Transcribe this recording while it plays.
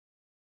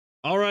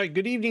All right.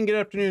 Good evening, good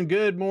afternoon,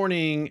 good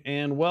morning,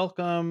 and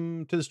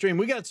welcome to the stream.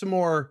 We got some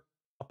more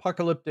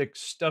apocalyptic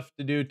stuff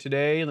to do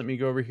today. Let me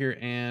go over here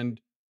and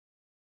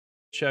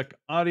check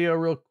audio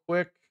real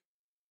quick,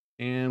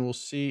 and we'll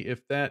see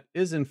if that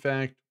is in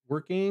fact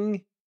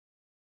working.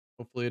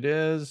 Hopefully it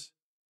is,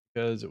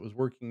 because it was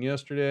working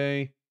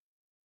yesterday.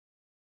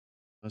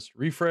 Let's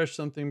refresh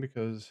something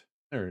because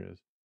there it is.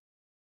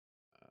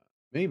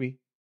 Maybe.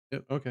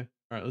 Yep. Okay.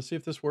 All right. Let's see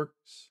if this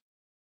works.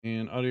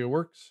 And audio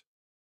works.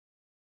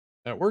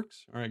 That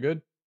works. All right.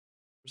 Good.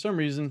 For some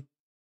reason,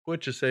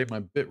 Twitch is saying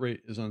my bitrate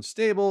is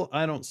unstable.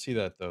 I don't see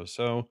that though.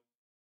 So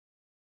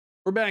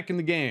we're back in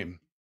the game.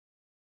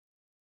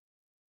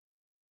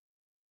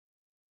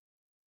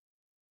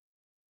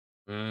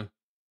 Uh,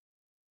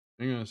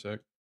 Hang on a sec.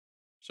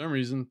 For some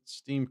reason,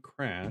 Steam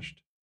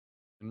crashed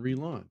and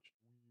relaunched.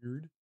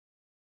 Weird.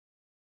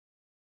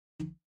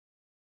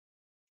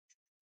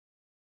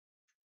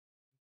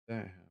 That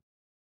happened.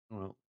 Oh,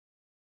 well,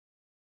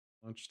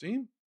 launch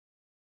Steam?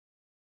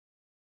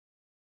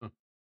 Huh.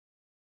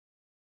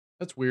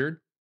 That's weird.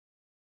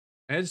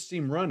 I had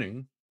Steam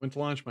running, went to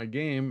launch my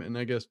game, and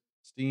I guess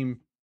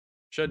Steam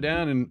shut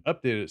down and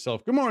updated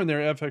itself. Good morning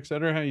there, FX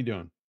Editor. How you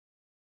doing?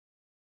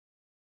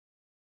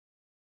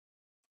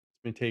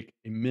 It may take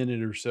a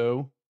minute or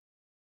so.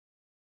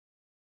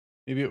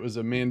 Maybe it was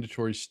a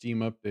mandatory Steam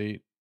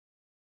update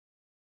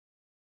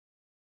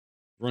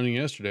running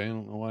yesterday. I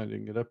don't know why it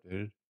didn't get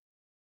updated.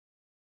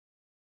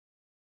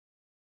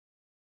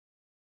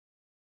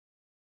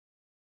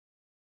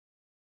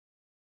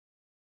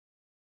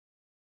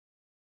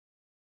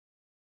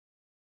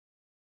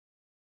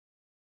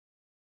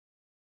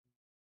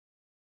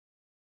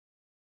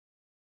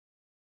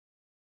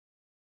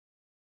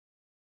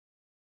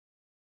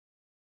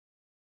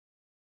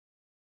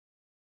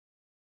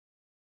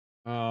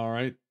 All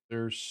right,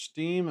 there's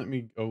Steam. Let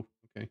me go.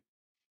 Okay.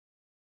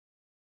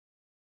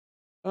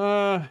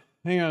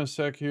 Hang on a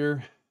sec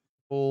here.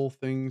 Full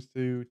things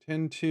to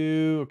tend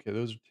to. Okay,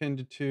 those are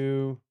tended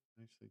to.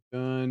 Nicely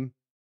done.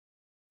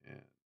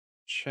 And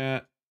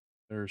chat.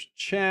 There's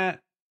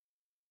chat.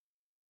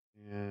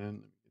 And let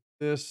me get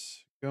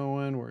this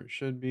going where it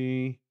should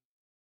be.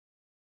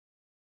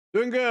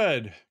 Doing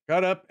good.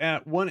 Got up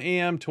at 1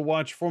 a.m. to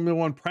watch Formula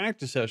One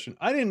practice session.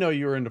 I didn't know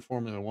you were into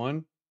Formula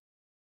One.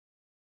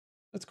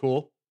 That's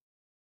cool.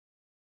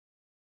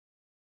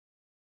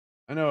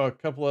 I know a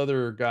couple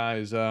other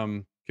guys.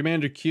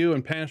 Commander Q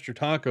and Pastor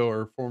Taco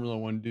are Formula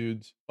One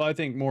dudes. Well, I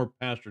think more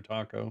Pastor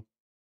Taco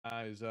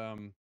guys. All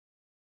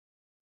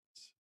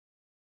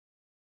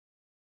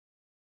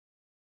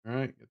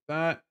right, get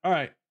that. All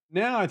right,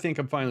 now I think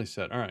I'm finally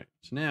set. All right,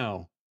 so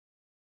now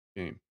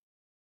game.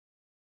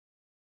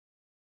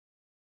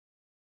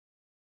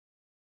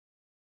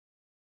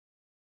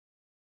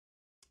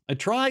 I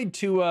tried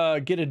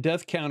to get a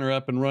death counter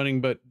up and running,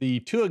 but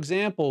the two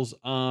examples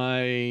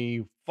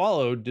I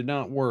followed did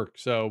not work.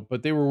 So,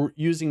 but they were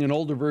using an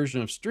older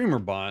version of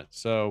StreamerBot,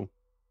 so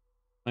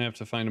I have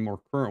to find a more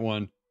current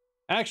one.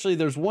 Actually,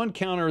 there's one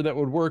counter that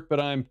would work, but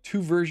I'm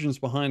two versions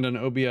behind on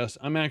OBS.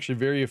 I'm actually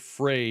very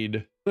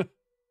afraid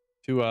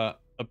to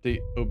update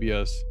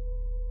OBS.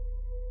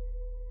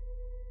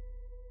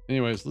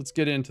 Anyways, let's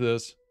get into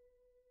this.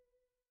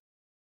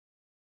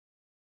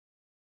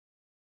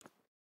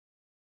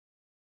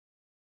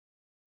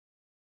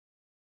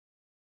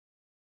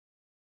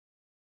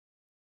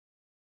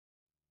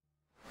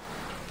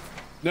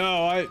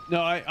 No,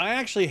 I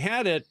actually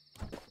had it.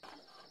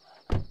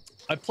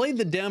 I played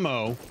the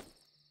demo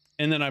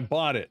and then I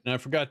bought it and I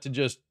forgot to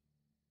just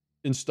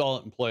install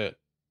it and play it.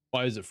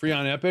 Why is it free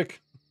on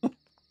Epic? All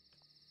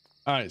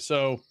right,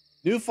 so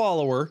new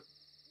follower.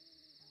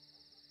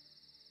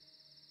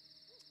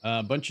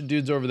 A bunch of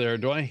dudes over there.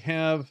 Do I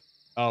have?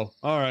 Oh,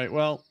 all right.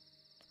 Well,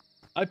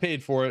 I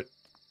paid for it.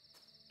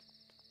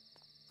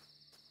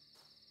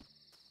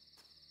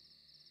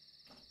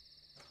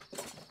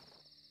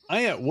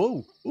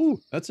 Whoa,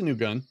 ooh, that's a new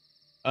gun.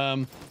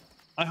 I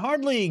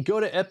hardly go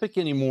to Epic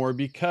anymore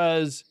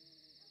because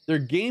their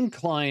game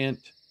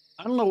client,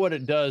 I don't know what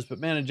it does, but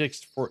man, it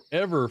takes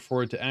forever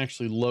for it to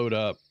actually load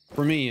up.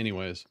 For me,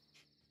 anyways.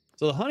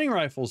 So the hunting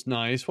rifle's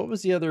nice. What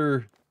was the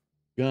other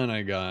gun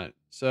I got?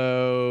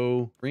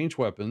 So range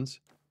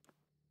weapons.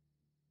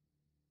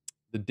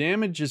 The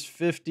damage is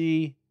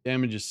 50,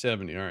 damage is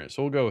 70. All right,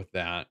 so we'll go with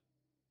that.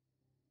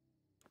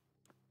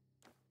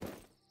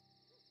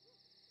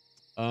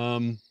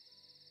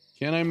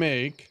 Can I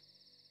make?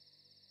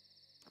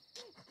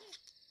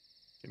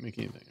 Can't make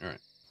anything. All right.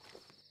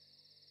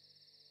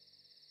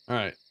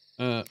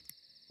 All right.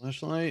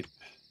 Flashlight.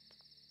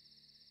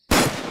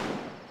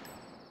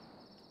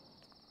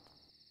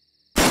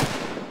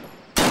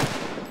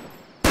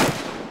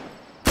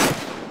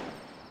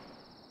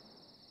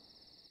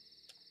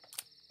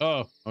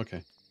 Oh,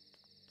 okay.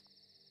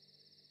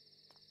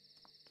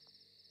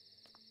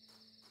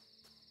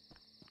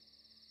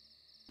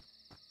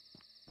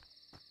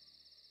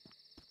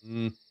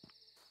 Mm.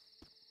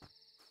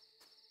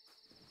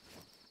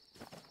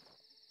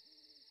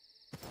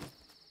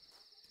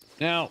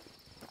 Now,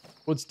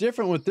 what's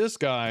different with this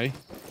guy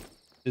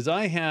is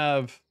I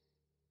have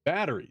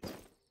batteries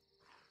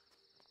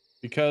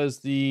because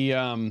the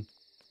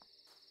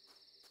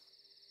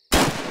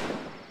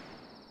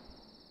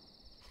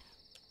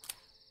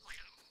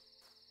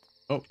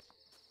oh,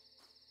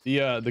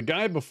 the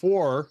guy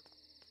before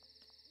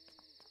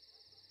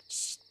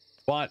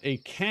bought a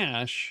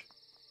cache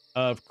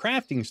of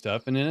crafting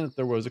stuff, and in it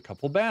there was a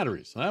couple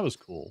batteries. So that was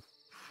cool.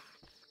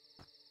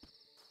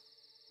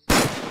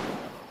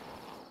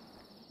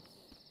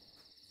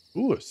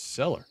 Ooh, a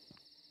cellar.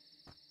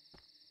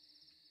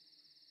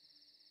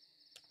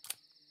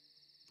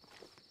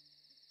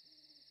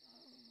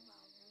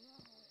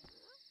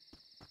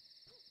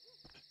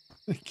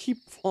 They keep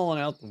falling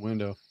out the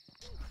window.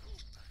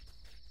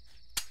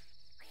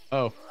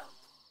 Oh,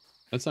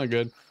 that's not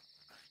good.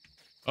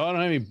 Oh, I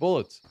don't have any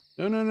bullets.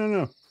 No, no, no,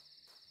 no.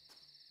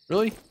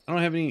 Really? I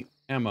don't have any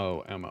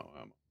ammo.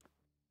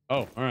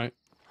 Oh, all right.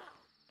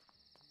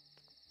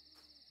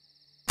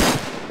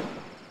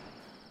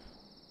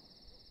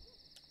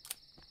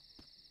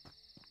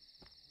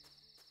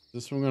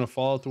 Is this one gonna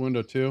fall out the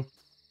window too?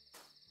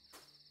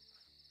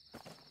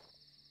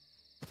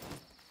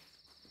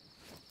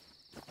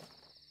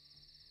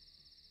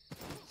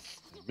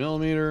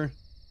 Millimeter.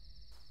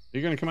 Are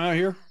you gonna come out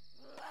here?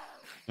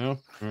 No?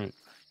 All right.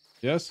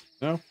 Yes?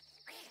 No?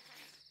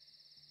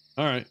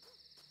 All right.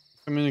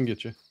 Come in and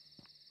get you.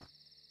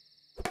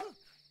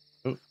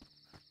 Oh.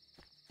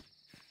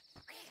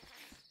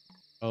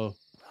 Oh.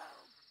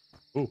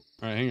 Oh. All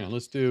right, hang on.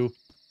 Let's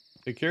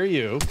take care of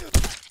you.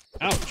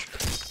 Ouch.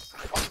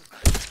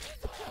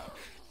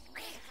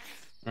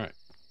 All right.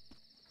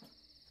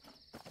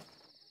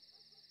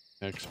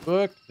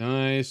 Textbook.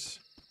 Nice.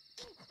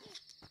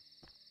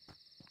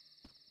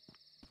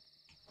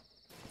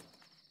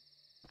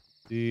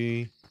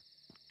 The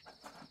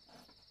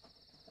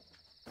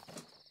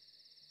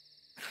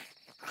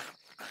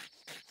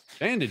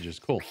bandages.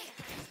 Cool.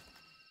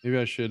 Maybe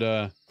I should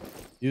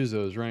use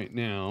those right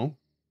now.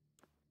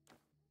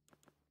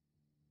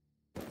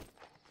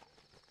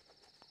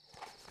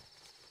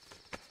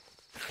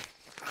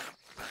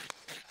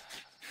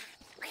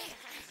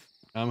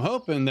 I'm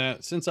hoping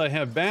that since I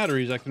have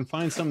batteries, I can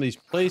find some of these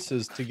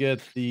places to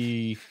get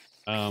the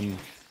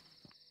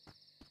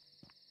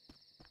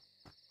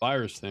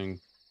virus thing.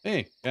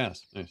 Hey,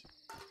 gas. Nice.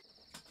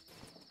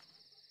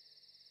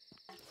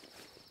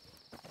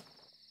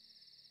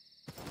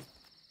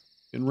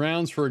 Getting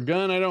rounds for a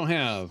gun I don't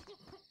have.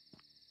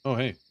 Oh,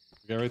 hey.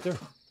 The guy right there.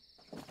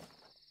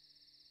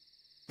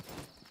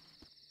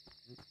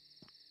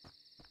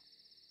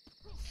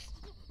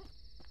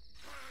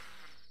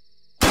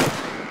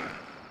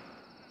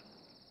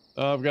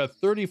 I've got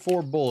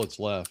 34 bullets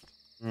left.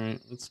 All right,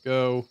 let's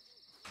go.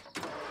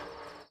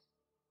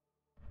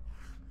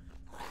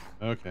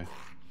 Okay.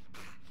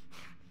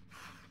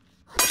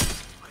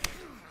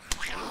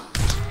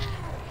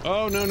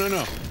 Oh, no, no,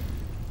 no.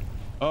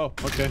 Oh,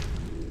 okay.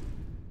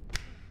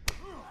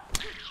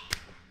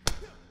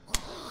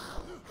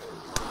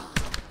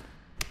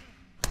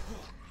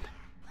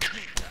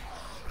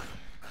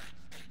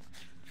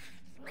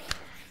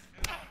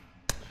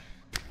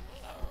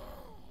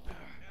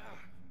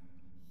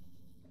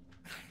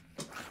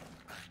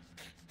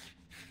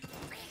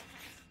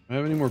 Do I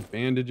have any more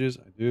bandages?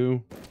 I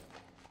do.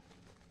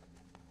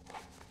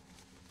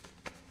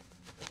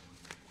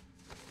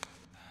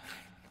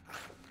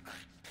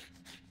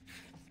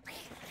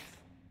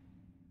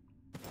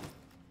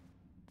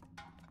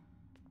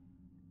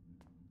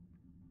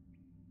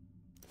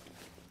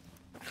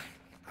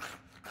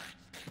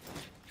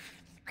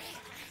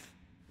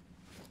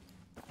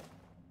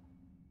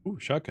 Ooh,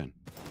 shotgun.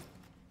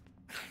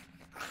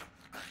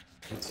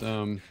 Let's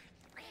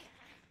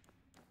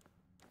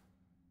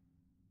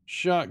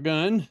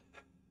shotgun.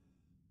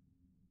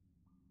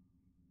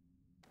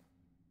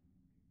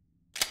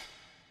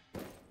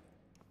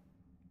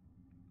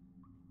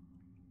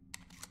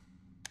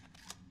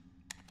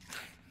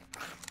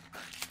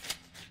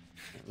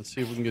 Let's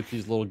see if we can get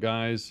these little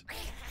guys.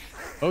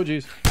 Oh,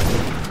 geez.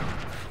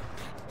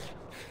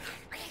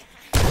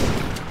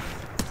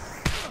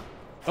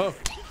 Oh.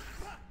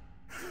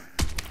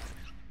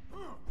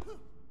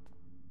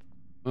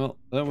 Well,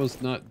 that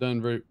was not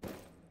done very...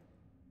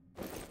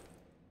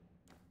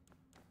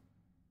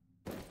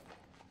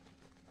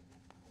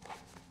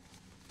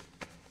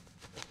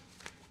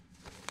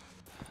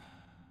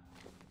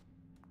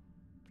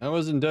 That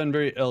wasn't done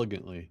very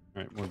elegantly.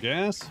 All right, more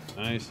gas.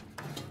 Nice.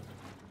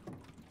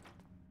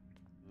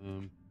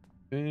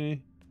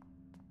 Okay.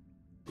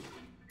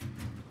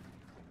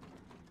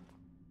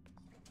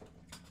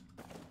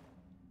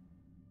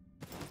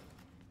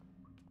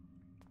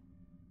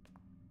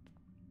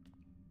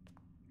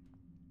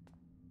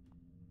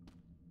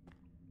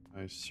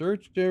 I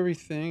searched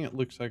everything. It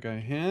looks like I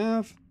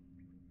have.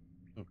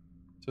 Oh,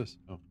 what's this?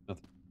 Oh,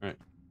 nothing. All right.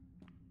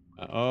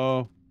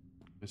 Uh-oh.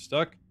 I'm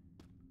stuck.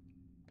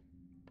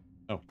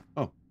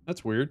 Oh,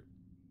 that's weird.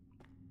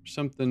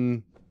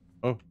 Something.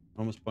 Oh,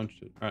 almost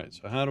punched it. All right.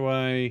 So how do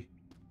I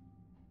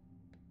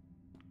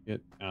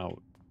get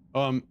out?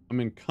 Oh, I'm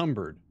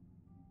encumbered.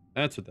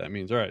 That's what that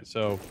means. All right.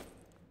 So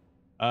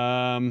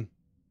Yeah,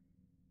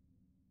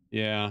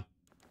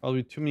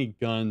 probably too many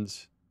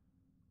guns.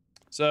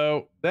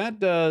 So that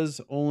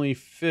does only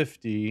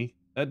 50.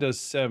 That does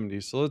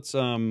 70. So let's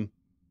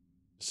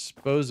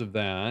dispose of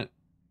that.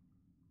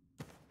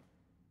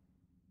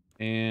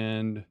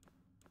 And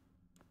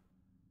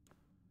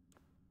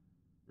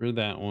rid of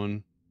that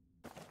one.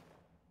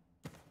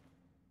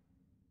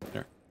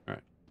 There. All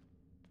right.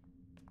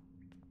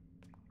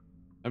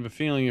 I have a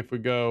feeling if we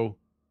go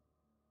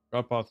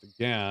drop off the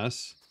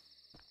gas,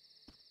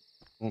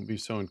 it won't be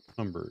so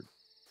encumbered.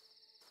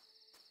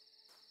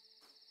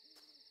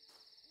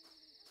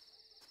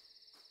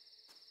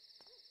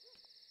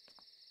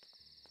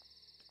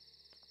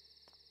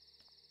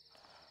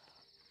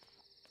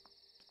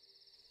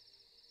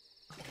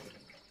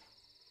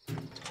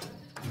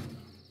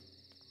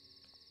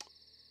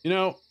 You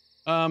know,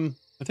 I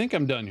think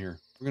I'm done here.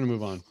 We're gonna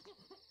move on.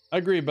 I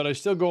agree, but I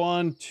still go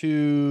on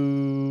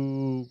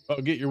to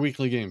get your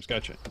weekly games.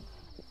 Gotcha.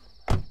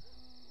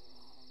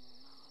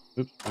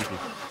 Oops, thank you.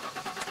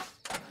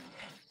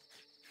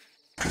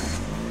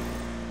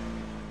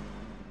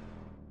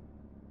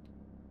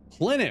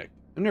 Clinic.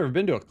 I've never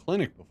been to a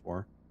clinic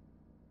before.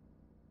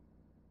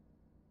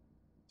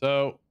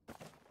 So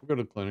we'll go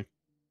to the clinic.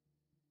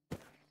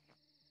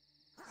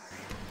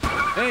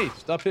 Hey,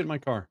 stop hitting my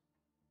car.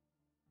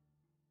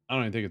 I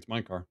don't even think it's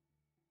my car.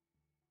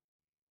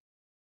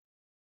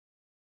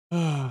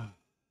 Right.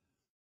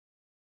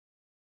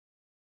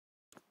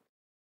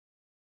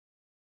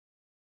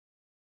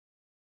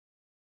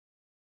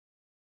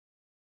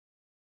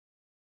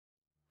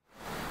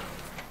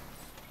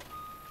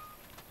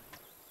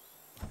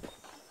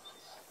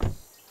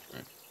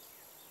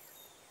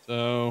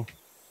 So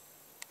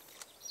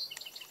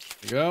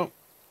there we go.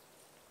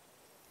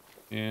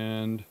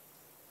 And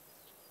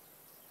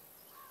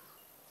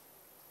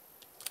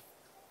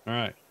all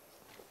right.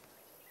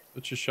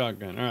 What's your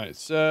shotgun? All right,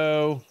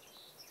 so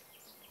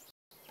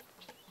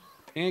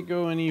can't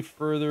go any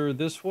further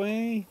this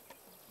way.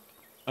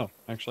 Oh,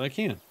 actually I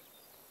can.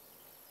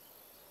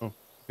 Oh,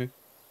 okay.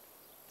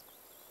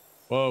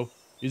 Whoa,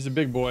 he's a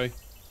big boy.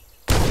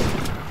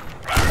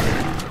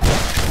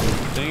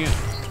 Dang it.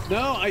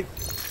 No,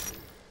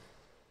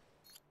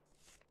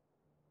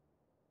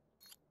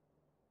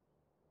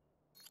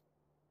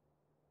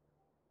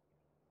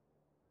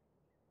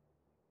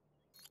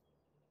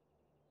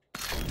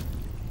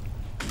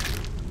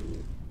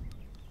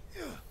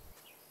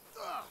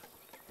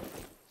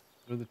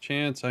 there's the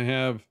chance I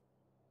have.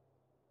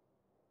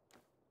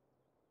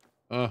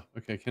 Oh,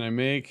 okay. Can I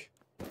make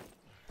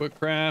quick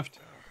craft?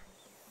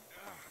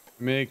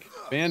 Make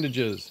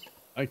bandages.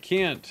 I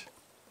can't.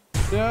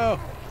 No.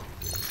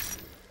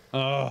 Oh.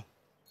 All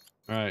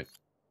right.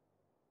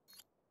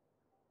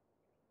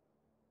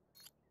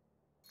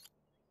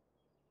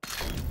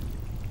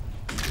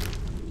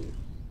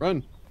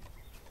 Run.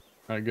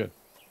 All right, good.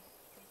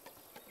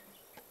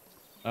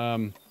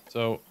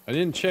 So I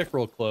didn't check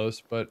real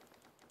close, but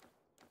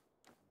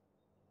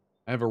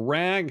I have a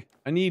rag.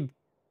 I need,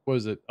 what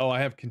is it? Oh, I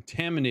have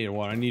contaminated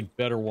water. I need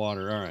better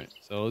water. All right.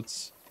 So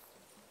let's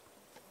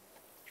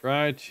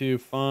try to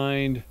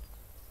find.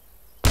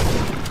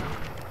 I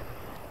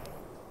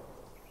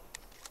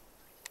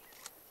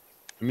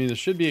mean, there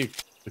should be a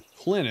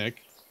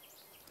clinic.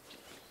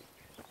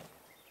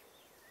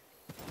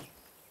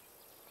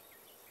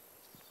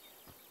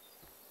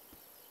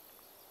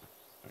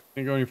 Right,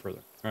 can't go any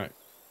further. All right.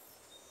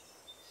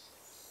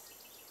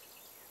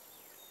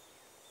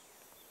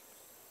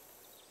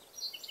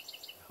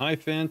 High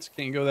fence,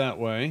 can't go that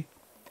way.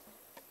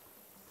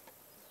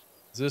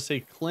 Is this a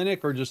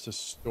clinic or just a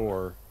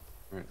store?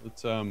 All right,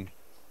 let's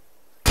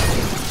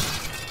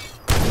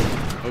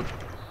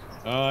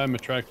Oh, I'm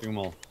attracting them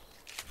all.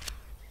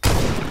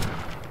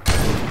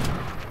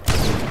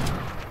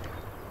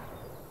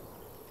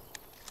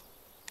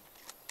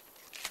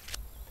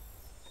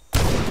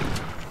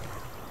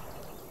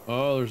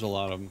 Oh, there's a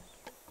lot of them.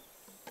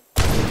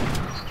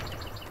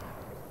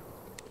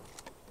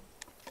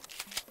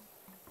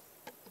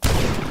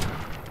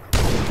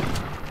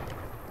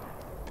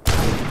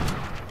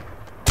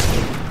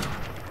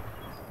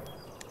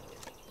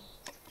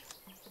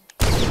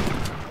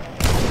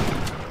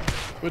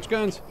 Which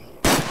guns?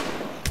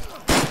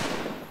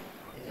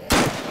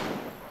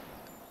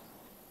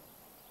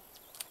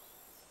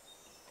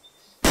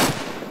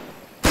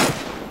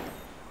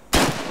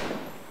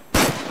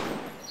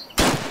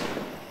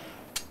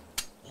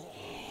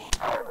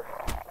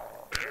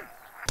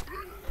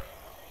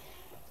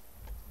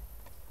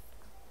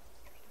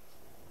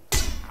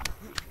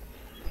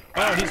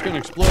 Oh, he's gonna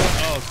explode.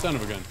 Oh, son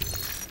of a gun.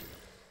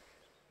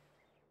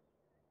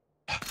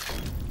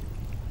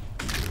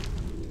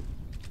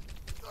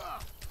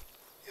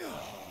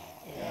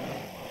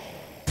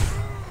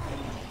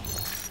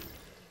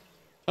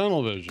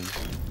 Tunnel vision.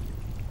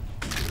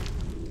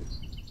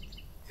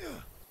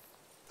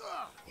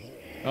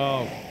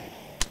 Oh.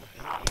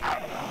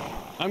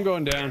 I'm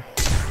going down.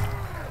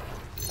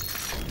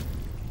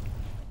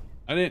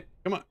 I didn't.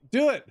 Come on.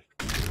 Do it.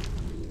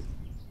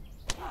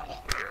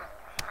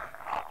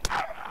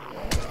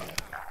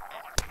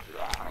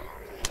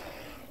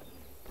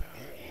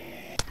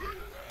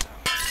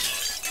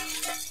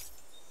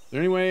 there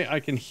any way I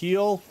can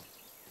heal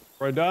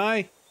before I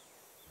die?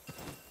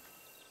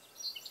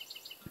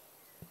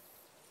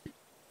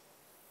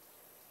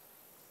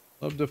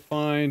 Love to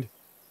find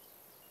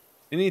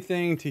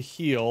anything to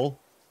heal.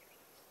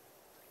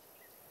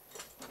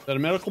 Is that a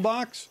medical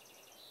box?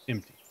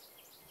 Empty.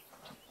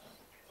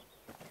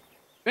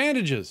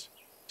 Bandages.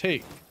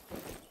 Take.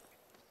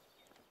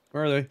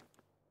 Where are they?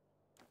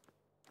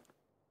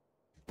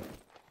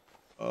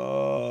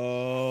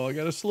 Oh, I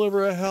got a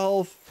sliver of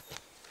health.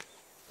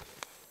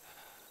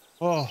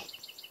 Oh.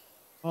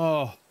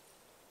 Oh.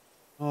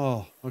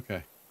 Oh,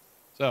 okay.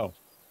 So,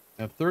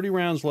 I have 30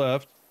 rounds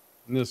left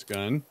in this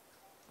gun.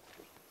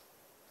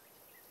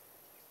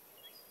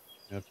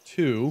 I have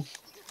 2.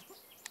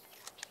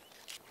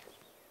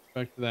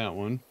 Back to that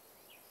one.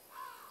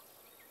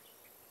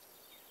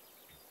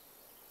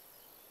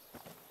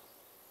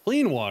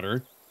 Clean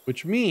water,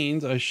 which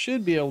means I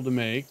should be able to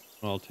make...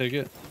 Well, I'll take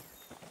it.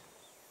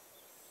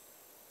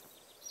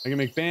 I can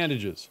make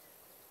bandages.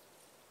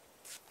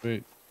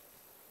 Wait.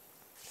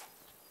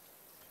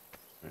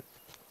 Right.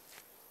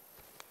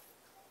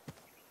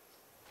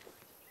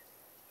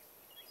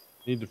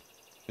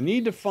 I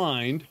need to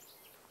find...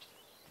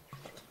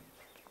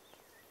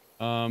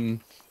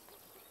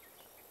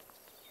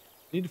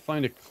 need to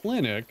find a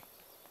clinic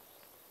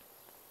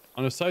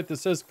on a site that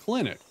says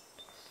clinic.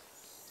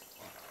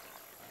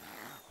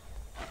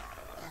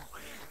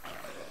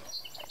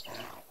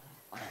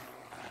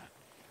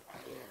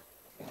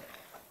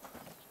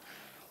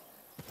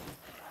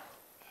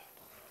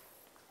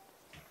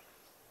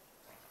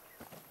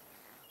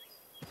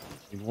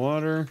 Need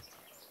water.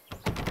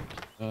 I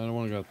don't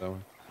want to go out that way.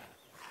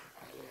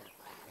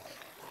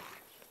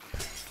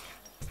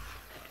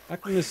 How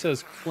come this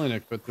says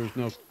clinic, but there's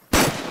no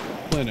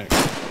clinic?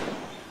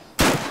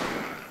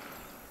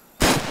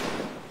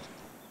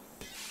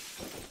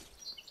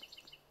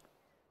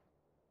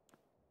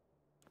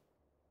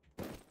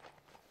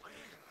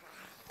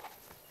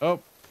 Oh.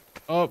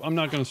 Oh, I'm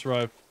not going to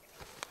survive.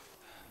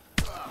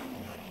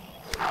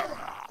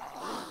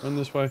 Run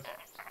this way.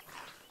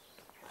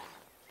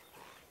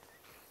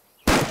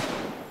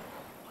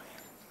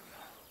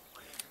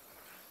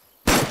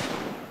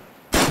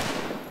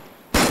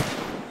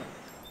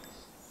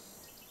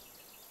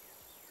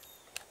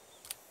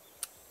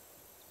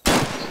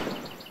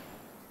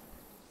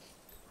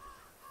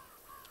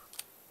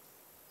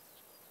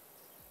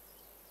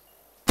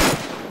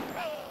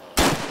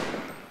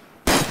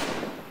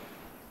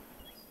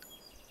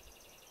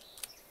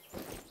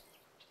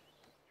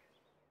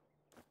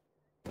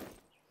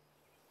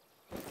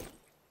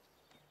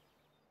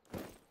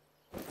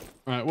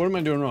 Alright, what am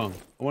I doing wrong?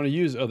 I want to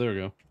use... Oh, there we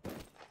go.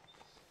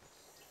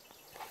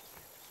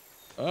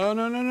 Oh,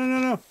 no, no, no, no,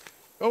 no.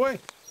 Go away.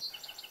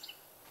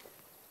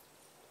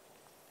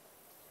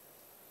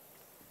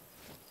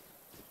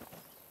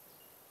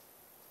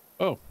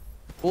 Oh,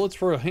 bullets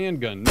for a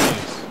handgun.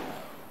 Nice.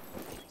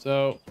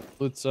 So,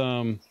 let's,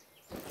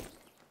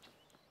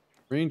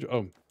 range...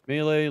 Oh,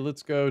 melee.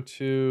 Let's go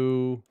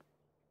to...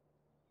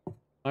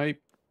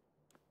 Pipe.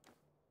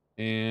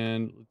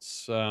 And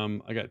let's,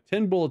 I got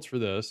 10 bullets for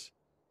this.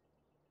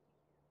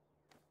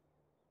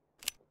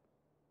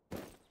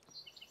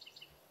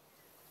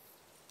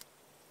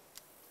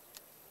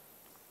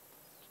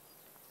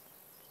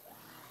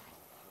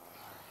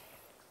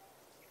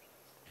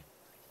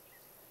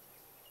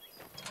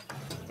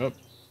 Oh,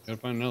 gotta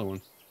find another one.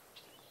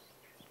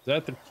 Is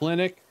that the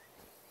clinic?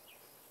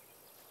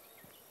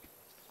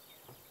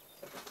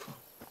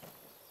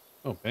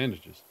 Oh,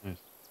 bandages. Nice.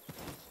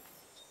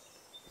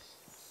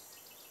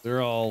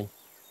 They're all...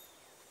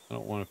 I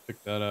don't want to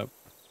pick that up.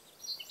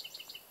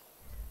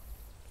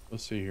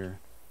 Let's see here.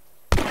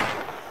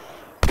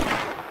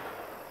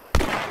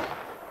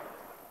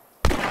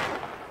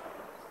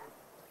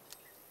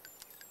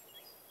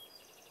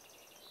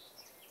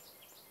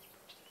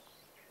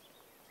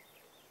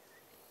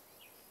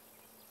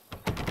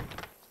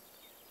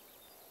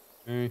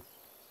 Okay.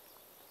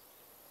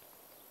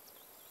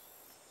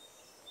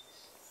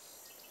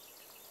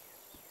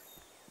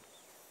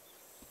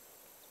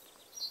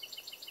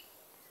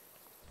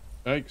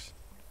 Yikes.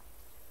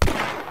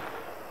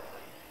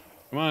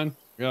 Come on.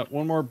 We got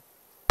one more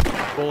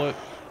bullet.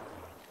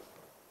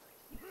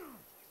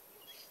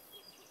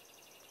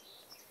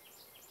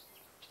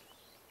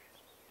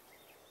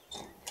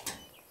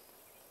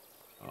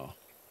 Oh.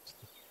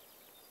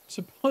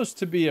 Supposed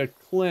to be a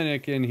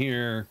clinic in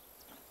here.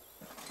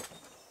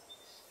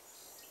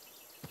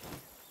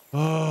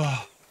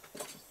 Oh.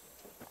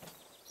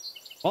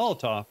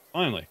 Molotov,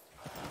 finally.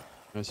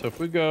 Right, so if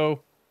we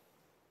go...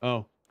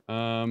 Oh.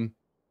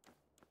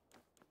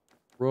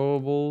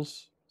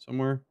 Throwables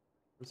somewhere.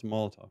 Where's the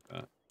Molotov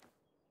at?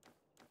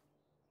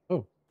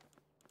 Oh.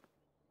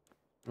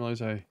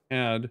 Realize I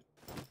had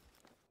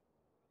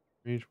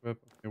range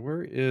weapon. Okay,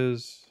 where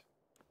is...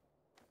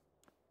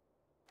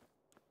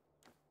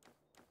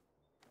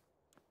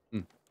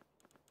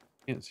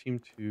 Can't seem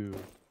to...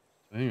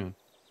 Hang on.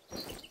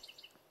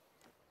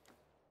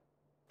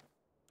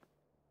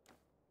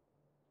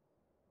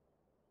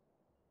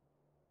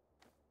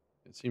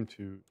 Can't seem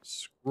to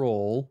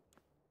scroll.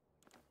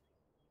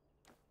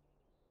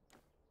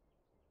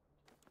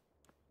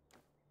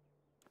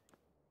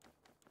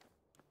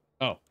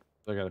 Oh,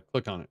 I gotta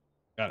click on it.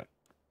 Got it.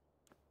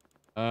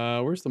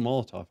 Where's the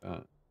Molotov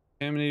at?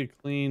 Contaminated,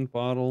 clean,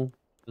 bottle,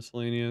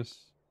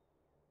 miscellaneous.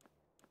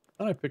 I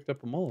thought I picked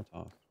up a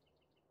Molotov.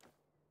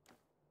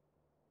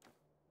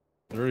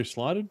 Is it already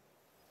slotted?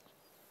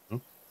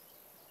 No.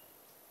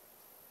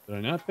 Did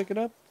I not pick it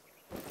up?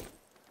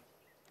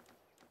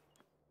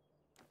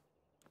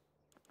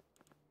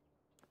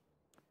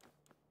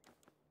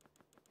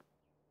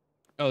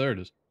 Oh, there it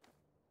is.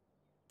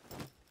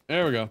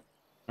 There we go.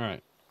 All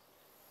right.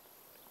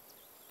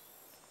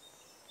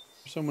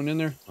 There's someone in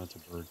there? Oh, that's a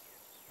bird.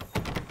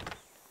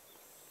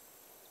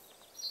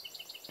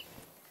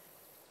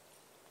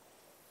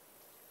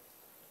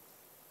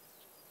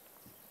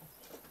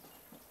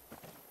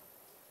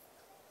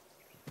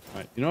 All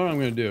right. You know what I'm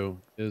going to do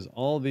is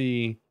all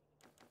the...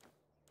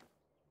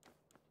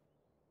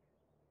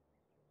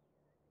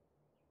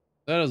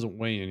 That doesn't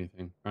weigh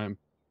anything, right?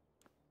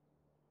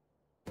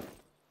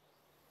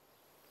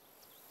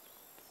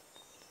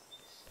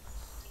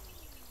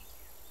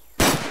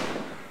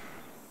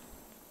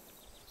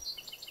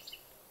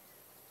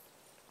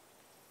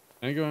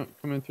 Can I go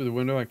come in through the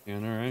window? I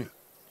can. All right.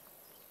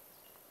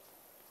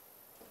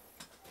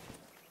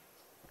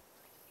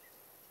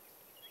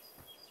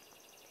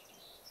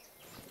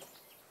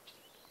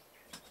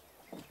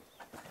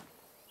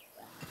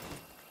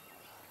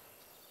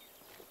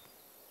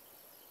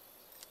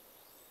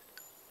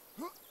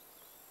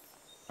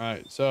 All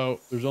right.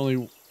 So there's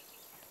only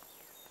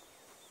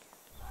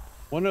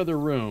one other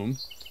room.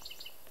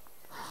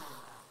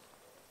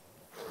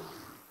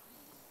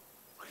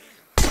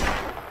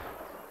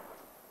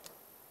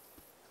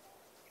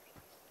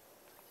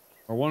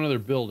 Or one other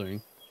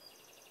building.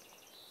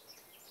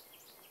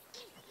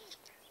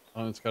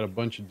 Oh, it's got a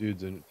bunch of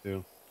dudes in it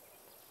too.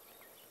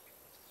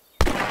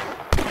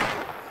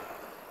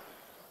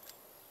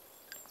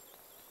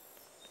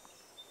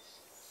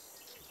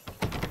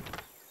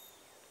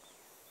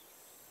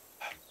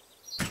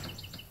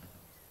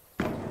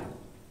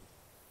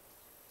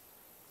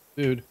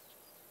 Dude.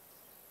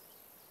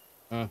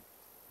 Okay,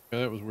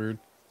 that was weird.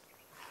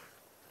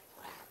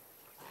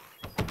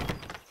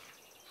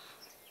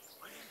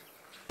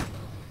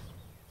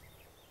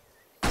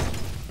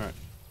 Alright.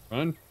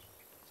 Run.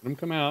 Let him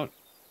come out.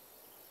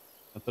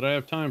 Not that I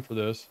have time for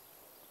this.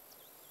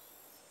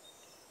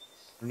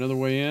 Another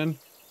way in.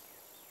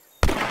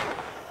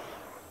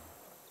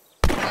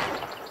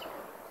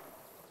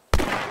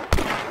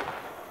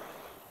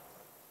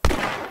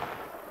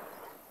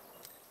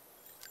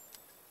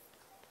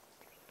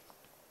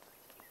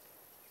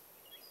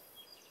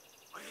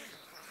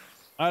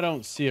 I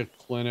don't see a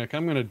clinic.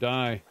 I'm gonna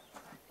die.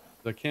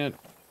 I can't...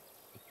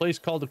 A place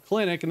called a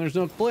clinic and there's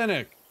no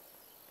clinic.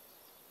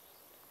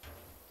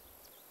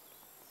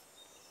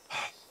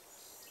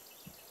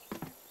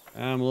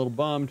 I'm a little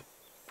bummed.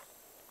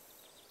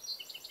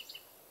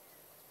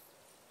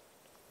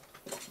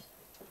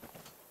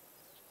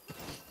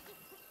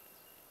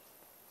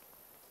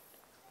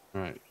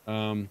 Alright,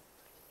 try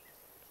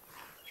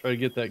to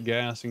get that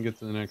gas and get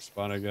to the next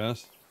spot, I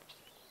guess.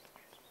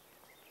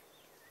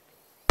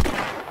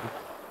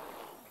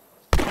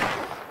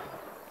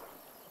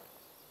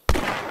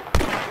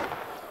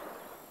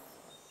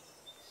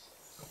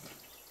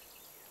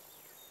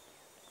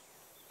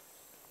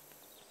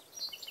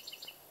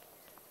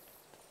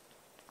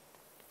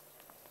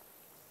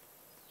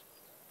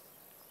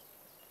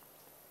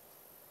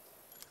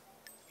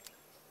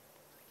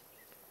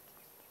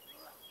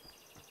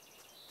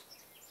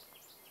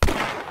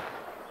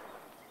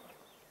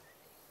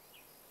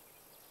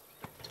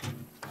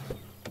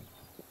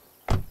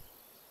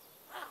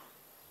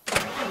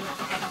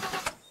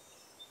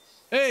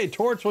 Hey,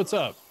 Torch, what's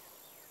up?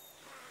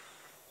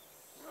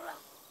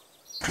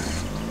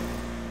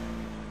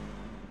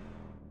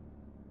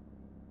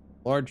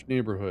 Large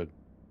neighborhood.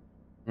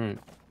 All right.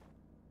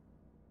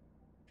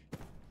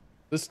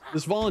 This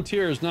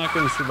volunteer is not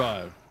going to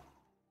survive.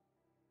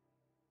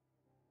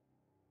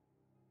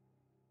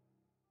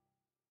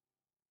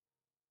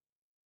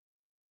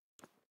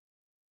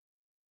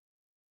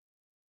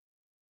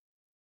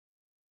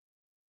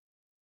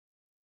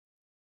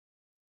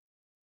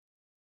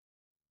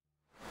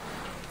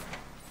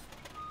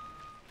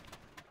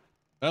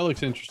 That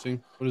looks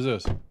interesting. What is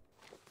this?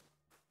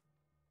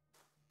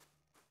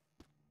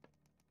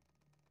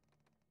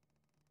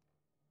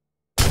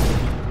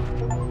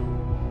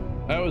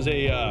 That was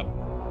a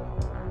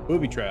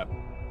booby trap.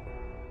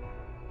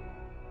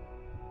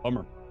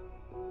 Bummer.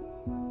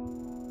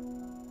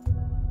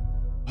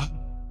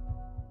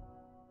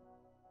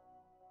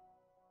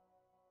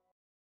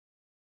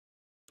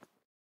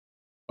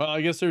 Well,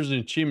 I guess there's an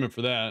achievement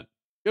for that.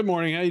 Good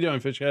morning. How you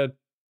doing, Fishhead?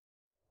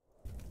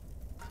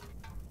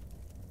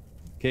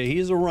 Okay,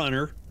 he's a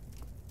runner.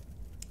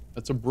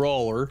 That's a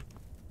brawler.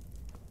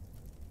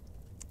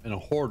 And a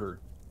hoarder.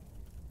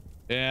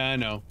 Yeah, I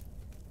know. All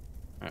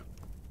right.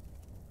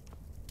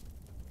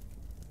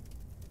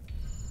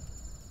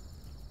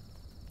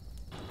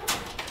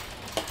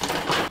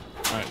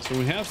 so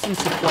we have some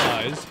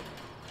supplies.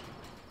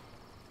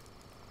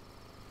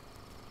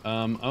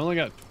 I only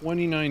got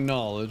 29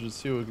 knowledge. Let's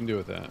see what we can do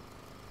with that.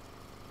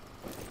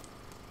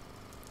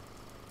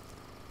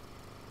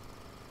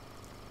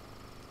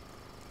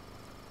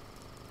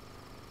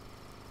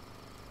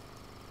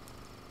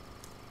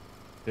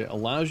 It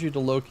allows you to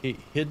locate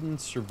hidden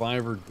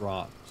survivor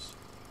drops.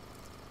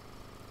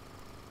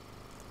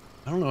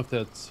 I don't know if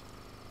that's...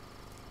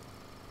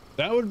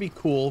 That would be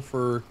cool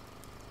for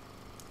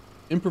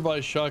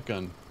improvised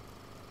shotgun.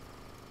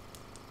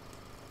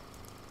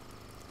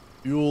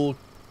 Fuel...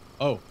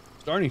 Oh,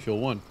 starting fuel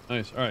 1.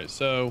 Nice. Alright,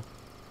 so...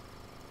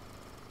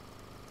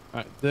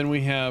 Alright, then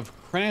we have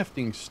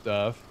crafting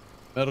stuff.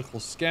 Medical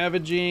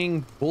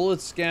scavenging,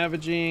 bullet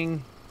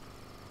scavenging,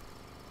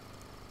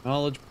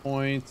 knowledge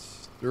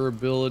points,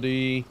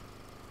 durability,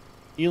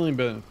 healing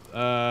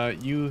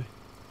benefits. You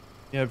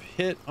have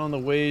hit on the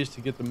ways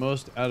to get the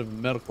most out of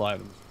medical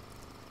items.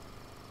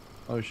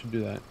 Oh, we should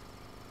do that.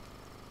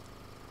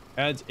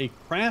 Adds a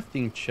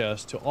crafting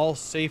chest to all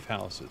safe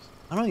houses.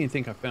 I don't even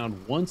think I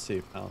found one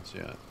safe house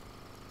yet.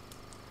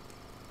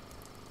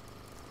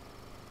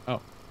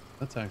 Oh,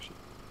 that's actually...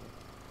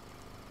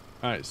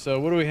 Alright, so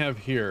what do we have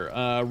here?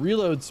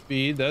 Reload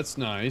speed, that's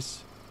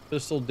nice.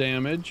 Pistol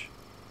damage,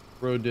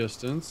 throw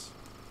distance,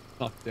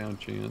 knockdown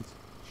chance.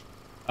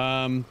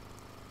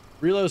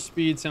 Reload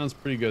speed sounds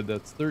pretty good.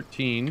 That's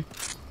 13.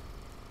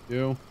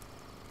 Two.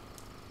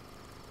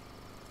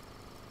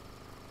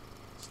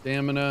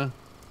 Stamina,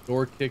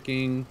 door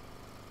kicking,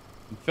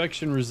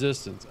 infection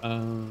resistance.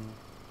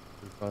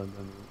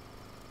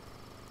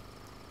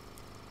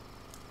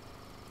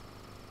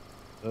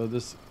 So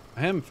this, I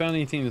haven't found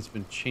anything that's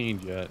been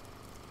changed yet.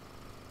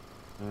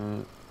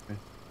 Okay.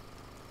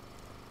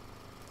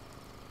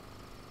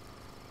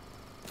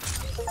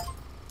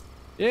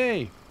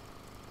 Yay!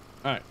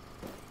 Alright.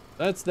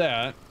 That's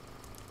that.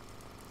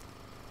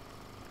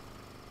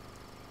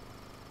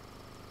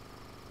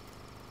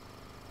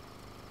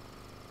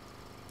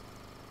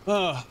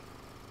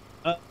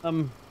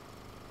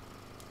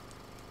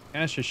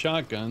 Cache of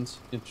shotguns.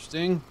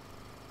 Interesting.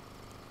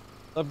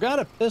 I've got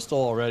a pistol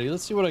already.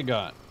 Let's see what I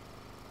got.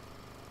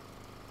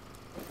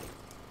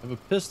 I have a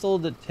pistol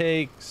that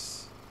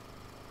takes...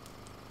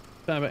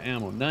 type of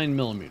ammo,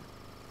 9mm.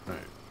 All right.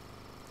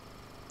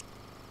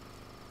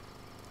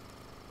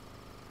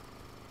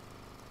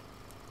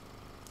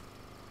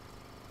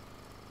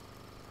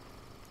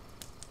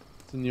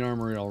 It's in the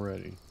armory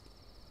already.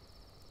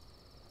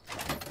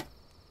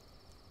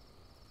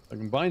 I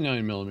can buy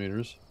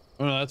 9mm.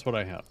 Oh no, that's what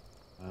I have.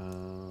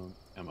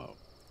 Ammo.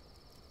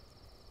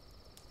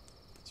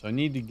 So I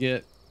need to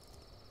get...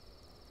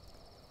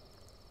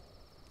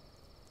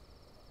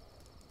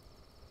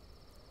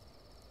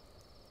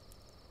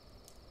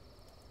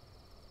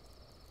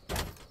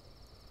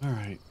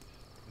 Alright.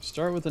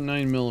 Start with a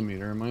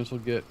 9mm. I might as well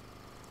get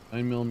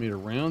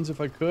 9mm rounds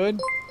if I could.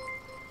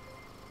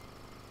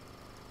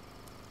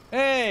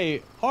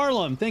 Hey,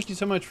 Harlem, thank you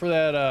so much for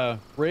that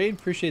raid.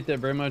 Appreciate that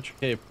very much.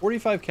 Okay,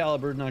 45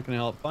 caliber, not gonna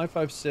help.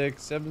 5.56,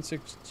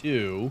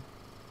 7.62.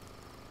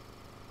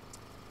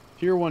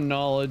 Tier 1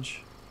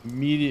 knowledge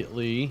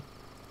immediately.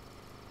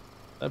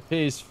 That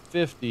pays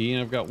 50,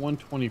 and I've got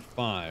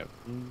 125.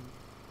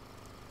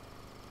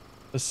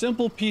 A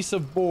simple piece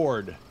of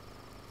board.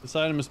 This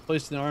item is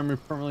placed in the armory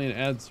permanently and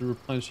adds to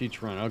replenish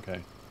each run.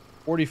 Okay.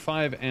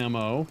 45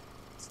 ammo.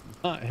 It's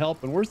not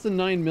helping. Where's the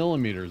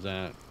 9mm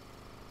at?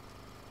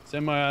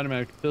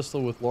 Semi-automatic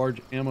pistol with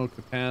large ammo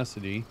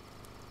capacity.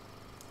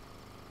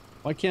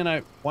 Why can't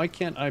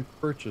I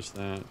purchase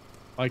that?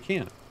 I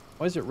can't.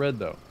 Why is it red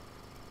though?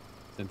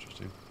 It's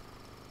interesting.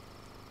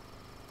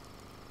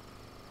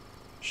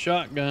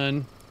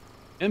 Shotgun.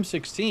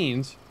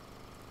 M16s.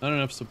 Not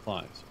enough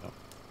supplies. No.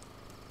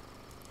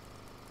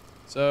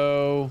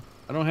 So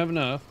I don't have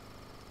enough.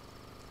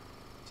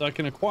 So I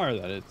can acquire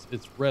that.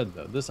 It's red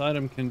though. This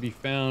item can be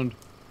found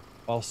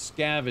while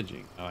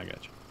scavenging. Oh, I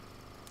got you.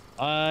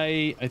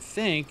 I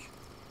think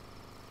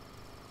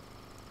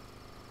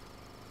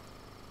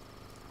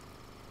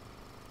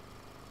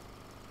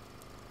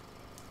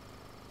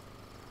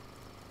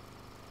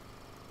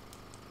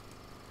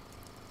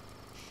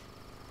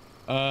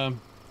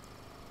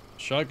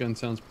shotgun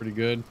sounds pretty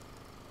good.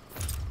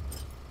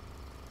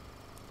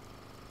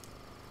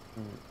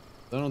 All right.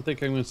 I don't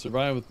think I'm going to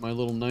survive with my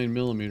little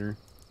 9mm.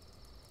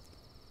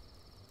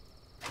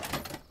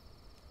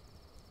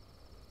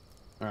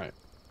 All right.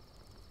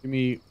 Give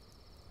me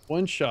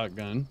one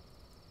shotgun.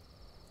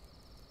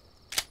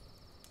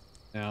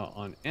 Now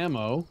on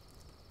ammo.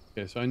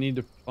 Okay, so I need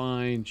to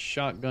find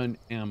shotgun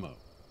ammo.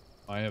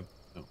 I have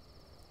no.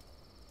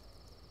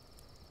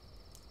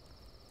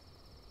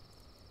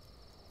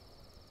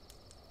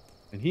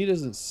 And he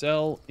doesn't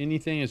sell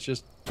anything. It's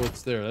just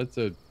what's there. That's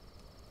a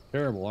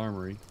terrible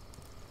armory.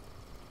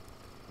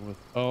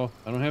 Oh,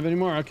 I don't have any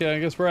more. Okay, I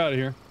guess we're out of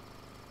here.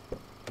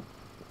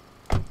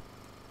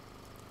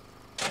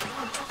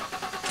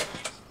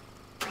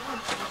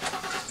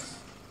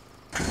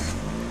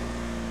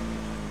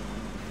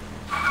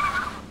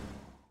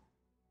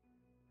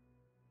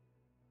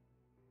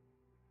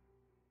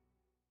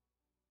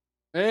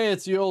 Hey,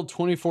 it's the old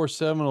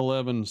 24/7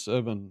 11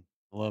 7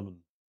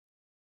 11.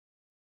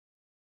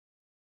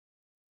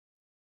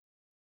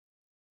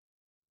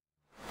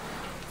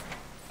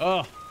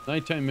 Oh,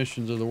 nighttime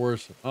missions are the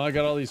worst. Oh, I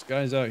got all these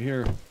guys out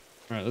here. All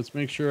right, let's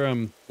make sure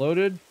I'm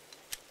loaded.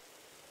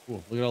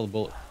 Cool. Look at all the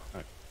bullets. All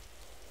right.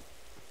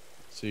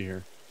 Let's see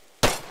here.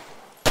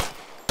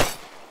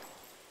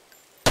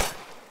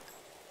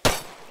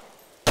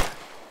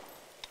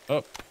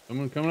 Oh,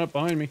 someone coming up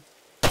behind me.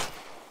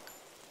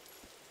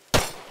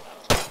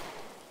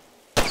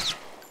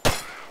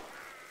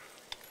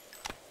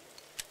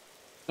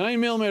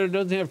 9mm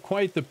doesn't have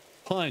quite the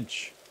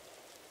punch.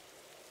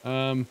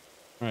 All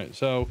right,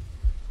 so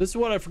this is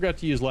what I forgot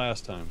to use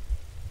last time.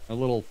 A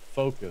little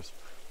focus.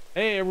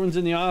 Hey, everyone's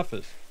in the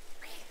office.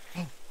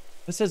 Oh,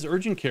 this says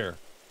urgent care.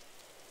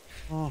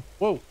 Oh,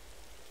 whoa.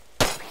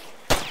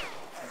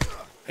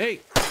 Hey.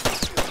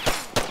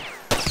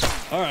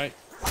 All right.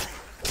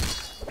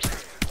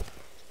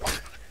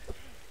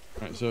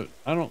 All right, so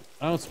I don't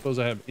suppose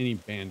I have any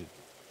bandages.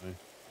 Okay?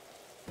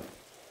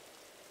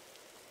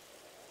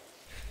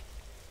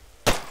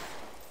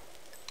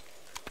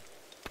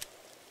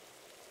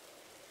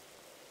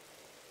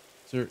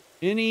 Is there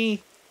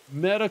any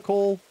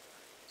medical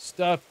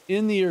stuff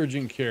in the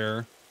urgent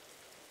care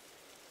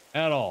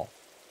at all?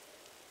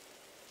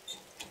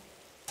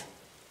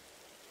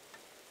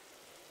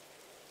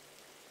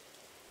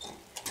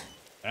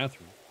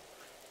 Bathroom.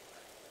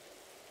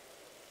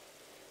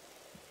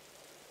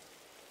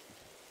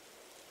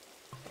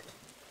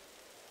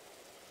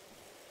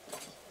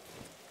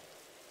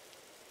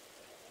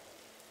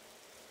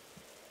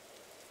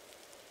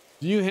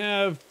 Do you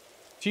have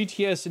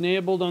TTS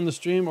enabled on the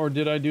stream, or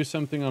did I do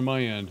something on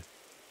my end?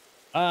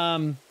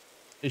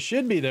 It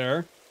should be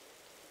there.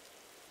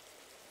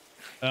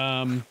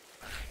 It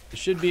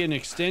should be an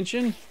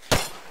extension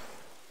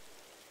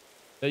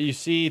that you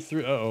see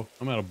through. Uh-oh,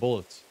 I'm out of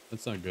bullets.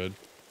 That's not good.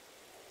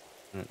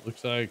 All right,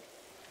 looks like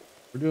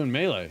we're doing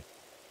melee.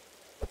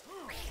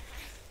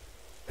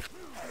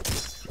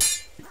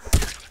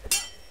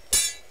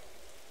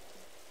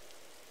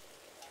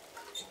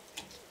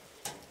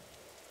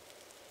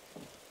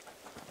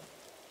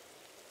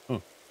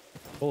 Oh,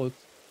 bullets.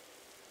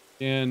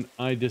 Can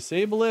I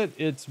disable it?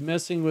 It's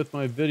messing with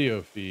my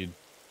video feed.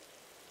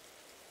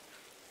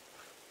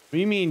 What do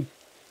you mean?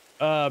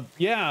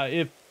 Yeah,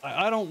 if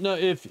I don't know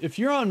if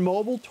you're on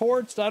mobile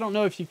torts, I don't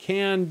know if you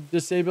can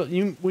disable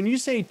you. When you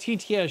say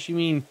TTS, you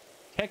mean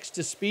text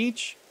to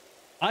speech?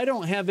 I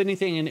don't have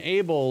anything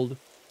enabled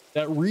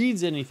that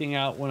reads anything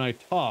out when I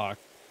talk.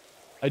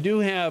 I do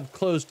have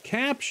closed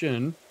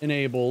caption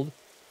enabled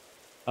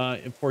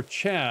for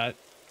chat.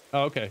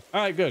 Oh, okay.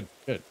 All right, good.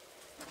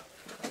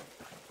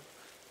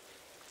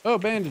 Oh,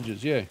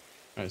 bandages. Yay.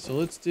 All right, so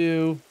let's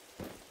do.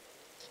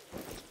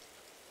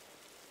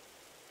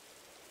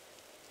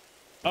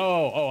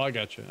 Oh, I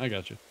got you.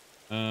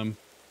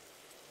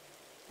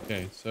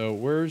 Okay, so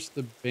where's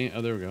the band?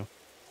 Oh, there we go.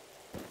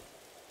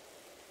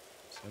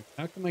 So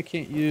how come I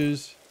can't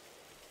use?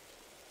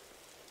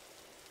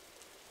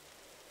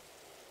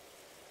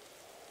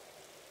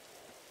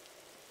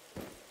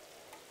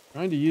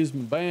 Trying to use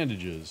my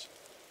bandages.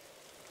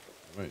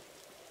 Wait,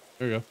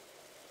 there we go.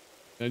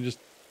 Can I just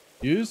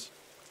use?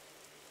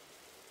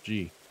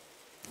 G.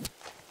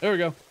 There we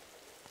go.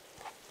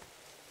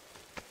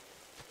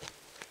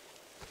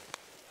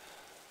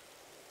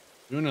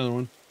 Do another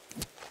one.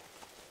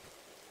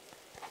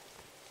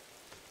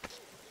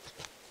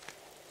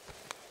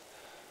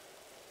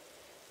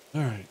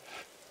 All right.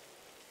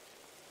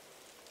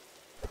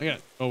 I got.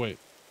 Oh wait.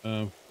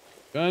 Gun.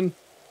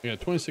 I got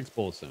 26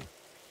 bullets now.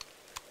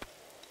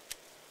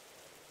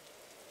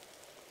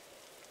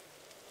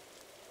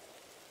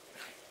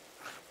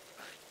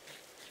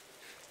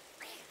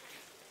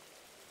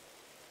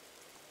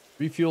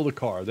 Refuel the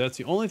car. That's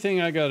the only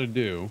thing I got to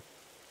do.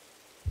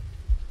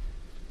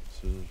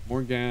 So there's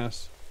more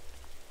gas.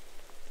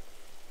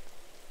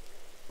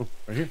 Oh,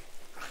 right here.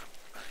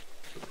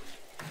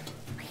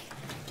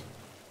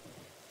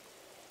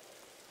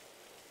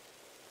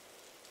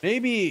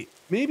 Maybe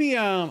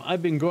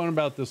I've been going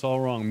about this all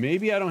wrong.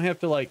 Maybe I don't have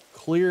to like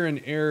clear an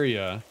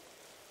area.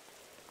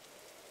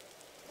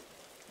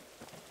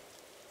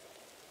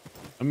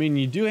 I mean,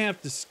 you do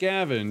have to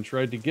scavenge,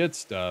 right, to get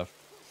stuff.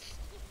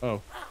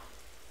 Oh.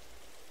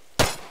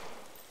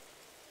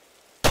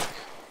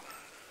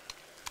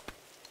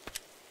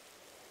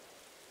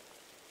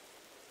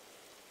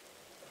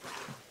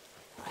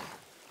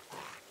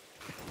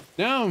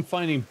 Now I'm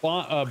finding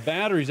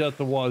batteries at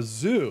the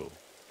wazoo.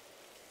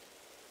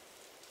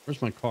 Where's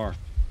my car?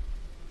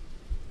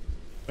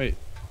 Wait.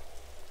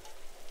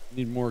 I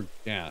need more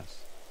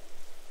gas.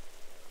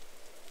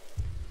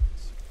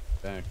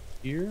 Back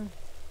here.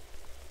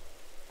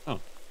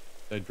 Oh.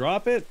 Did I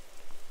drop it?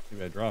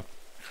 Maybe I dropped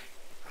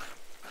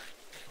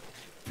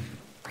it.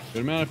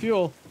 Good amount of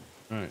fuel.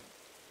 All right.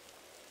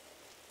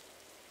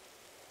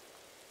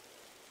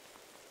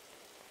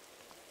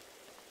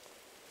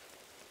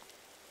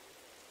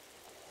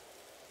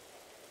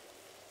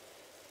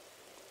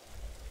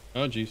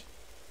 Oh, geez.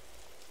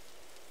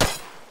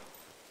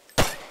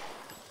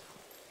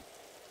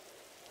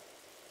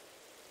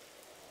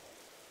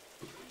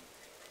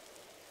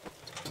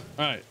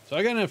 All right, so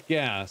I got enough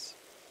gas.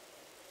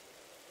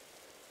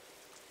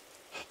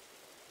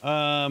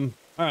 All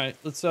right,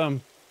 let's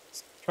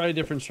try a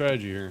different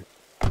strategy here.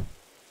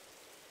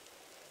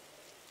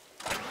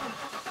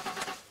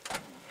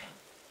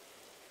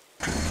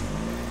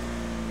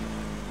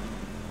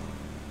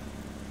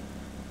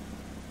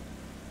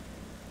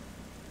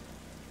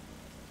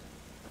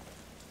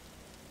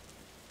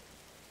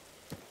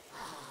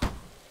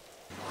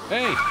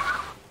 Hey!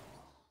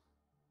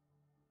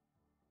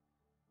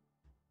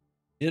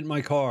 Hit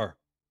my car.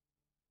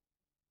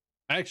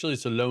 Actually,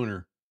 it's a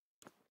loner.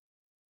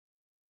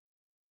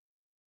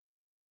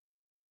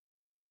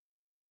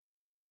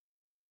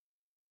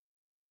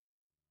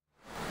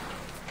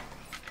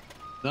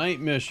 Night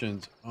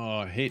missions. Oh,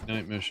 I hate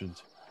night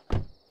missions. All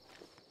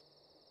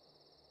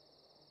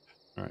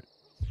right.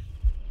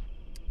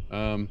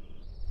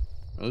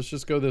 Let's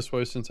just go this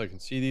way since I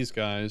can see these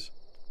guys.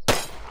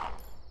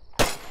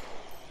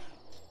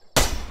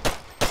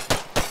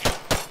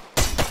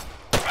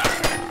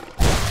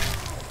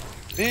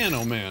 Man,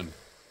 oh man.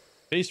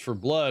 Taste for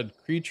blood.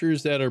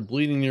 Creatures that are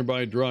bleeding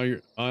nearby draw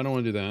your... Oh, I don't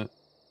want to do that.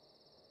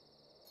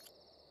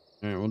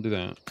 All right, we'll do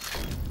that.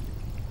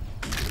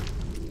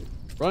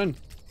 Run.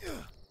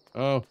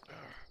 Oh.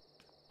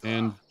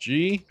 And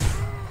G.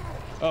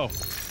 Oh.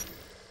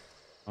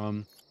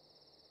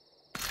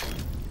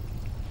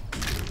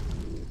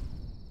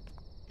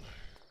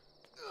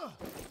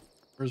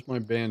 Where's my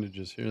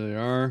bandages? Here they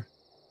are.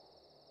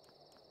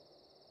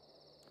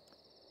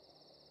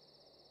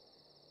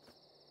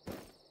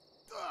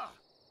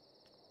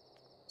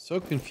 So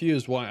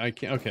confused why I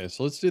can't... Okay,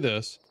 so let's do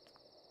this.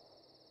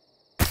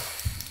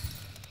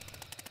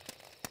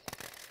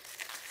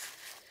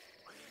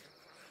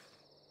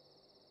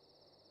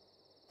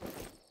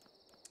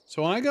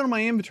 So when I go to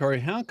my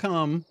inventory, how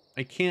come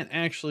I can't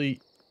actually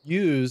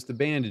use the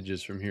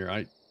bandages from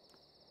here?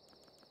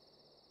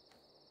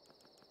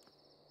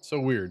 So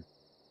weird.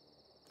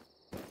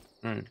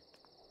 All right.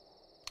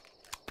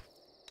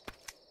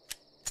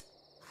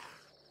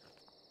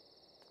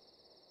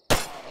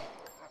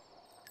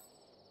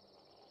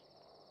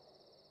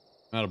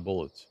 Out of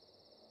bullets.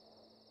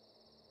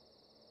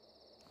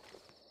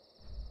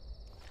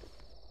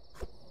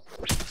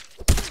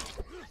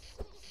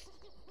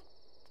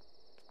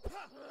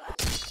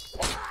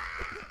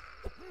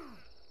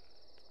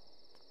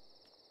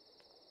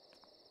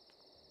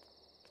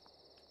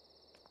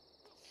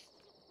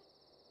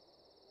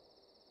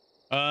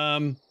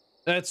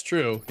 That's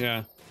true.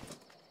 Yeah.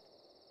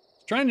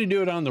 Trying to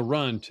do it on the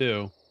run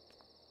too.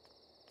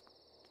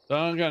 So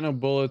I don't got no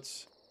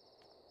bullets.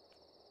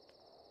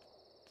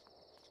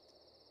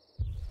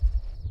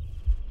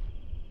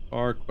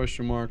 R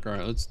question mark. All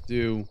right, let's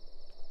do.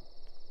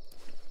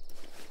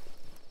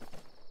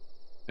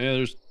 Yeah,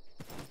 there's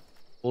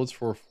bullets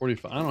for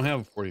 45. I don't have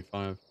a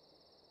 45.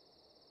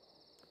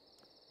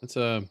 It's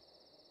a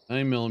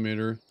 9mm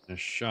and a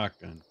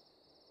shotgun.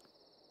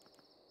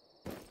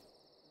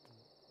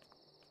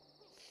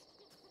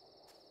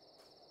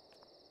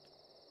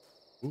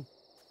 Ooh.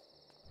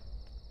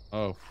 Oh.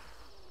 All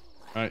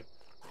right.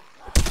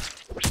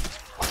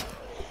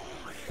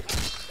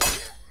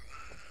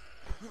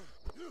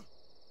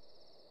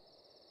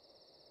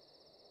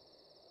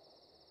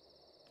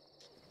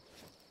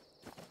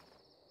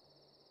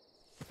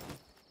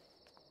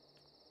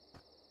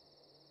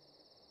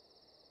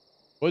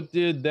 What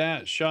did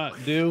that shot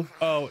do?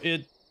 Oh,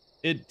 it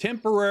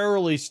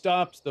temporarily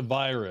stops the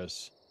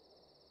virus.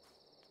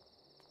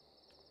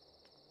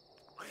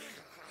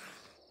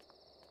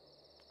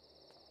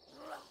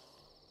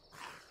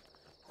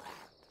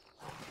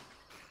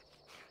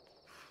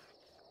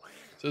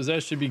 Says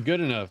that should be good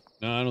enough.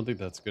 No, I don't think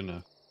that's good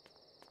enough.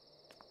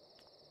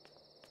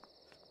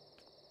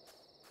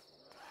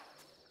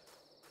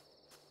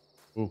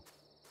 Ooh.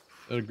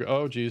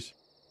 Oh, geez.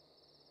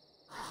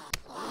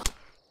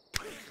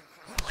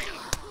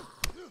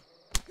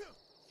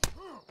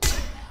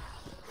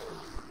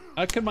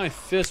 How could my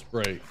fist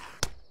break?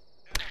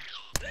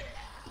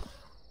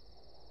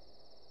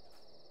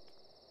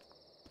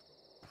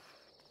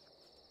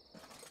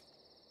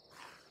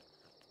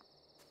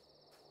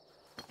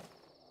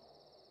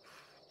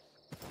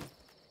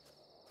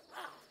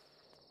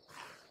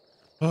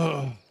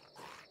 Oh.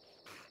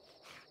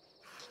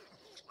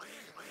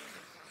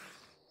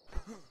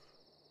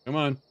 Come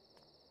on.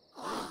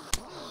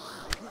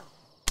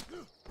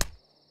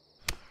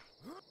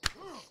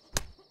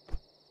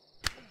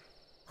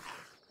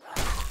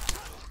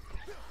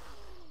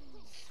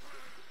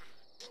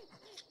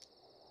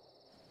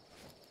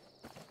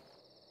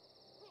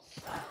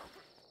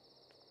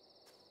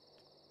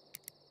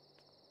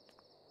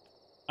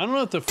 I don't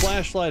know if the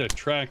flashlight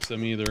attracts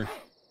them either.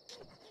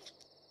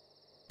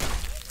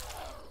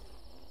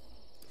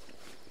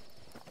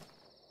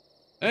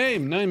 Hey,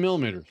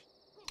 9mm.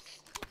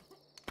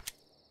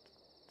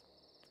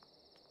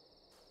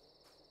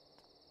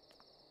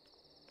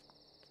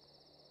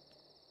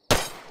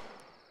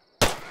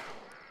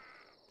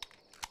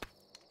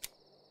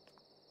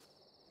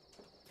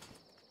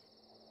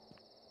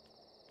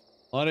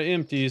 A lot of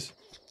empties.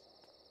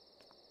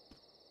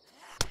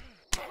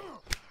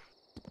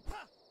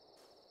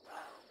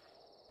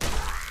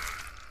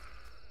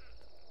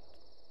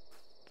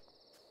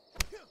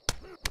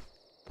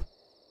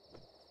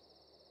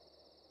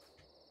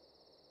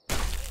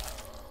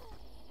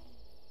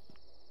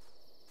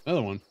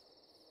 Another one.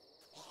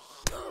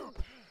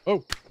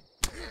 Oh.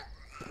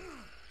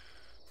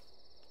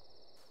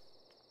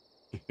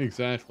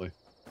 Exactly.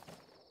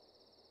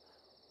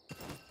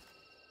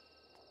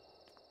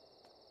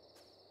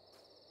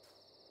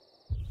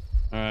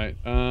 All right.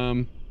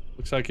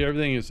 Looks like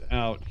everything is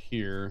out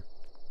here.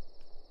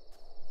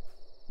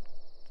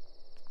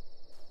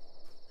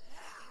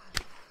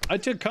 I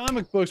took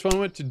comic books when I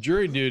went to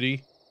jury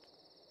duty.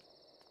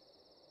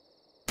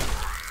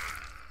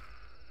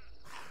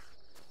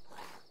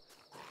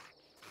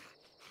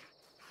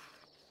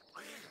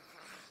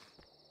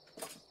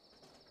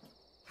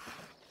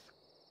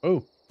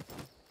 Oh.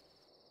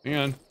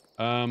 Hang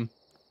on.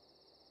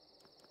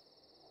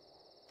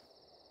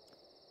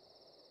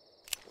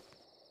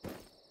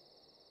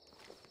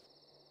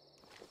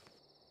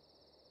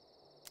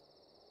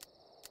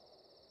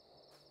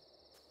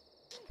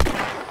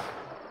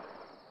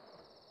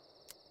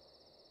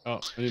 Oh,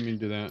 I didn't mean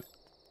to do that.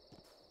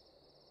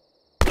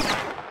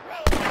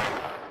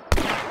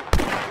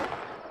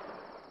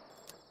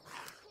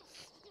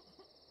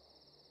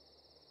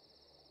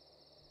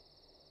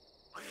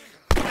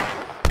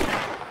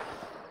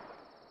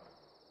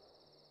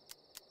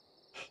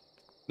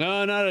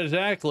 No, not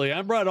exactly.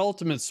 I brought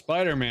Ultimate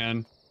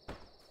Spider-Man.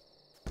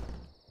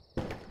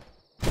 All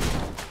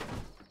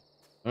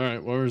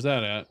right, where was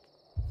that at?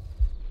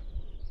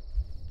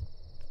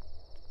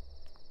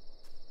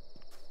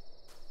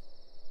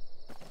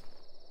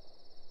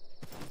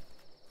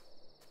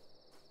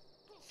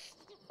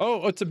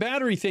 Oh, it's a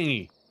battery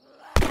thingy.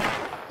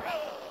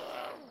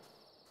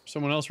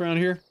 Someone else around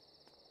here?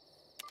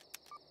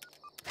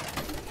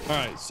 All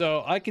right,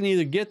 so I can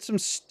either get some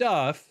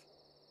stuff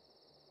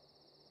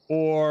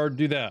or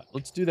do that.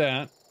 Let's do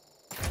that.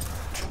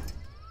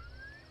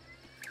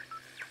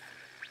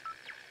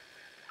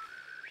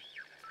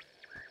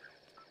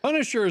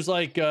 Punisher is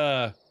like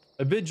a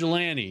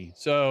vigilante.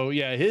 So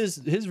yeah, his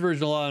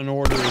version of Law and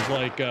Order is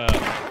like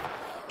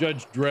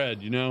Judge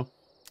Dredd, you know?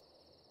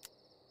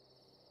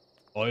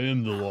 I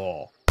am the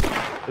law.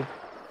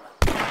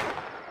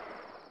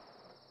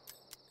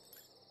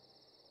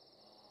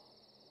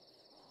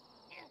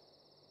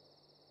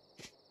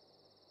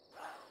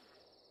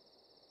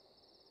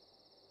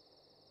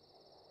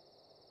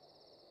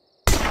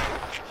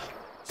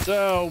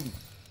 So,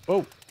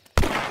 oh,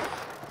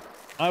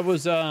 I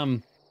was,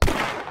 ran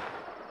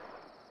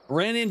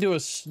into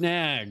a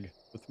snag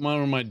with one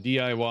of my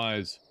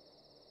DIYs.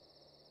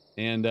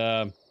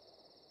 And,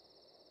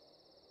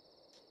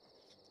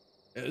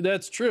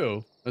 that's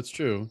true. That's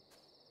true.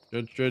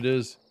 Judge Dredd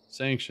is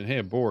sanctioned. Hey,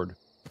 a board.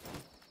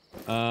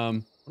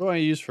 What do I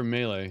use for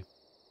melee?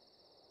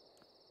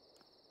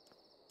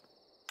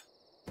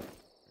 There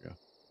we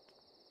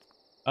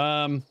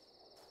go.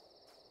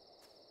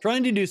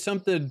 Trying to do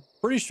something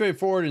pretty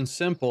straightforward and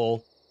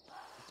simple.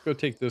 Let's go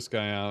take this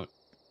guy out.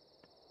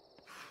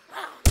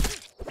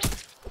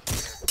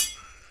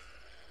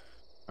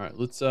 All right,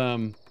 let's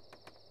go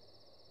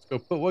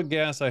put what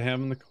gas I have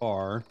in the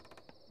car.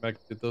 Back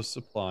to get those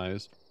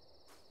supplies.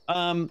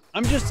 I'm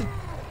just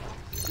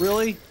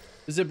really?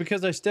 Is it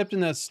because I stepped in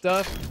that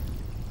stuff?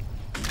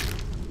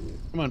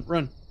 Come on,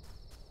 run.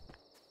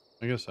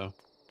 I guess so.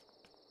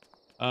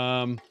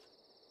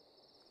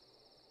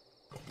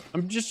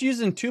 I'm just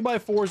using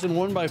 2x4s and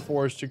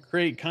 1x4s to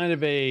create kind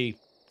of a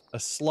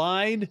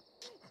slide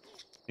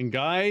and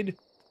guide.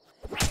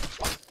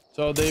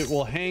 So they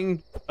will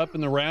hang up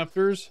in the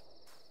rafters.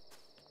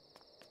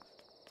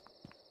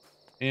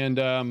 And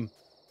I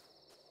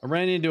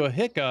ran into a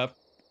hiccup.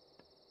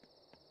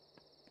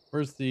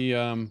 Where's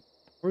the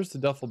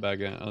duffel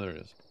bag at? Oh, there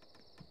it is.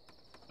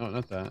 Oh,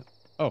 not that.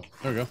 Oh,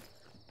 there we go.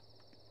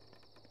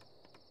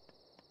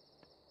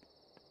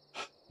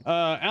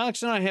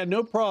 Alex and I had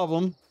no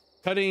problem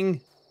cutting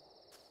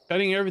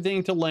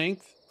everything to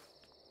length,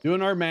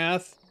 doing our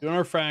math, doing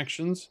our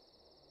fractions,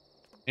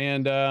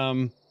 and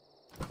I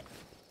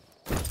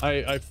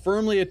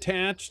firmly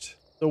attached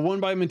the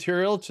 1x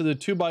material to the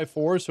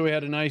 2x4, so we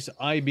had a nice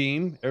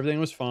I-beam. Everything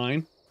was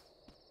fine.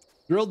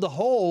 Drilled the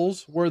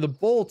holes where the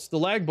bolts, the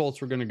lag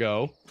bolts, were going to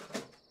go.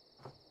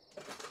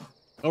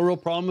 No real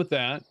problem with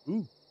that.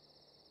 Ooh.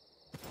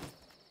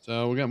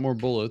 So we got more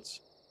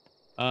bullets.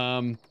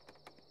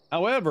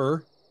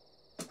 However,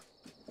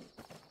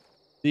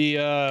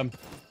 I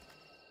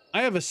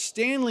have a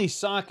Stanley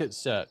socket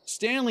set.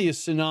 Stanley is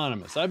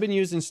synonymous. I've been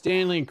using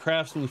Stanley and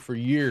Craftsman for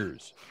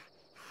years.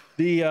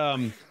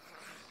 The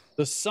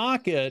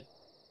socket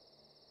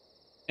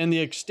and the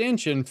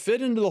extension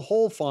fit into the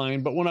hole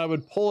fine, but when I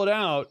would pull it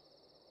out,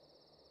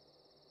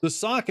 the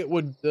socket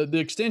would, the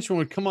extension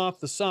would come off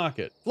the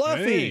socket.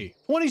 Fluffy, Hey,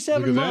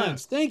 27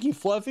 months. that. Thank you,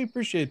 Fluffy.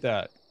 Appreciate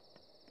that.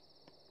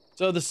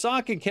 So the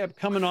socket kept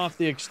coming off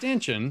the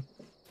extension,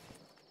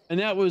 and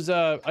that was,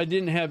 I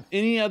didn't have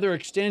any other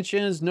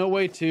extensions, no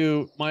way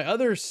to, my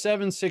other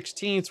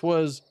 7/16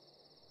 was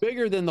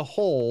bigger than the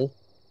hole.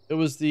 It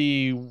was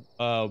the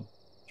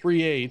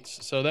 3/8,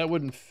 so that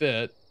wouldn't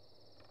fit.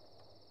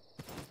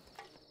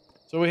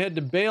 So we had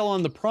to bail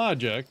on the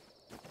project.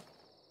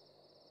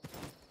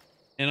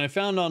 And I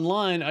found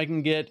online I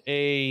can get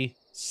a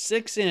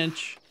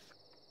 6-inch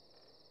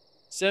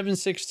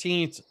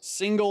 7/16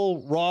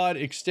 single rod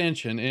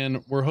extension,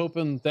 and we're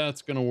hoping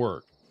that's going to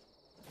work.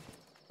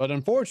 But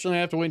unfortunately,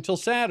 I have to wait until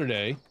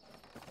Saturday.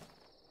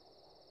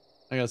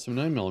 I got some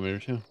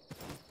 9mm too.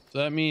 So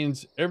that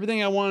means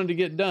everything I wanted to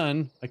get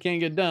done, I can't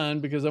get done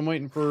because I'm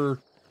waiting for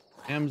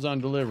Amazon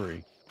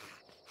delivery.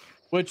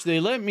 Which they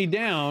let me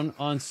down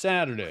on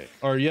Saturday,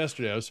 or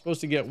yesterday. I was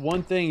supposed to get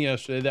one thing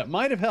yesterday that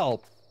might have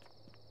helped.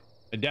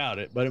 I doubt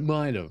it, but it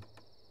might have.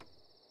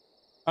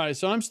 All right,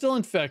 so I'm still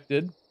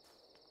infected.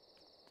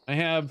 I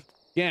have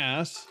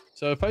gas.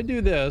 So if I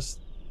do this,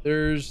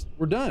 we're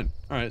done.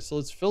 All right, so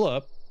let's fill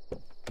up.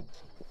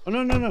 Oh,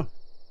 no, no, no.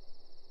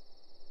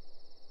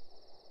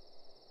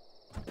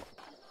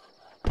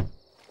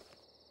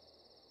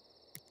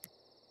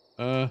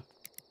 It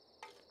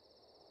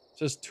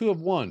says 2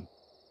 of 1.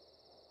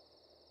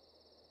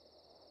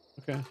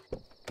 Okay.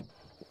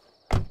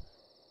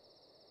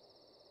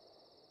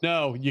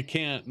 No, you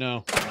can't.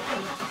 No.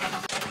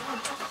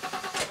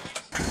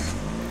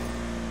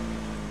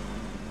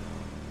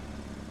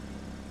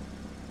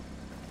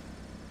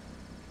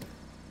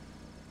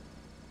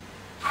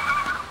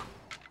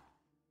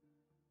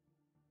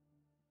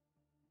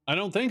 I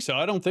don't think so.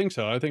 I don't think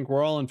so. I think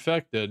we're all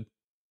infected.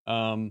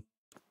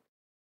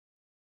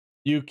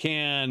 You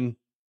can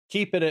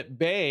keep it at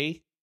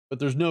bay, but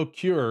there's no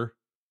cure.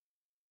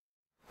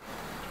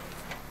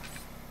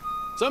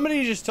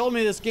 Somebody just told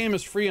me this game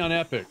is free on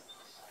Epic.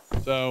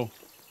 So.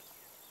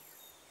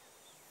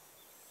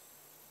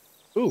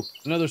 Ooh,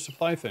 another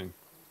supply thing.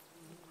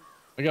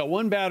 I got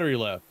 1 battery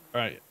left.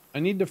 All right. I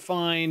need to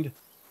find.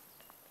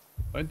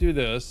 If I do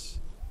this.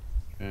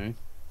 Okay.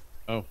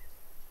 Oh.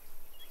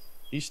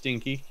 He's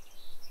stinky.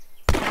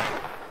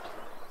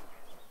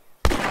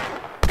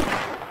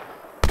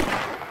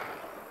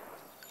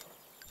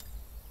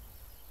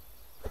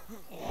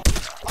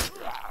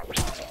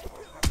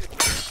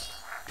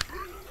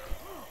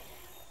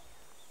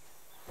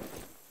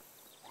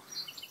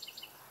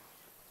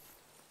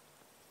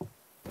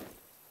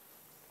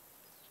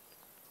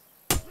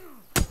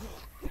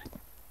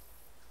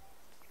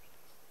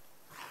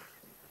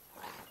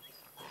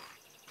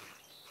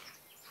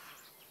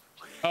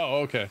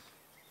 Oh, okay.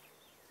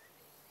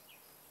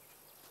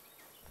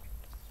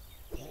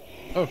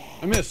 Oh,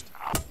 I missed.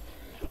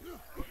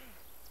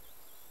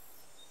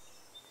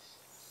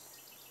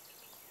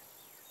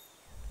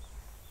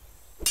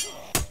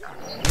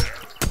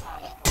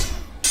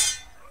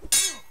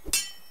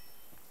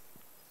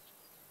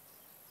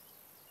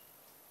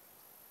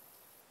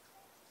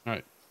 All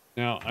right.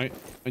 Now I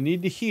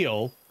need to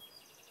heal.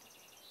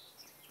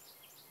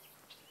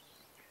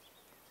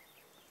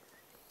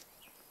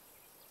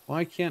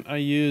 Why can't I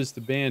use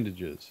the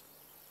bandages?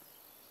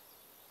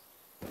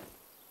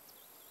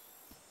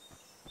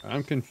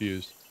 I'm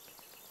confused.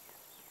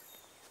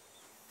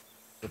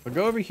 If I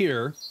go over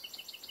here,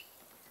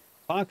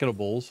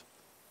 pocketables.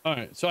 All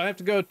right, so I have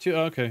to go to,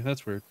 okay,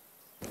 that's weird.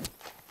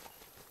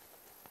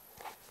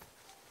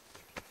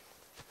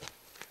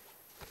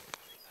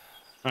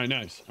 All right,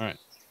 nice. All right,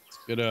 let's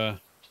get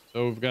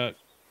so we've got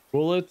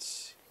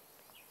bullets.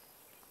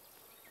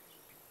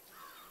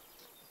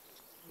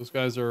 Those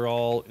guys are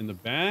all in the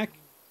back.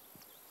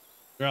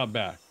 They're out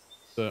back.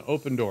 The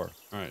open door.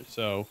 All right,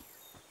 so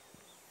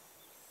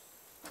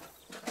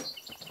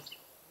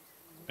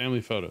family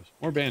photos.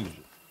 More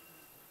bandages.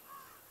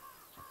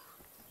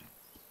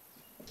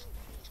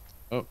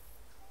 Oh.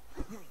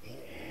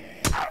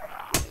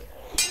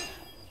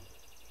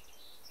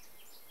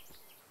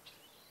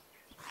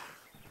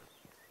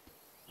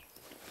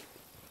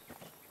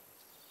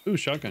 Ooh,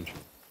 shotgun.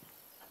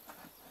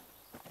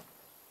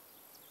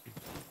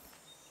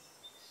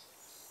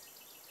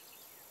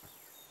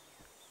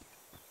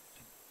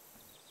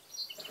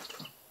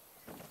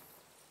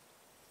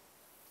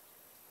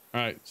 All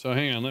right, so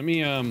hang on. Let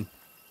me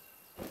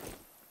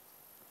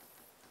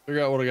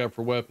figure out what I got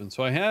for weapons.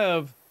 So I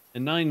have a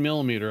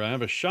 9mm. I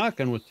have a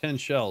shotgun with 10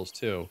 shells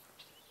too.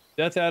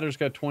 Death Adder's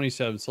got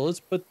 27. So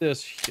let's put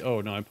this. Oh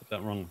no, I put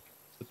that wrong.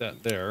 Put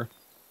that there.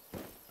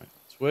 All right,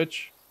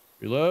 switch.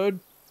 Reload.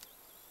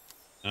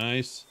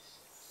 Nice.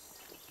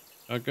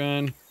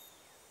 Shotgun.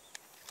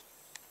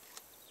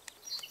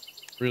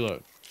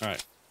 Reload. All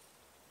right.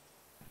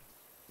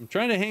 I'm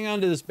trying to hang on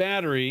to this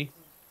battery.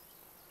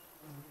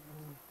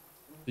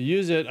 To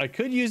use it, I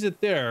could use it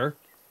there.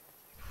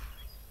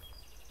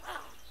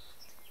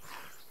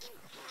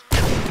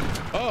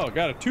 Oh,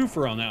 got a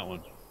twofer on that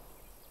one.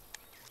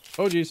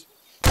 Oh, geez.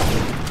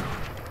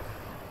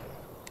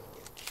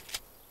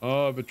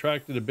 Oh, I've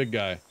attracted a big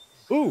guy.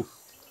 Ooh.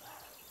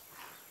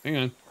 Hang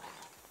on.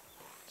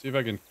 See if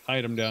I can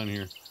hide him down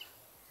here.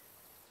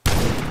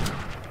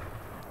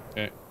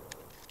 Okay.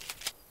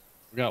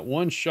 We got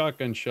 1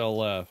 shotgun shell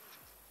left.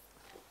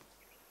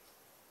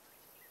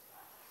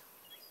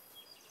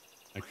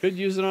 I could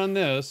use it on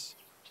this.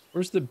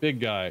 Where's the big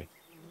guy?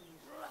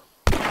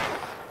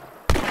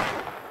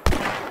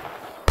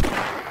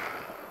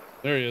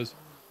 There he is.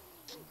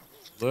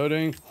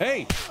 Loading.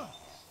 Hey!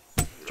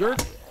 Jerk!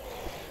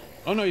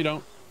 Oh, no, you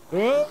don't.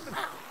 Oh.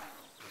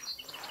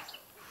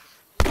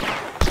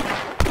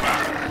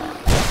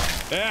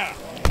 Yeah.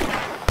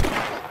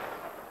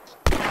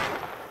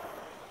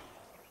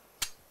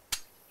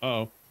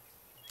 Uh-oh.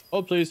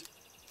 Oh, please.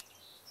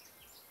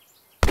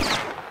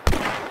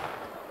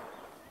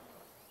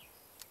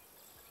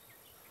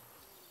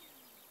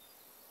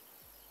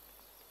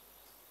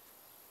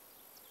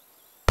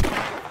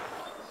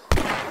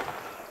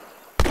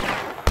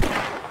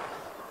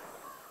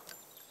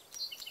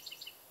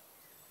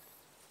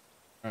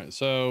 All right,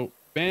 so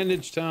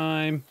bandage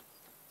time,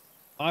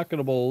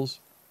 pocketables,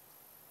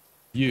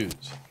 use.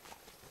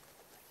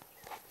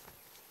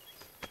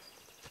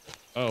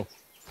 Oh. All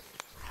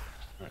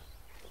right.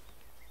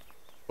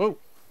 Whoa.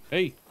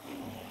 Hey.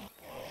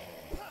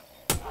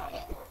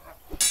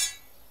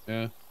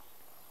 Yeah.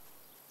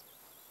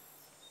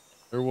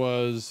 There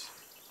was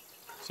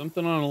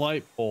something on a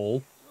light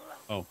pole.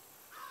 Oh.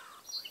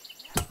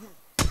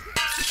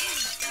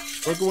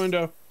 Broke a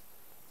window.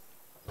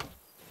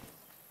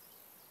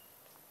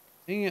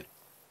 Dang it.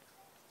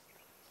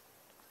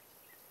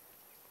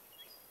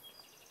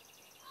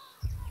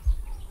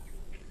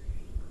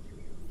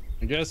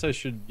 I guess I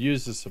should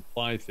use the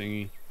supply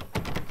thingy.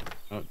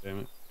 Oh, damn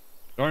it.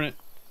 Darn it.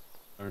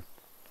 Darn.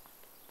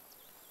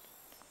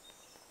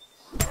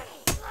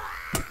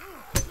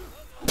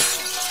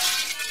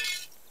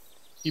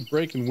 Keep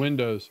breaking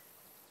windows.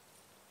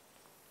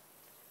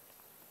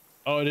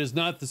 Oh, it is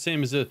not the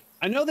same as it.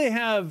 I know they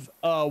have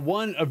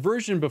a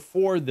version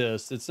before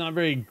this. It's not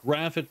very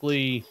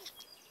graphically,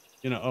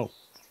 you know. Oh.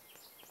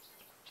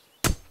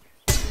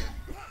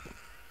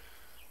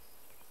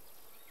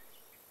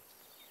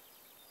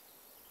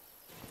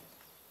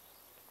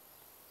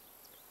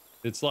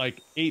 It's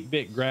like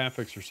 8-bit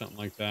graphics or something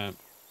like that.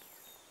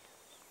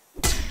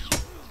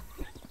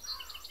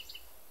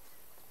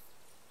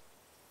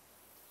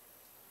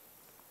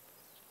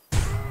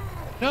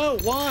 No,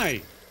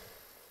 why?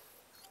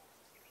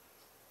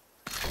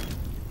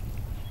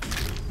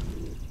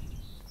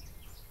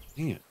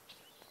 Dang it.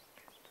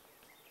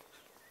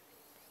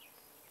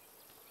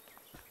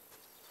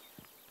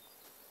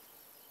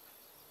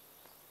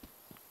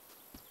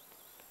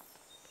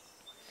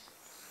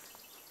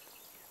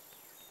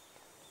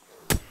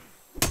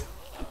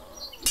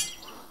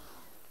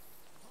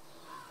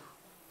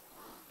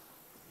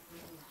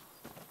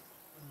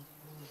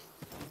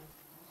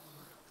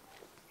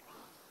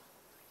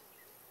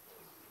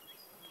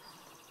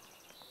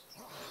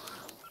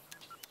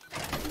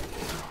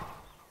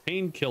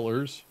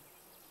 Painkillers.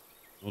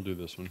 We'll do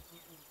this one.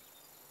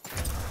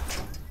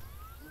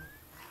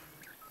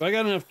 Do I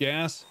got enough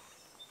gas?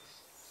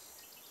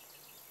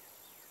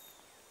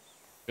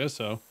 Guess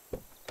so.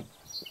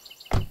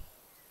 All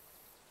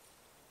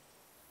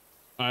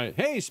right.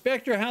 Hey,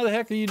 Spectre, how the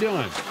heck are you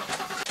doing?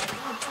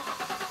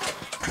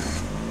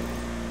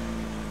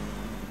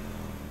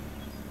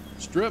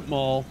 Strip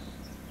mall.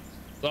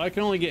 So I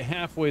can only get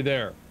halfway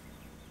there.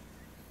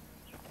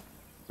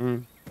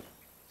 Mm.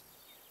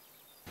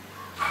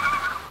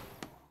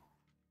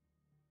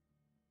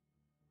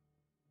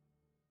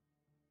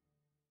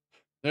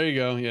 There you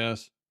go.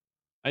 Yes.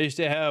 I used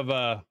to have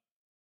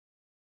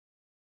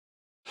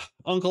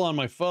uncle on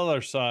my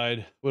father's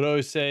side would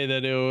always say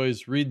that he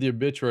always read the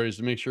obituaries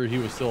to make sure he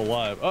was still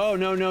alive. Oh,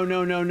 no, no,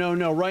 no, no, no,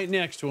 no. Right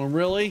next to him.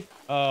 Really?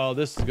 Oh,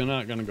 this is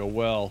not going to go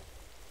well.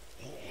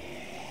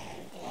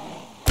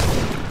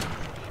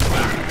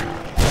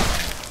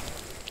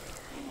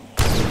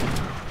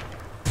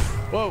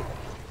 Whoa.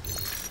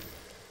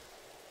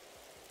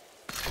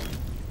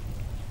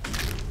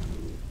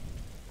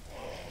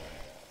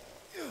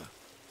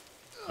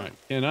 All right.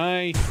 Can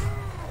I?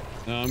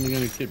 No, I'm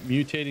going to keep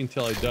mutating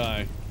till I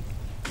die.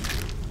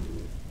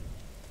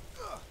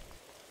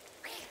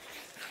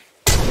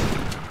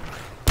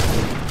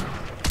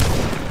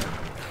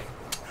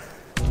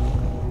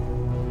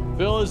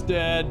 Phil is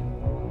dead.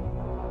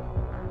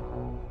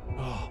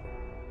 Oh.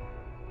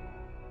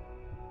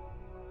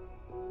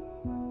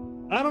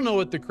 I don't know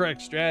what the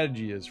correct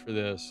strategy is for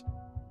this.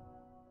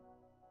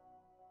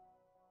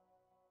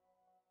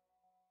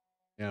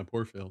 Yeah,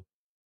 poor Phil.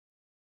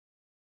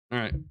 All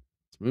right,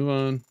 let's move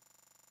on.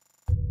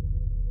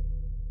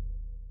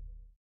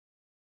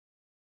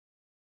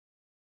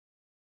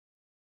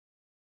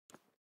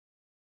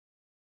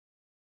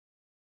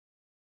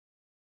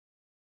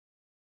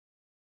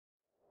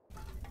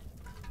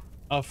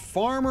 A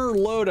farmer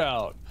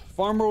loadout.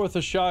 Farmer with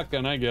a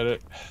shotgun. I get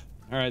it.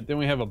 All right, then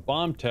we have a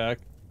bomb tech.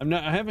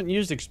 I haven't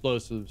used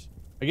explosives.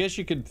 I guess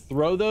you could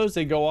throw those.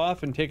 They go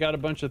off and take out a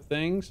bunch of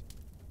things.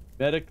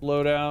 Medic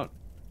loadout.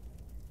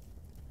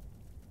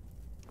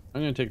 I'm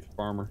gonna take the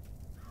farmer.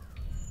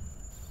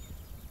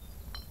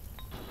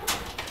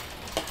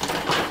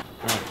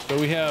 All right, so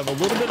we have a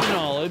little bit of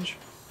knowledge.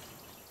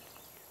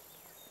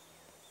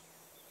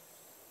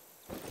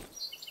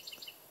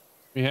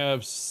 We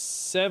have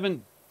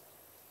 7.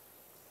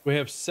 We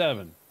have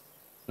 7.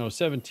 No,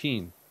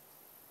 17.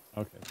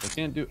 Okay, so I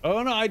can't do.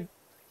 Oh no, I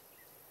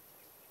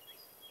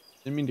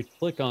didn't mean to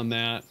click on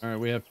that. All right,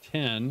 we have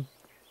 10.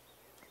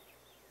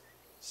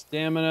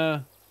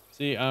 Stamina.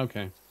 See,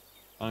 okay,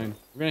 fine.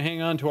 We're gonna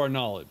hang on to our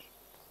knowledge.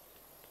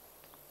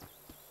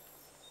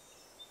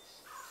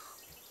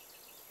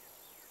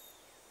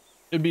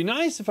 It'd be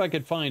nice if I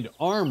could find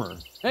armor.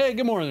 Hey,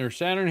 good morning there,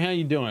 Saturn. How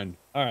you doing?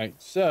 All right,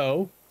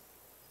 so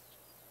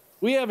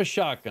we have a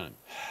shotgun.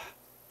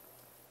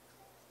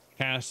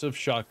 Cask of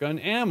shotgun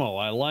ammo.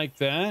 I like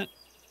that.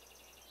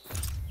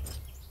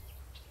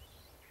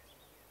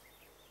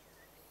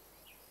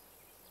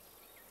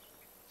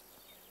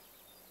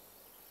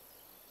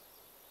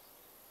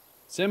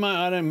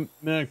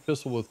 Semi-automatic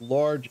pistol with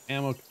large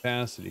ammo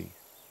capacity.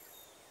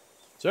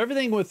 So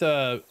everything with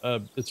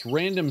it's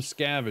random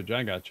scavenge.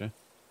 I gotcha.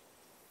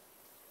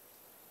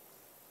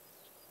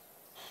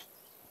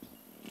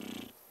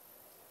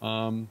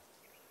 All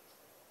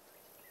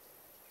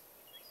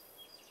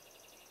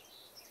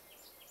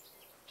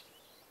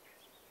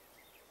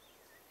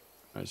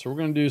right, so we're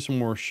gonna do some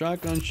more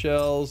shotgun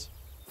shells,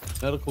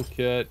 medical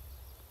kit,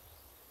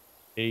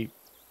 8.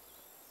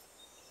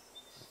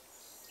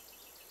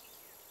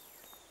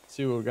 Let's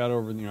see what we got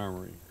over in the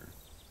armory here.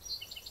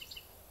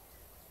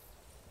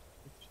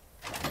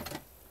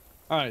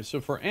 All right, so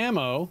for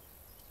ammo,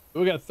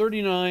 we got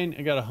 39.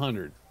 I got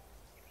 100.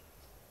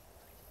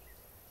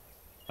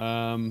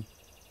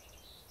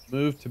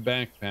 Move to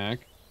backpack.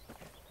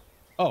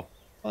 Oh,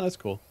 well, that's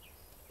cool.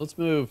 Let's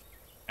move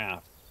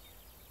aft.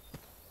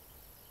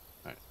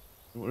 All right,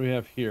 what do we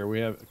have here?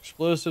 We have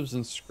explosives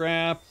and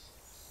scrap.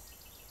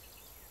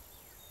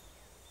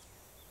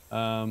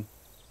 Awesome.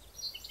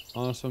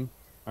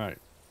 All right.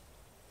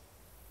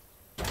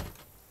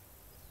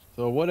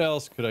 So what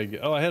else could I get?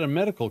 Oh, I had a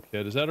medical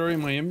kit. Is that already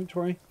in my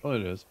inventory? Oh,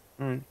 it is.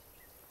 All right.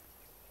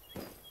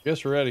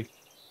 Guess we're ready.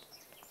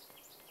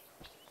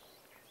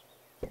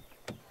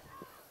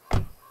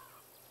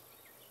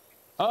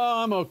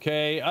 Oh, I'm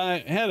okay. I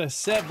had a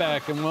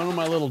setback in one of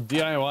my little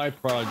DIY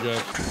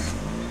projects.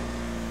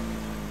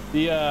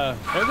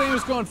 Everything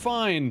was going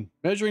fine.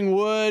 Measuring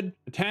wood,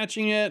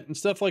 attaching it, and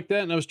stuff like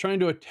that. And I was trying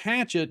to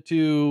attach it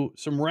to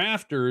some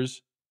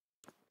rafters,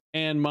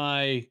 and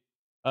my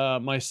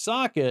my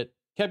socket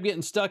kept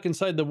getting stuck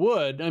inside the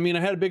wood. I mean, I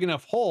had a big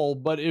enough hole,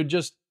 but it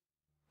just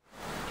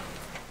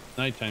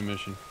nighttime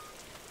mission.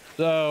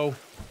 So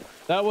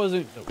that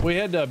wasn't. We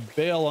had to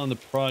bail on the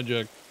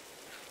project.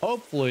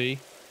 Hopefully,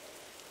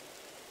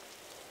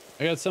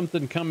 I got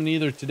something coming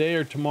either today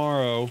or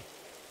tomorrow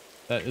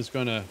that is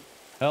going to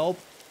help.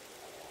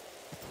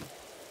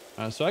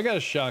 So I got a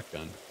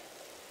shotgun.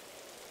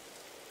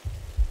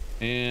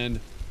 And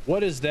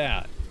what is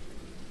that?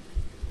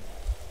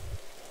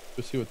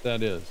 Let's see what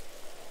that is.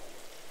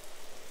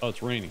 Oh,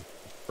 it's raining.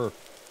 Herc.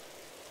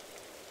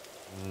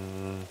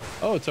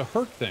 Oh, it's a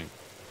Herc thing.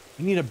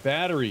 I need a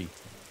battery.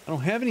 I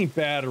don't have any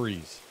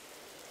batteries.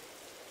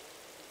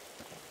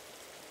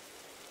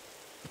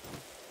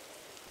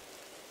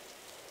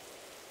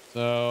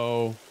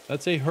 So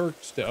that's a Herc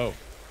oh.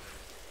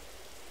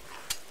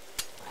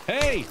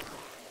 Hey!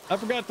 I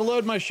forgot to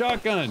load my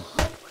shotgun.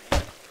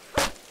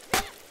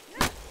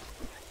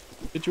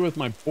 Hit you with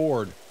my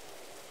board.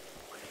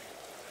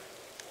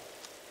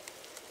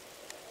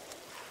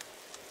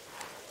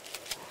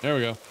 There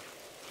we go.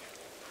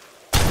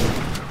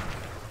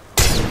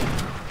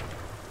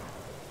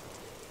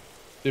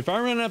 If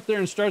I run up there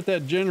and start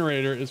that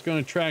generator, it's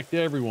going to attract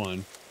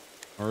everyone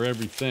or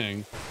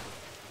everything.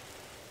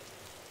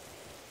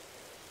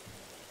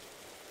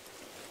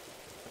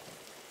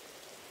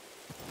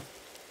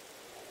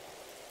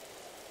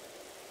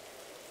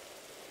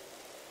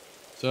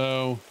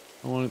 So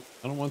I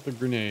don't want the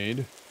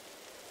grenade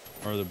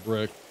or the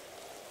brick.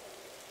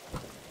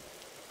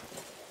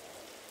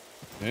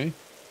 Okay.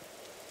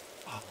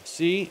 Oh,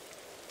 see, if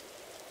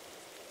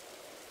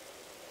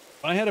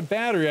I had a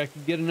battery, I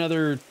could get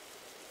another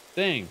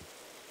thing.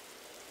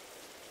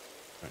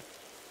 Right.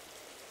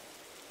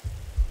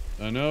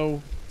 I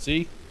know.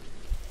 See,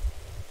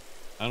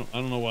 I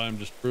don't know why I'm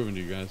just proving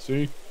to you guys.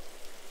 See.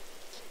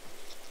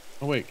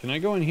 Oh wait, can I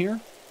go in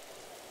here?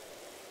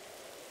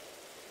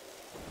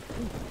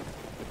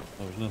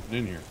 Oh, there's nothing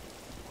in here.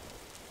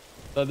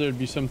 Thought there'd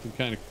be something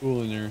kind of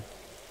cool in there.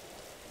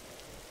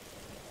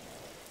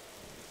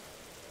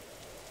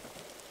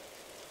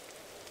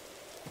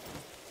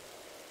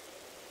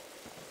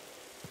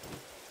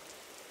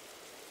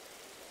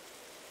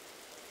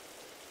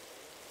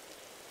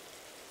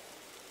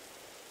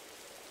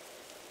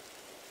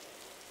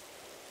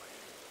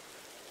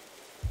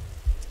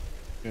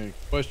 Okay,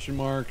 question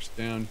marks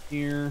down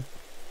here.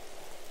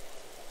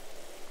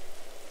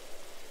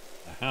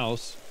 A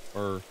house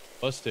or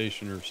bus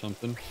station or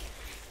something.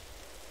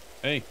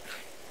 Hey.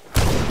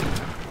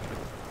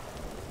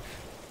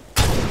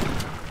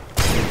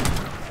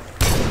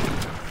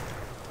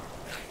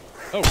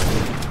 Oh.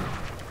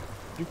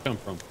 Where'd you come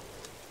from?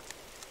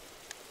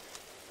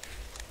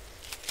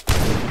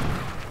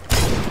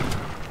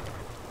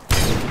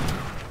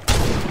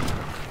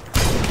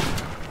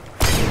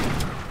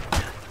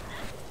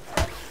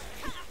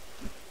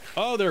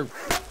 Oh, they're...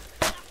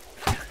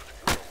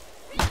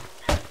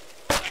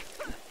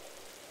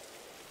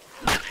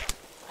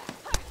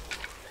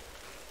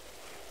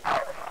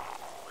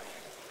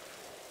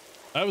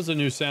 That was a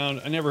new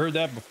sound. I never heard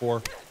that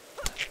before.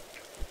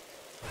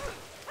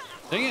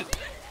 Dang it.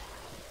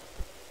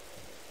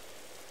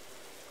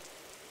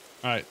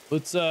 All right,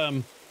 let's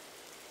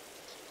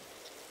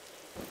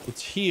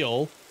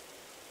heal.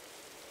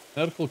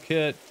 Medical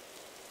kit.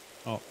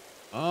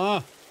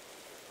 Oh,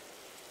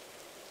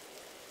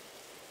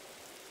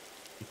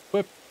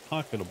 equip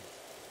pocketable.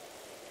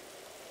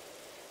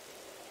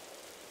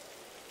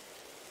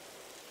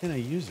 Can I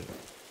use it?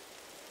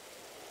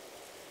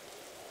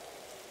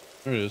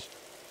 There it is.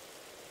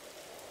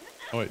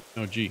 Oh wait,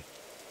 no, G.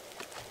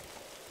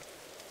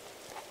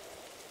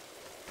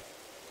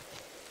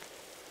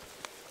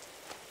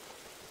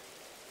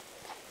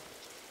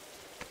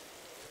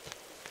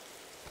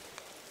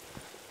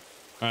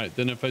 All right,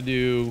 then if I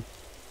do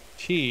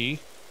T,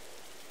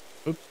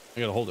 oops, I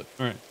gotta hold it.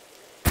 All right.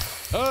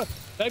 Oh,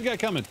 bad guy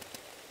coming.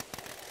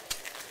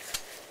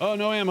 Oh,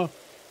 no ammo.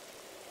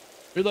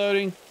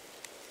 Reloading.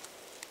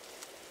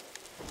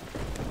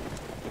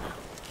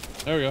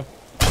 There we go.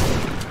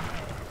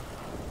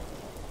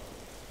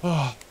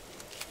 Oh.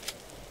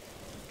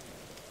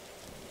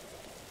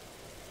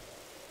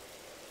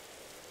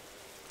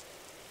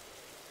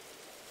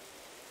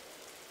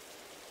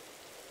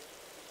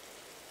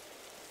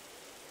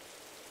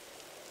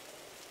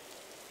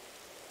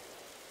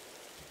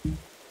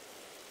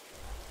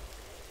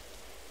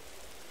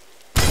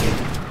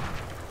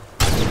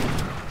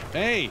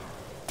 Hey.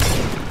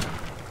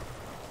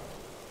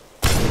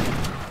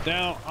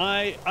 Now,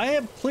 I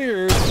have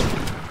cleared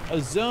a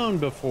zone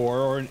before,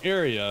 or an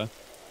area,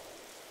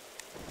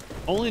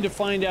 only to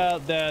find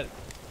out that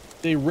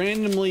they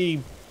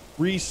randomly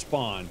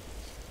respawn.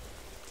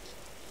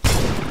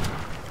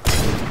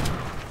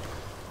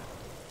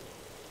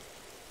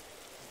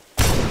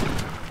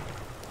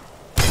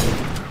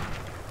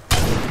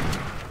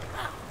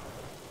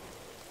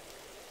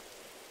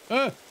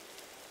 Ah!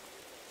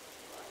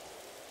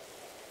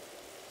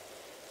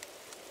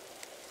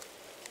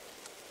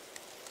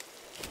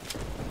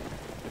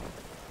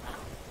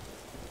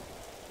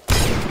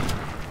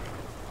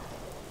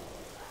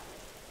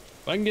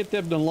 If I can get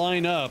them to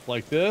line up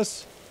like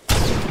this.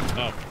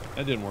 Oh,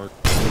 that didn't work.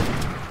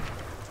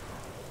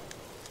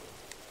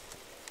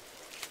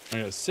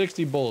 I got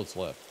 60 bullets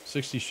left,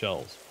 60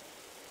 shells.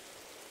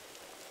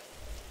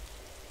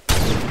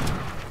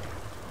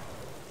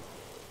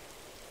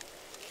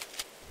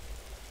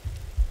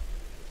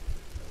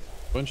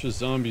 Bunch of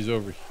zombies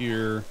over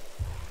here.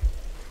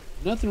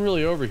 Nothing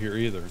really over here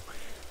either.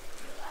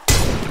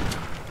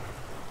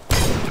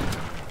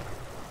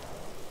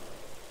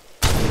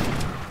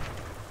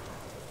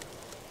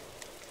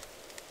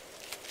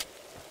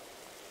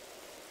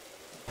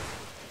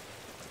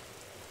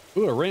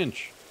 Ooh, a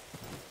wrench.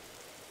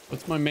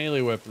 What's my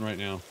melee weapon right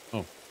now?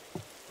 Oh,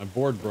 my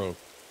board broke.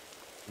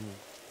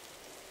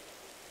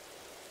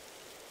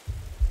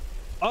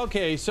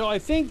 Okay, so I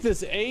think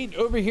this 8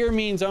 over here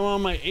means I'm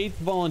on my 8th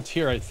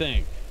volunteer, I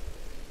think.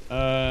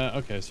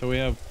 Okay, so we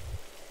have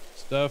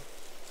stuff.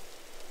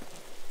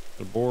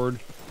 The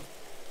board.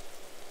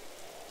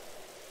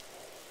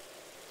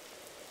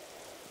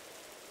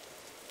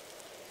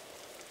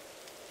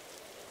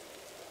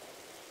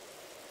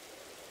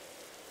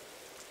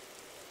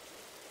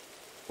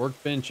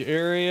 Workbench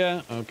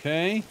area,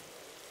 okay.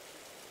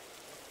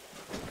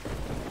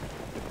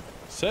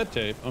 Set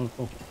tape, oh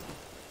cool.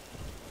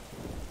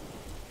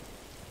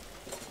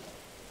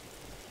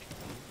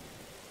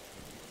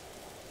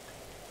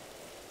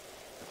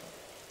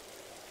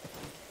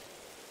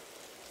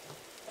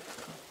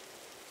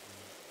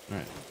 All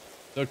right,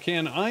 so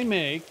can I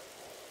make,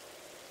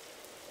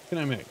 what can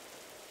I make?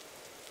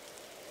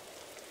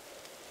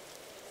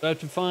 So I have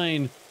to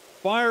find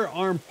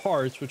firearm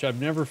parts, which I've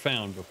never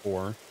found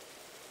before.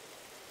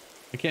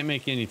 I can't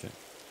make anything.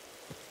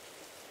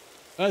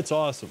 That's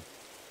awesome.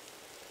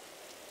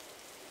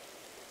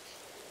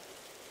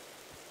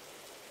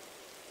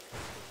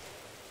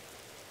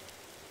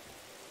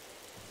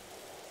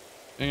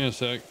 Hang on a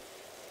sec.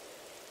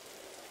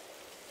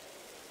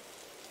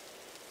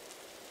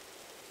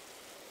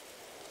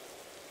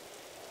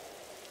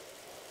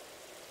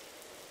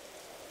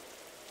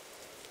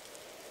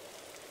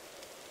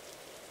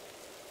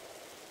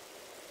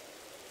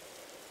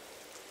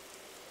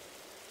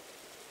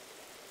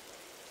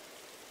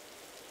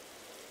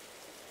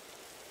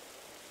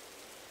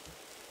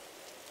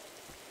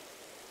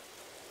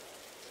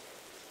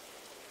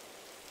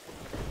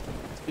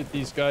 Get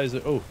these guys.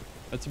 Oh,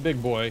 that's a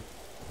big boy.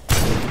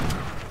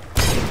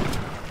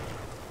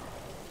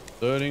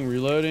 Loading,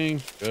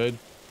 reloading. Good.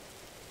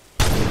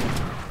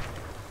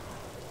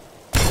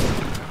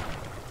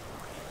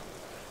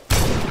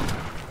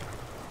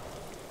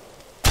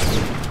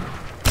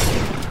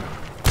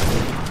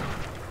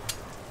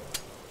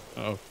 Uh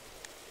oh.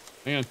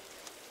 Hang on.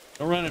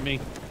 Don't run at me.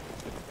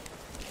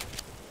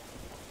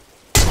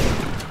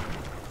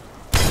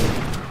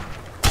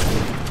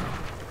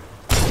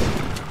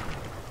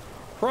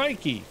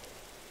 Crikey.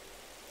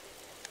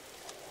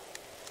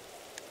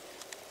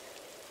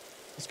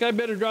 This guy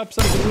better drop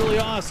something really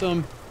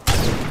awesome.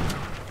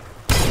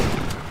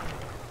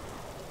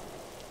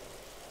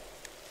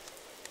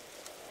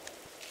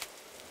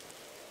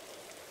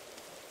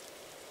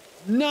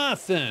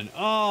 Nothing.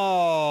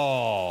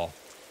 Oh.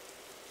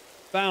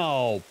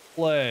 Foul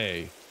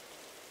play.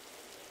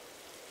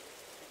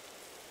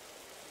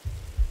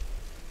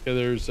 Okay,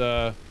 there's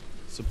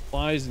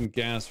supplies and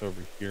gas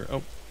over here.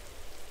 Oh.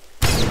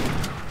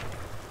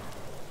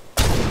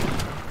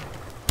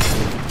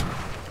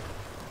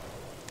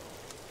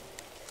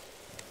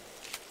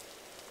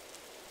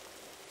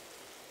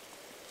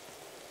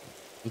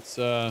 Let's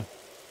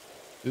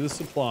do the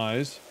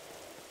supplies.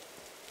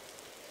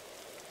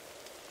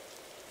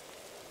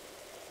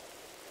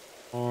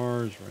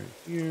 Cars right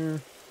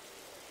here.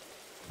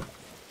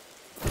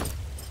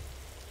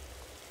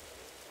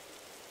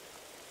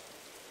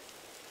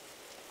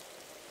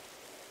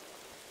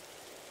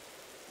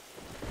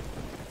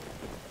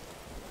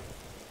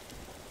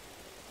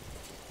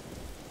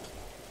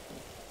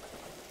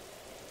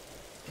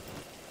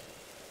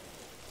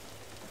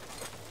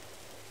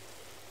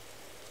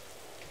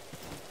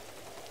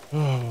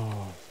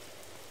 Oh.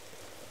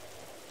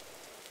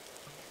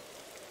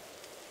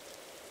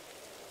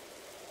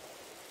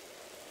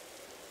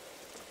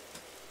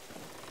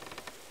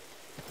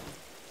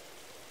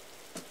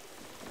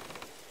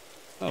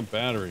 Oh,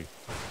 battery.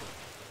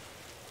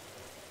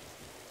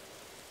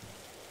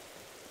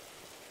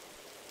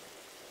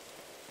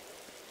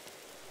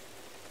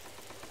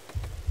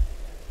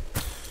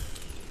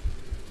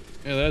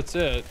 Yeah, that's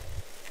it.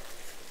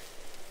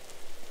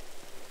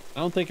 I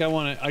don't think I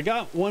want to. I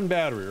got one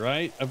battery,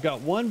 right? I've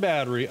got one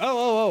battery.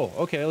 Oh.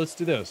 Okay, let's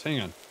do this. Hang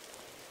on.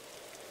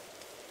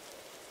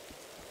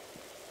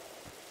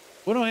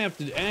 What do I have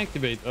to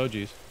activate? Oh,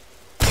 geez.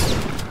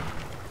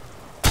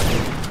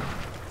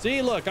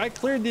 See, look, I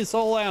cleared this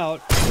all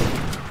out.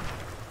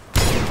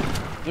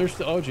 There's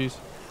the, oh, geez.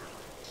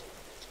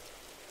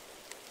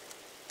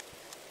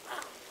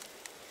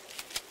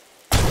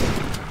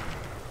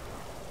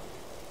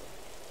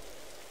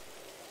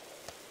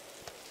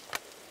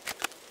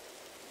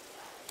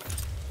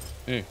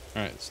 Hey,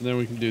 all right, so then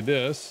we can do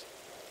this.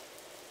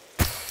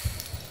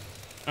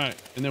 All right,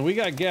 and then we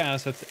got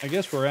gas. I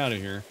guess we're out of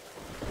here.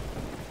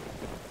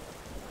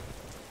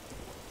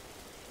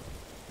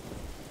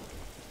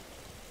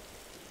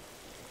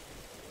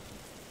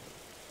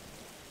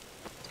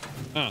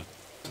 Huh.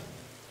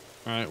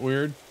 All right,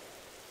 weird.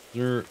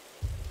 There.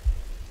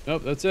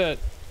 Nope, that's it.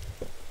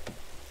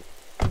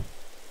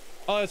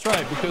 Oh, that's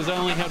right, because I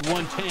only had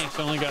one tank,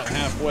 so I only got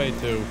halfway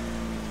to.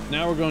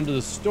 Now we're going to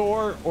the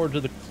store or to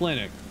the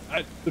clinic.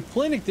 The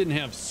clinic didn't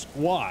have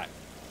squat.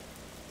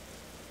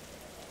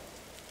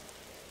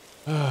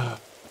 All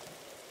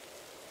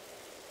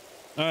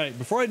right,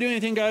 before I do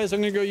anything, guys,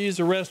 I'm going to go use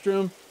the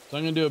restroom. So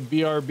I'm going to do a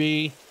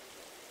BRB.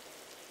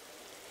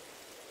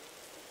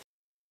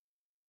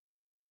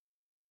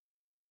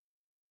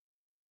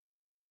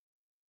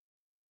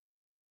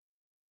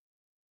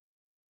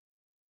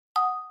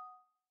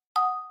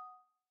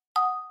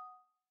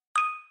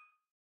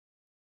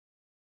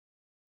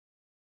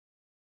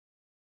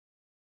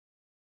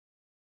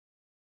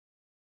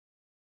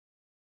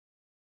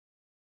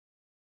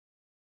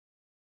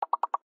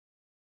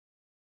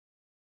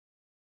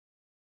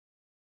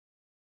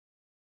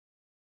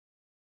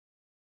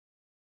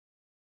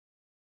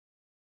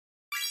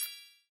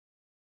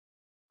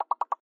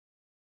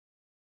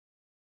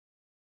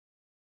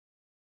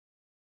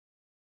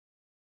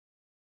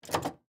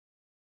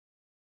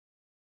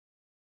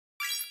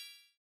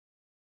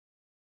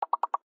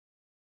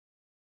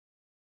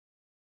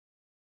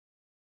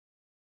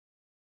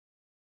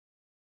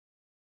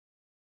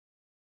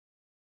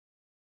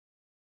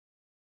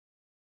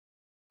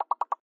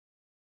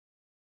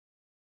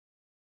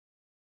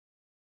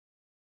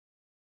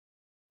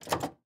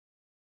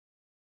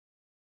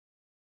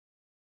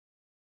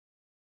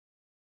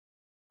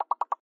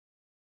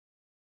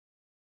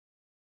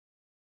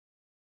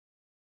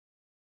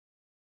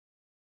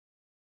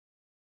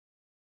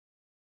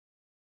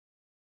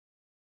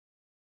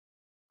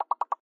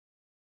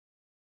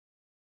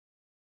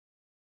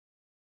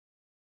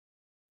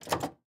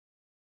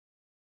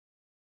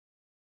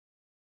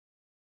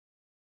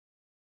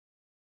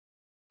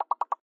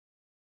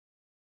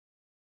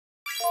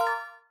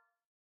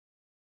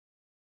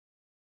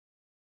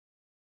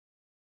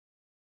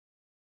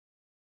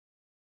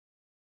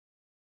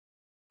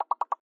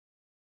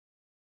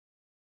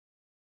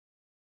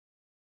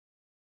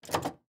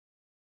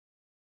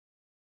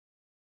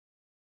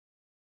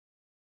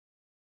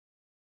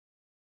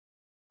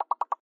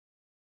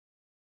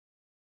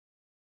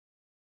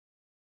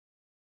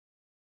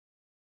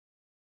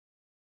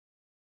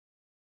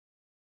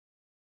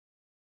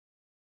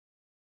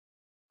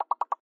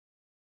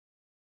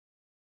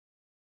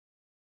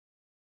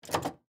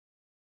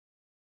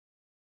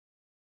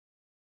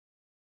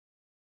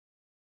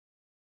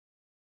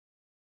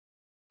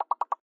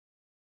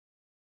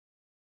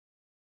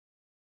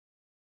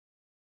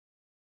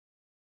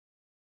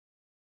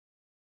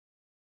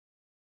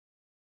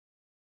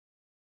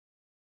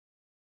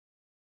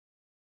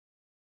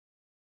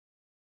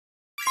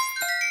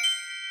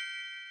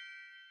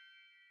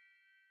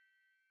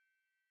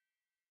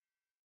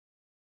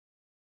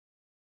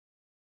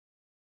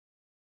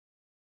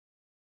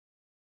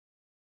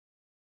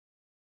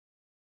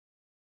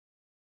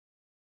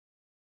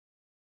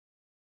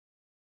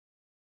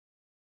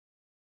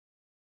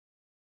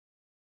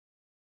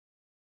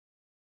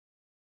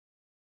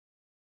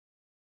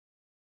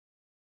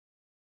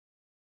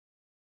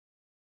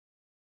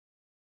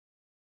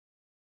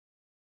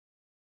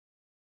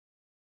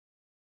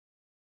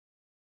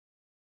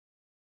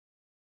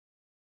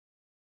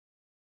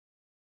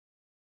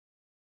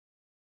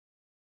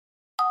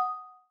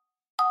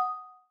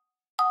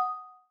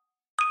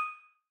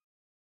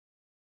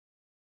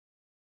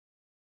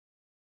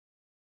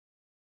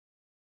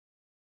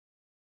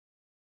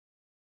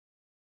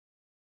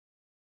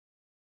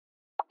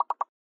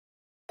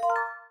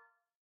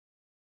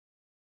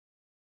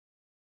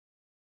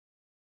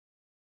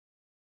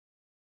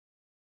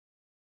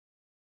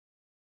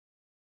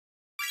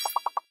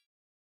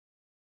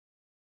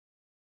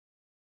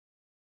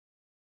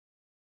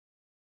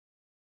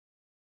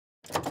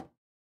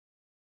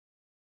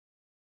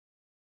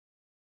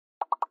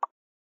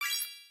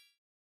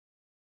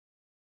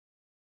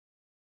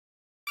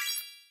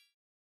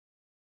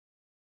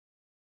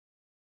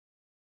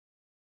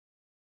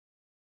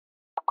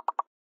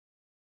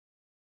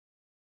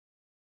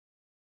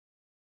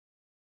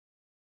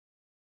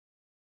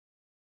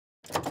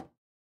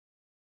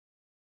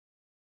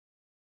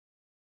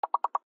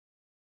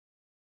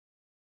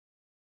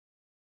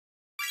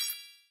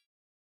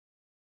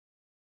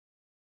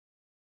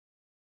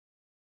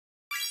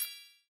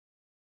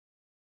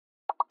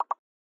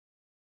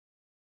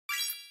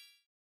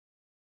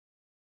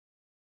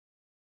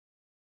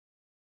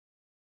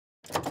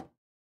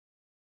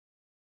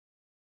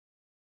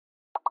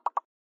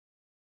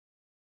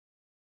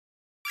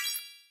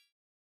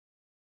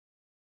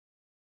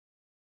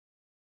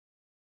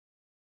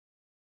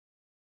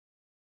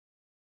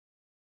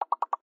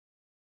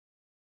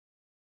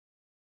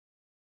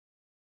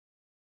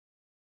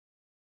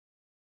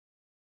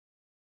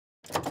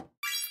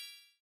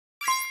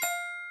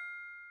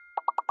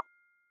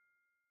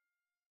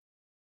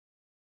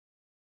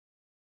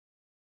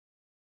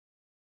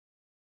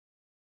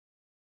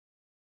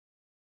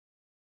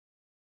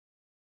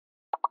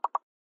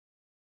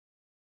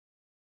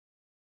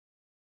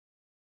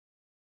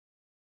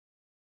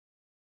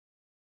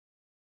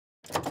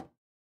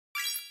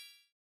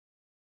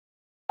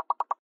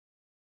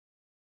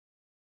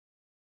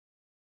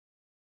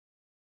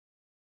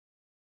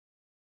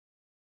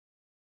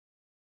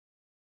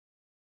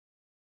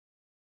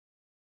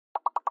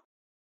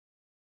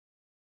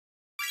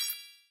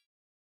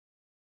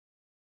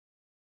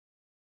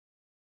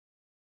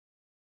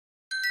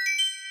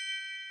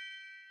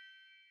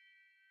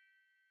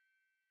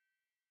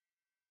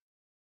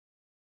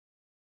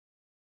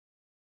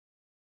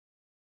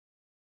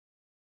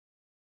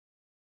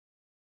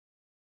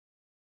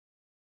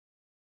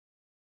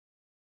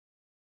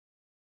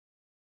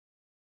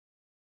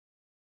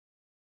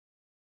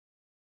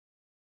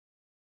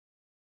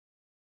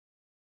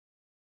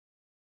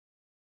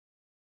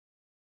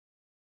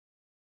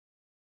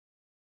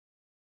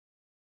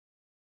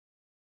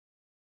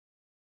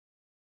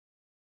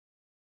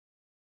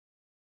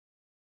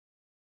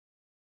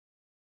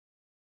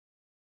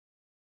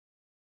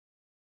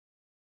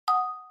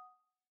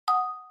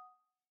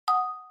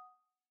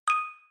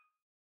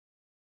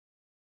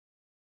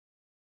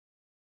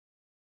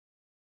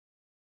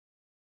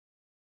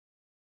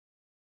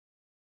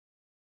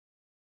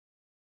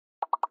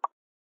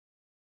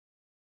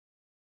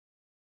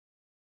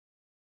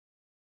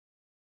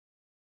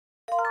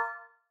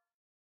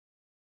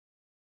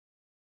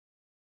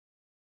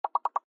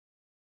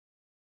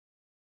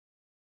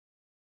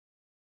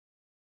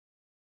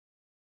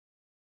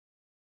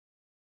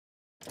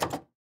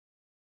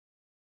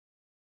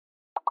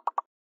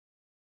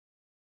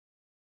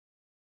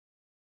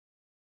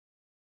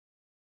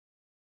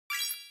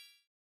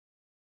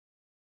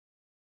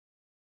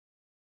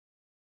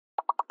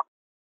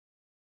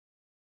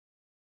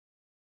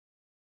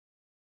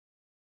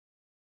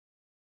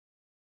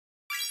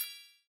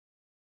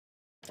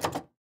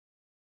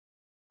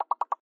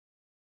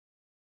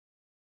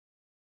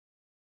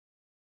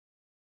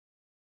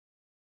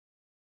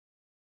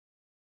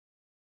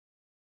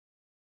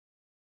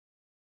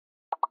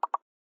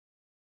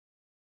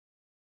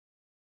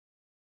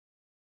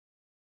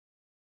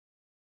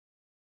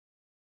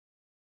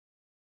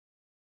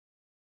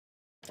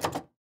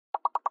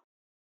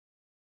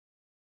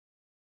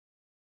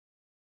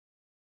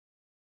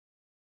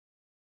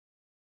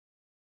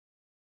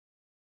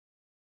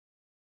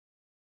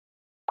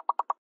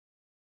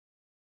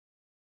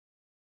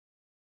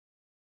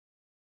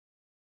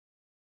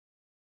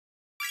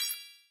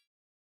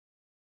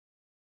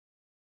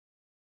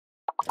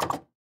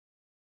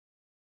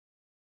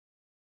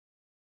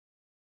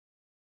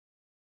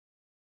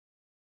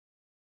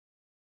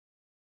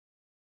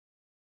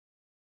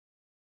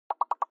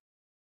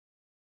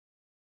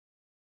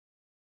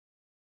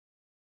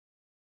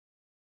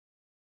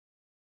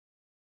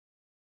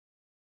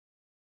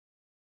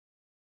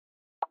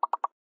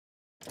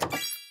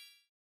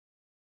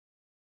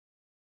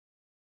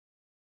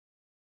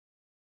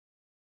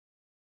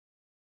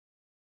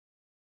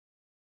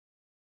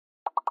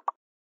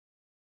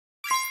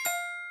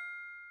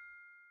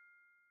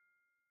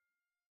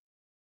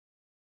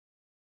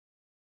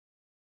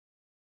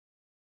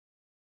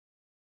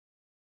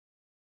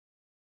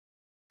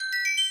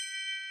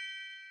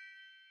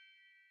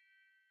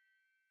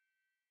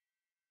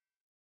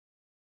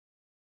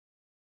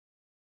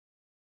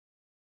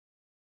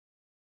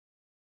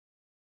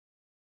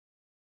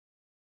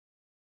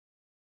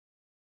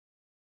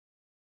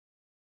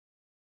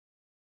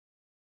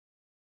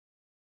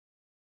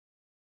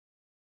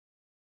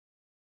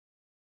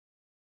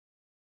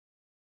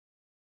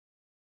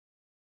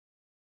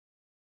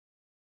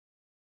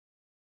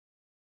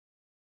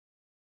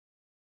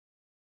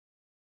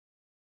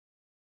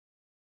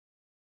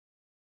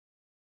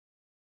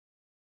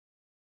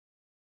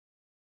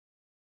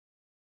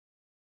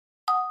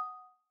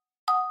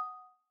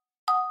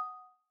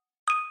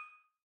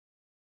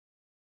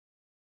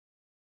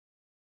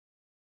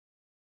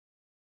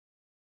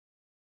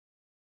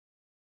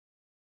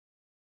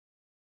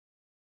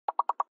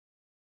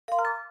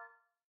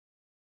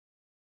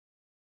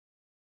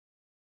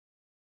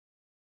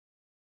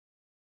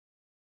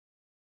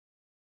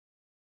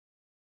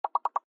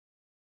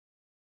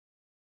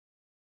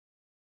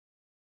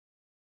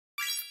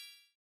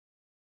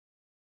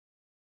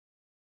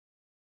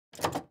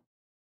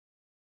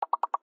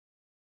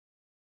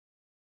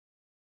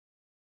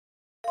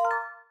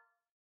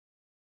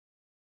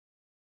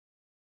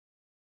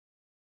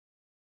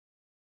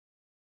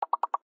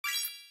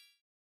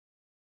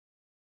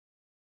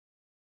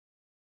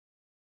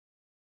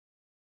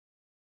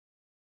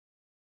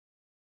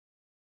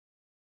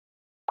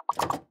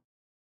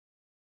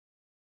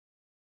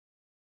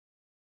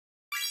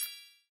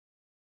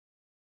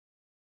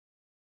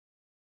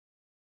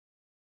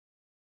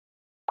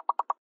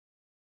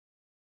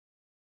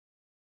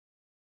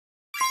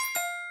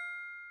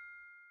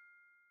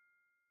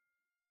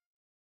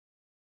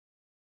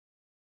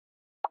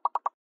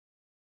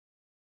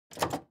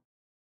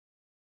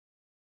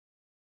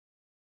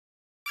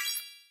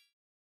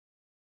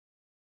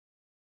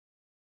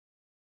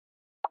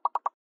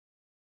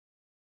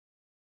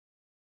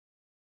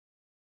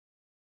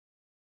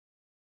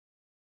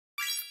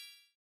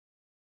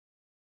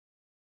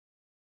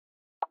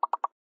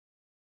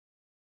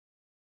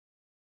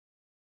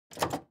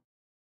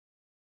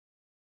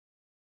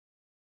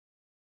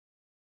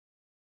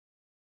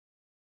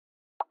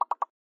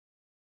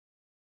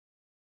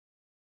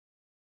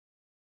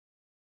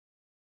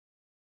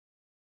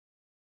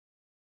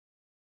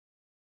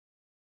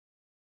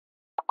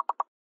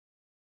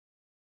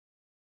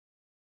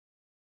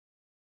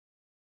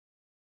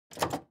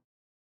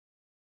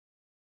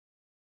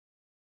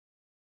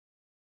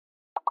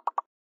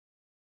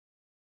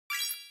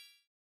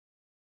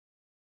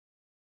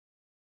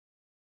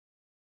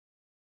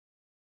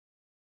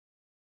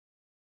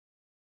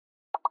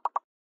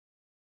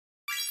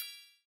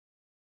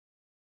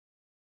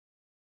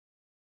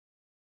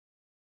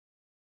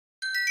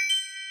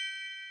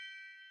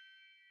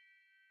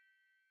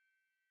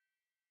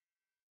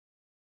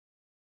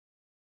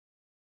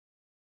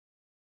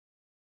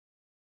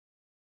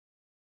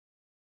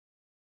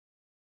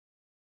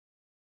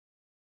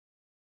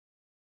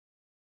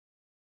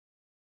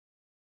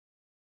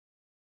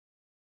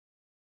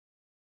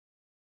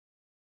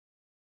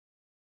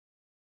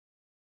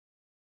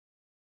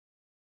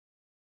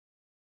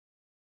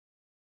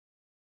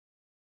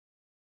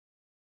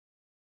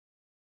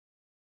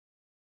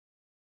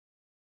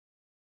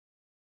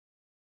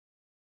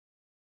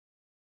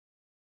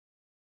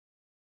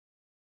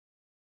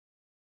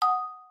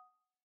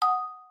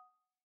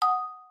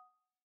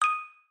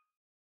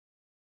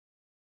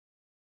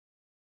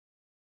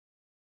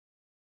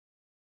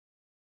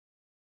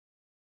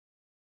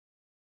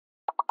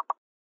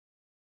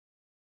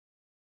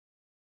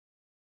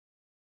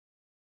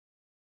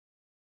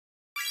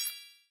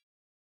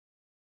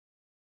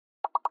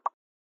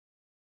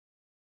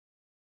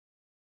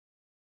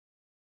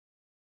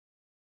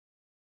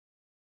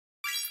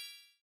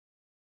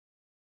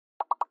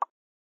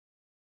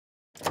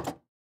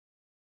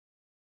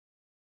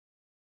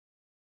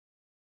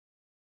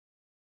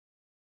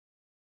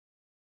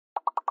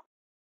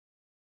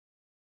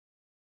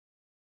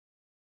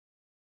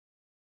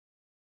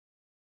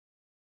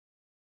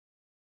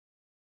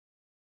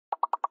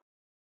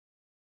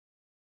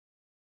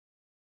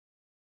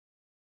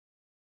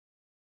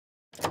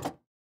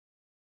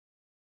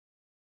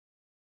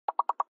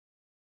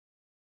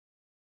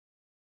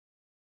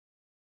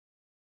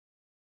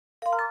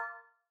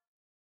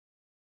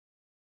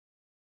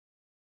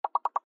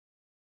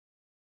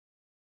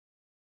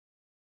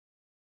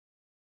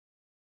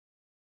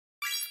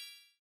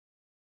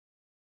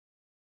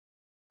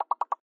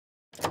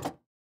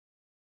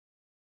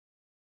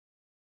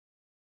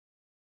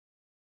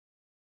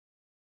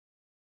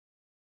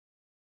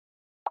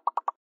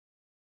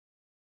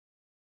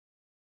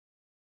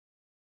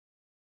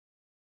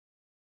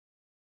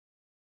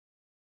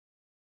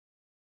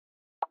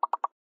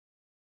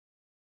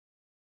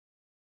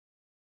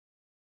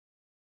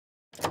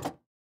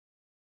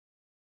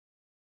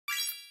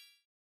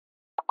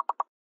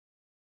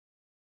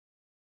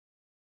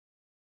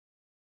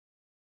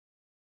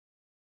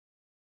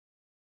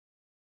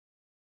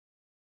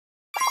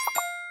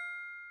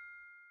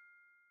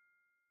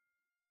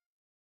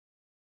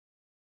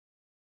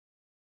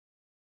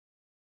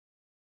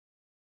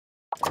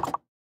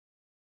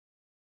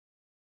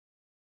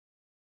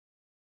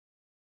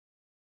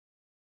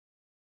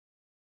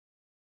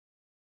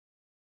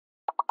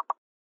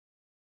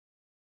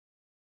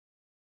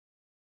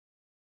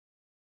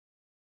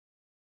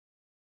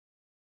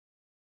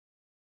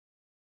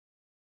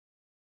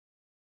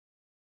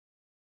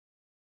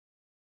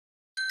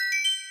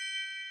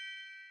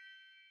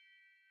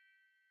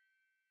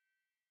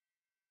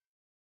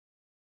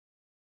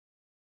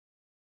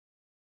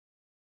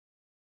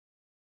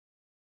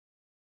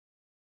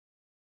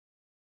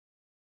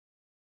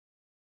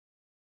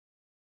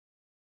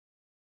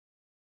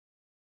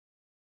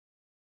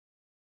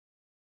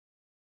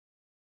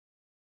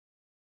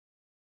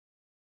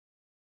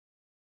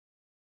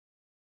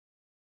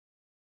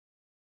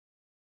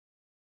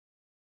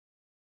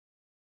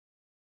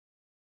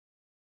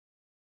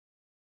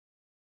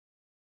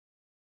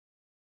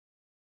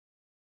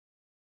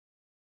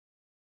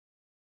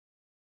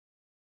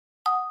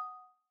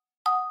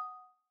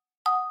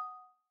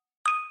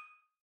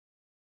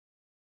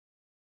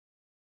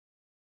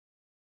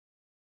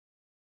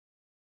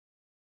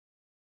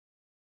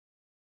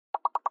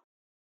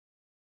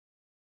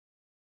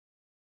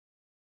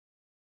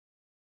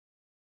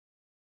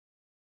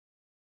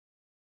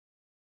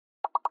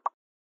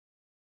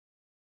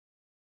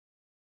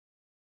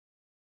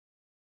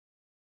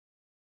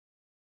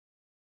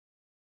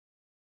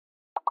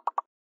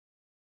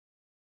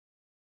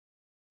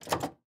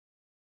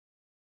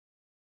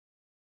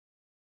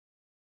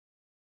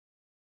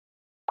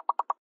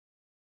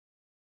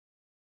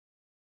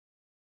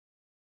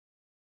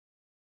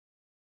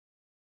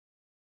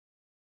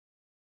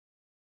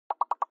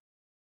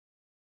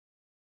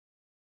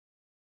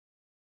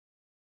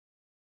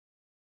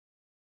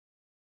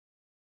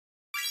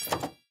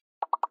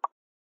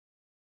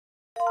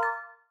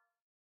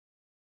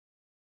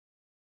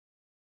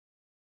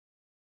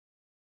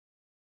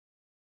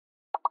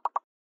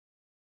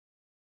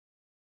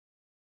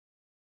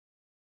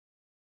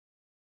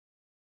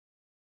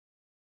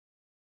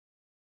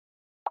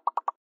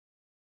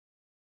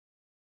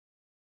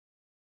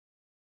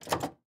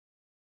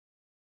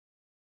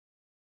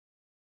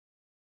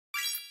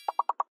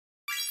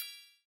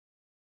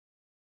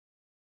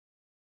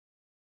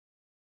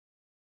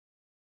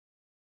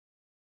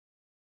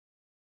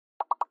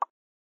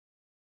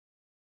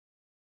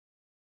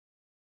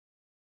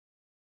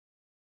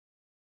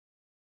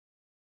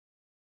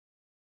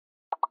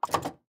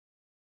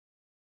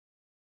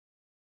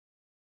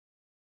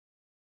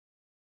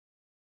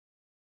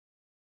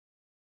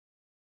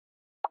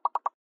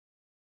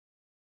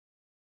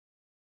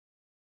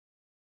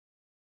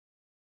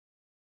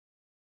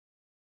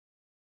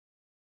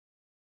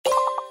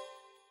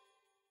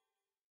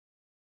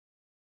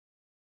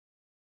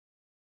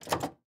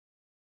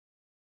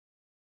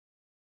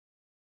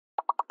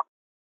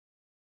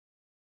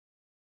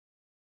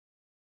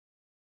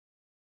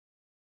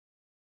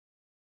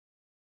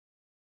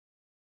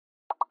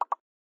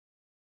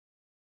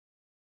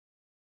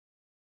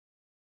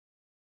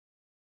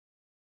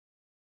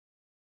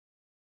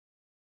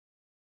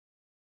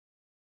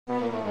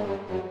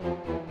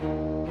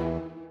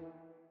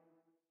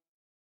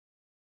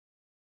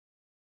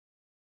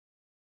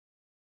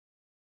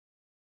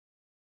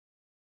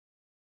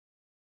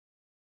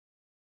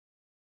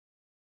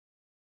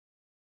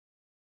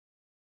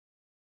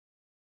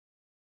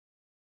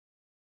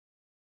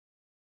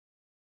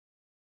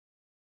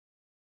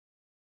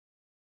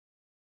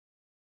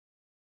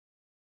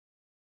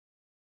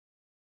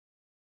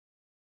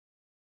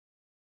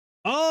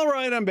 All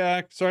right, I'm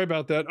back. Sorry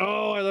about that.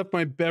 Oh, I left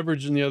my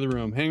beverage in the other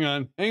room. Hang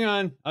on. Hang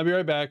on. I'll be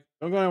right back.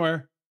 Don't go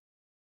anywhere.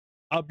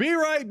 I'll be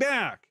right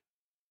back.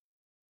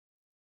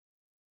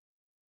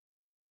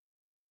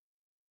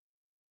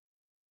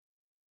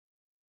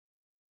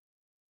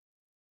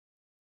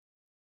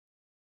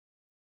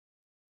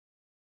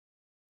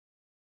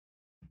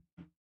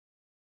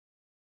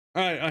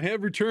 All right, I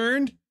have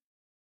returned.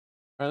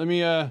 All right, let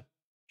me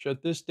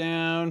shut this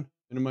down,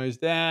 minimize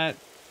that.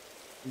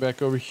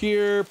 Back over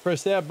here,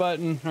 press that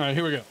button. All right,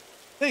 here we go.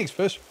 Thanks,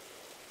 Fish.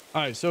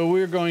 All right, so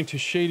we're going to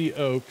Shady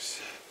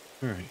Oaks.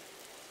 All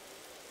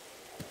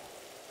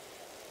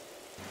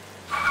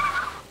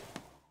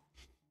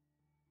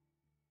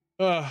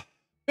right.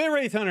 Hey,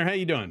 Wraith Hunter, how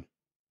you doing?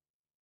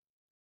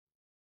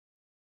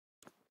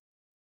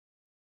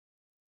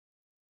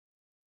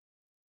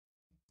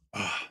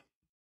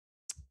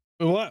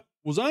 What?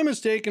 Was I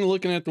mistaken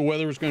looking at the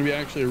weather was going to be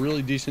actually a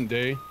really decent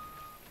day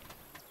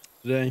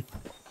today?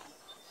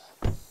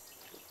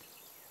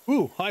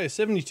 Ooh, high of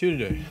 72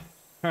 today.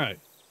 All right.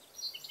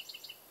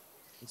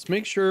 Let's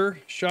make sure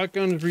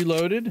shotgun is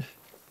reloaded.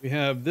 We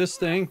have this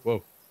thing.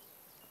 Whoa.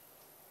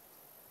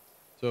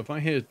 So if I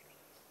hit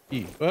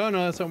E. Oh,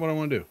 no, that's not what I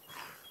want to do.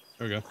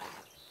 There we go.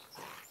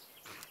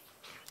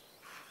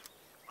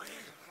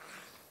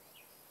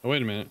 Oh,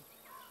 wait a minute.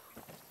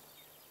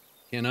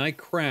 Can I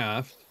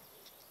craft?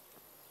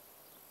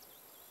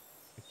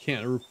 I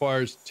can't. It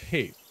requires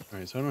tape. All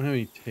right, so I don't have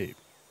any tape.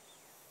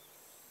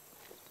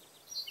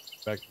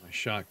 Back to my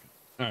shotgun.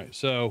 All right,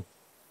 so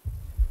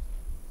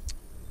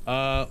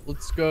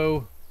let's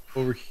go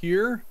over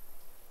here.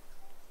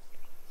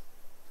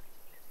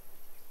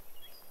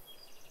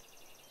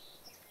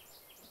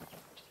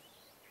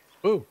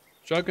 Oh,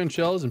 shotgun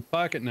shells and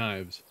pocket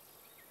knives.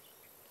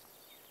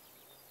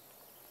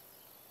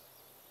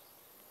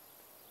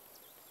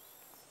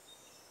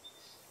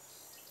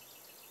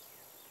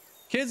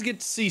 Kids get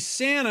to see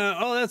Santa.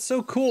 Oh, that's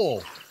so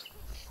cool.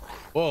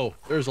 Whoa,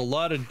 there's a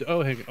lot of...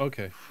 Oh,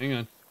 okay, hang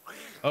on.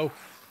 Oh.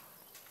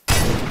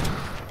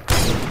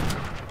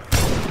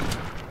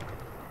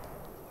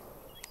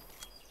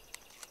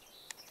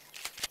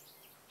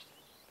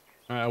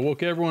 All right, I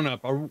woke everyone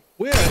up. I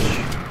wish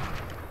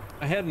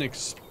I had an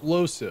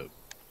explosive.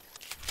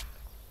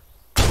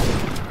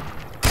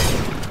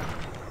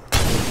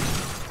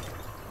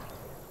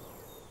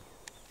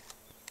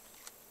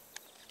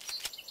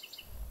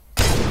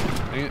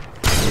 Dang it.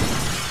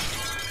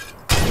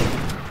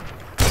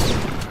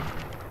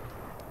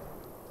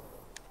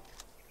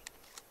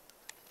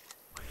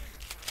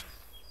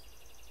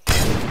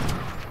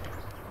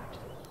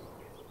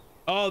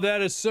 Oh,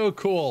 that is so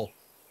cool.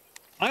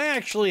 I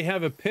actually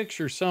have a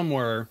picture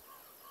somewhere.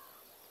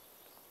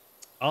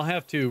 I'll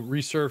have to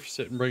resurface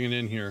it and bring it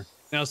in here.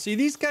 Now, see,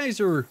 these guys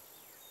are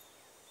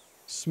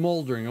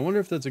smoldering. I wonder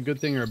if that's a good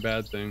thing or a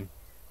bad thing.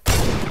 All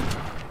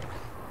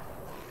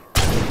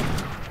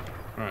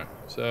right,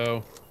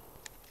 so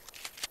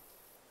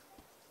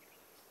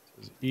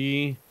it says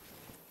E,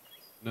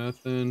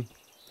 nothing,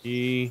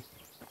 E,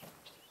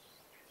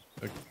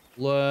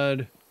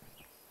 blood.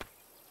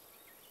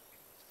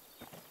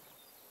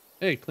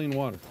 Hey, clean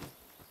water.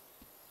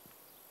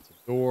 It's a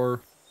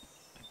door.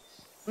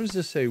 What does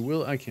this say?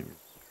 Will I can't read.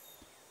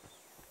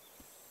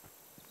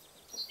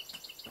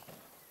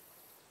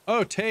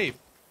 Oh, tape.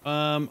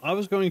 I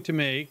was going to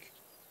make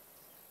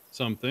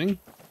something.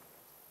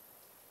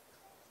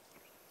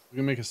 We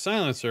can make a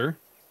silencer.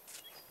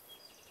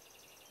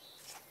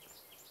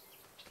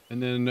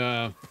 And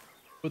then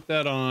put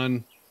that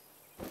on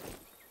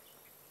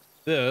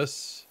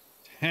this.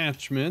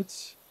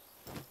 Attachments.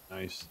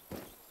 Nice. All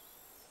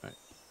right.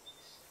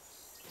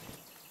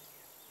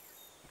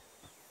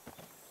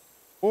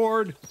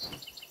 Board.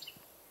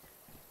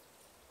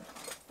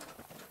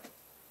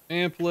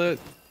 Pamphlet.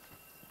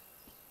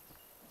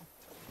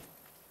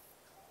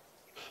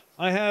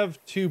 I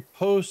have to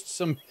post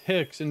some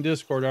pics in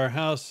Discord. Our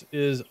house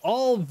is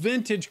all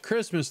vintage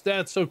Christmas.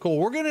 That's so cool.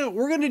 We're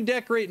gonna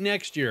decorate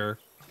next year.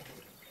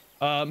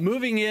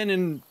 Moving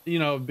in, you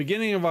know,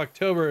 beginning of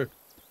October,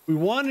 we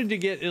wanted to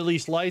get at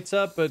least lights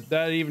up, but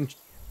that even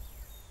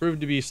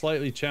proved to be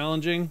slightly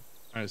challenging.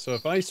 All right, so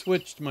if I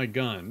switched my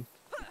gun,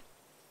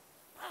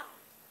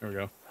 there we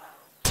go.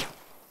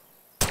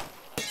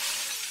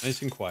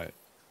 Nice and quiet.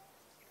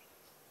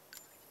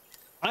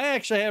 I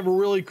actually have a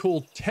really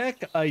cool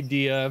tech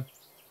idea.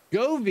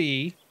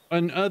 Govee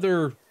and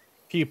other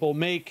people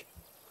make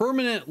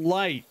permanent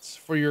lights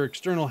for your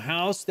external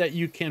house that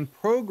you can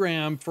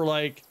program for,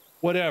 like,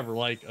 whatever,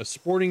 like a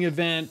sporting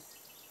event,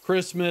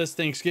 Christmas,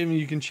 Thanksgiving.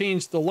 You can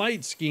change the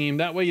light scheme.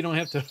 That way you don't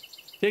have to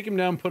take them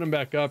down, put them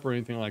back up or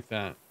anything like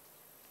that.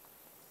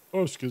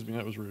 Oh, excuse me.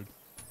 That was rude.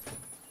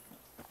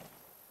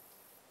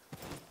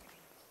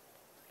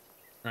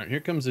 All right,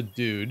 here comes a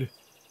dude.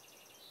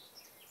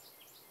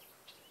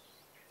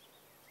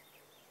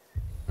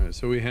 All right,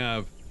 so we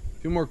have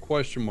 2 more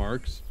question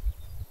marks.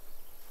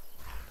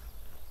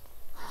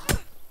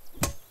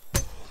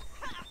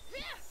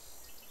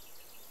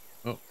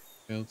 Oh,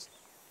 yeah, let's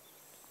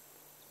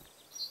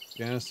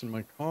gas in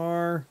my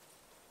car.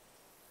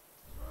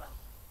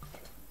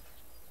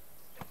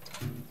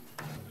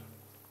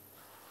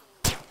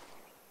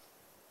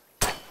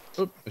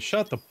 Oh, I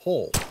shot the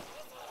pole.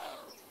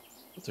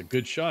 That's a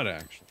good shot,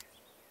 actually.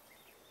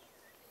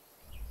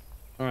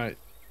 All right,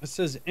 it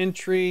says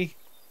entry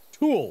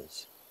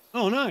tools.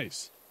 Oh,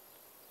 nice.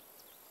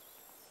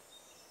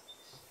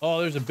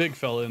 Oh, there's a big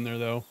fella in there,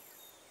 though.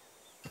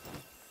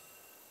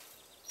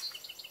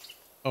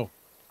 Oh, all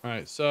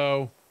right,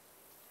 so...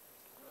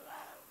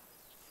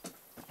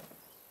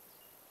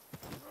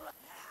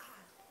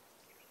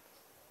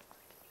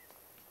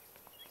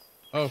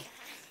 Oh.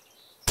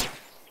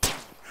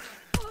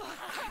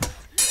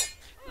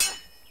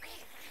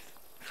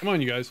 Come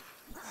on, you guys.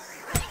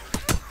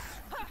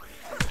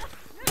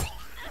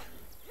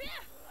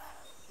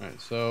 All right,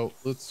 so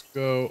let's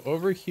go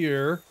over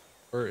here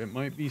where it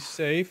might be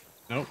safe.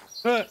 Nope.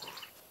 Ah!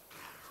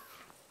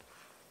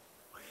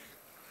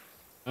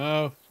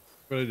 Oh,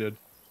 what I did.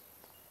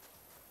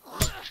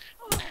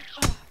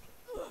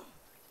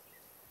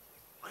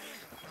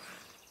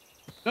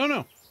 No,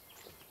 no.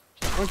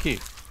 Monkey.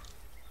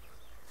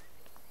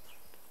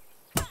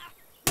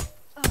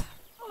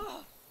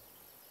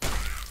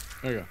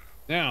 There we go.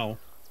 Now,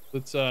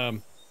 let's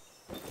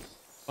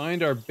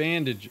find our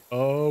bandage.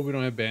 Oh, we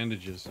don't have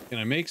bandages. Can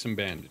I make some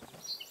bandages?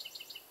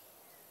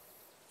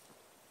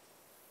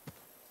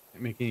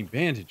 Can't make any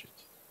bandages.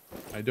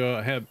 I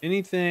don't have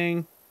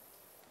anything.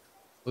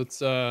 Let's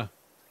how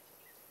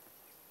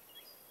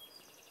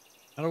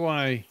do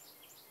I...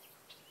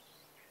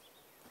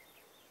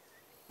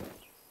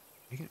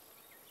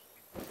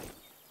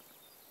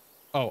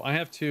 Oh, I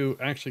have to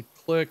actually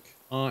click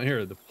on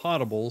here, the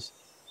potables,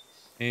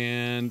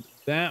 and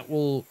that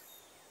will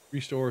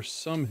restore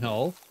some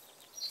health.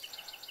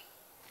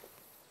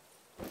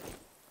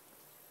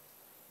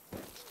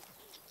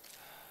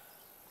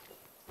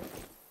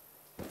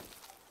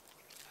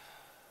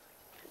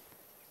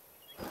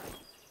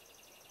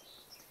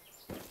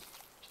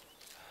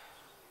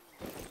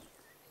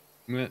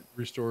 And that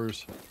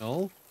restores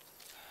health.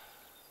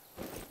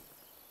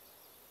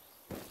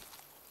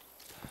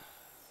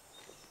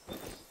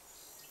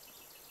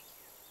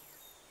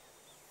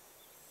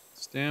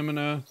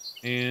 Stamina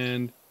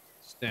and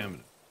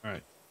stamina. All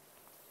right.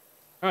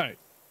 All right.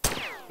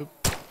 Oop.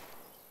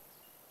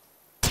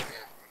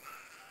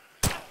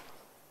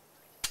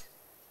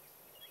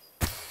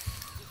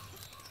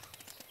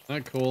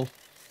 Not cool.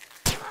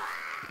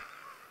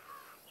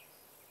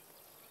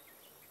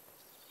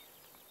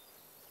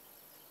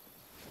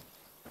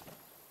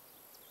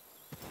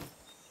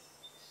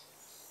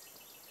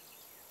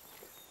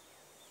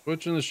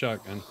 Switching the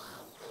shotgun.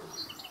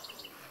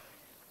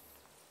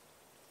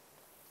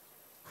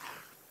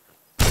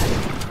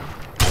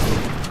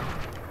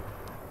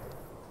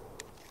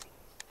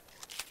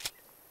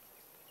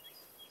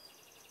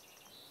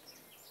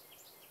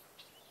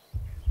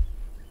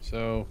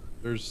 So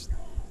there's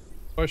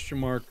question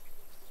mark.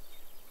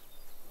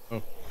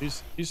 Oh,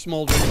 he's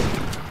smoldering.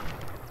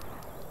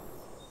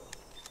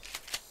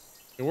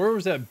 Okay, where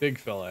was that big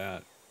fella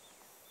at?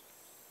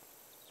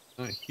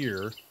 Not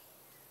here.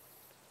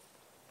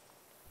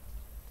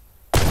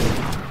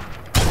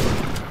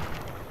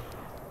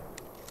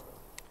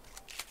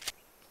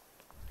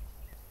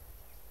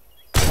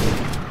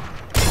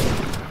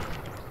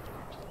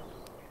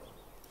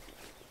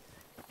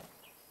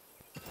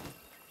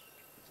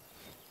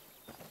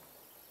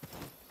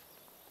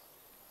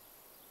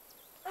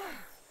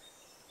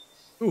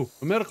 Ooh,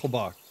 a medical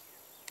box.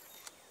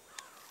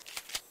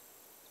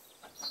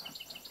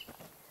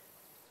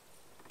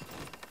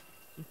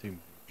 Something.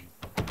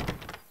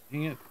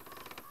 Dang it.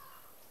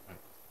 Right.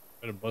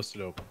 Gotta bust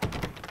it open.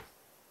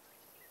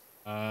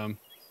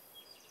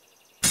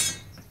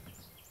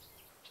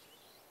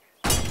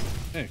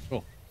 Hey,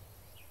 cool.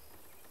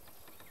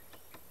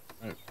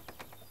 All right.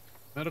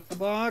 Medical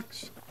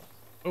box.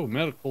 Oh,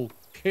 medical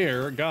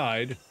care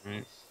guide. All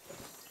right.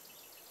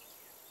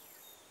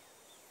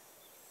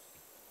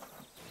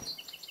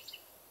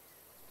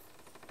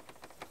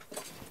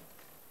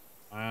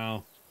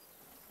 Wow.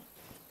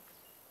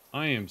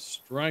 I am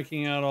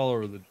striking out all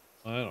over the...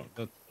 I don't...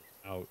 That's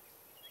out.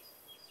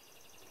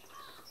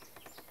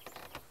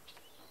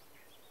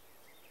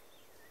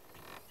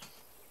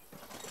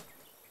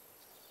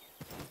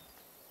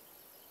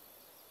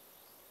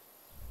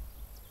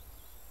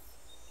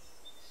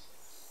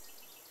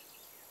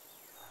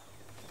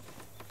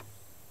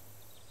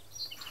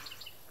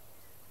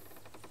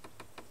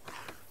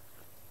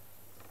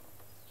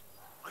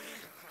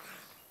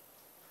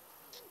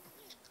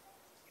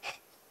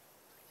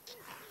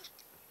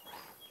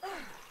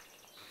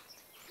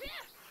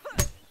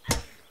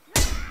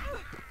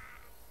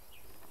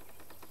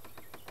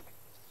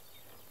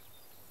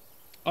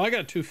 Oh, I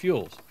got 2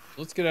 fuels.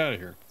 Let's get out of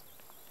here.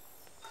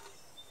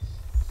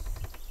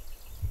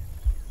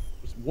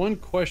 There's 1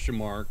 question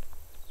mark.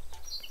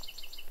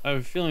 I have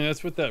a feeling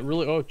that's what that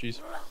really... Oh,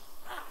 jeez.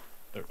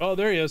 Oh,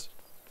 there he is.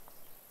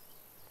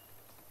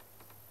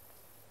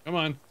 Come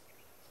on.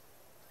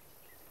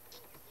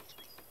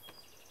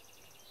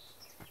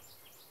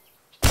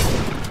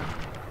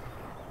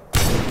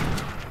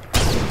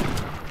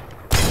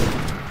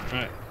 All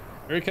right.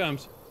 Here he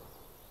comes.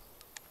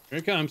 Here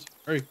he comes.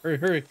 Hurry, hurry,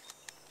 hurry.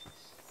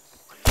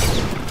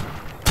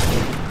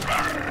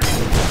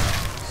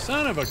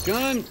 Son of a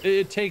gun.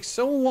 It takes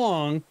so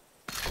long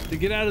to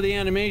get out of the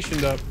animation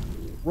to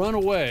run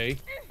away.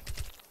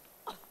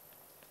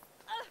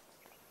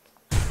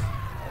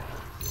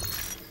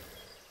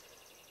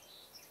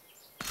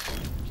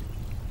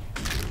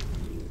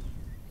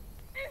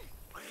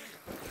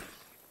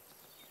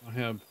 I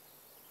have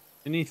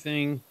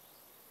anything.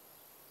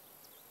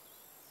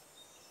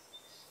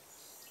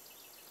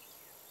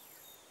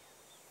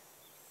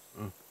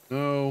 Oh,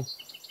 no.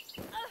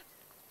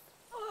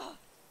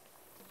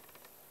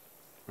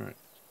 All right.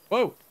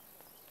 Whoa.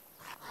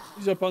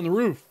 He's up on the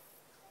roof.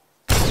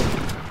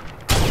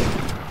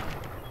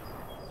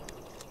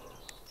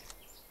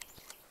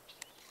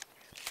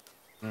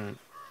 All right.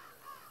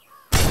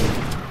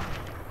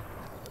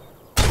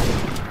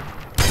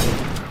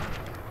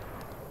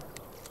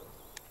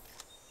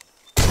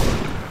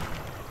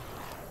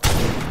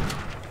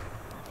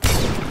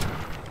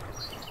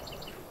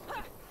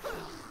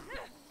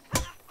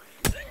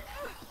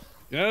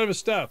 Get out of his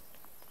stuff.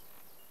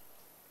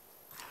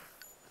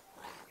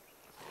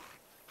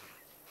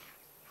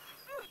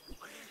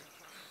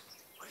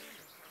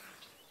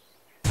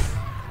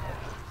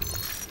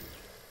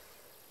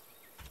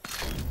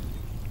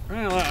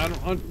 Well, I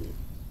don't...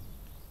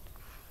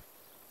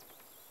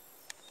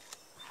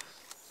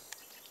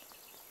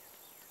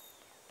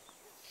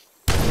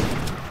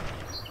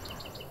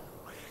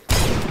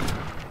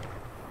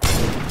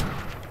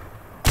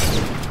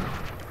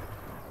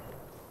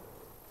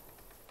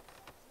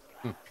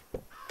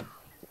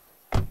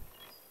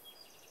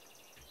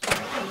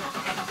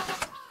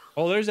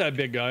 Oh, there's that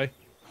big guy.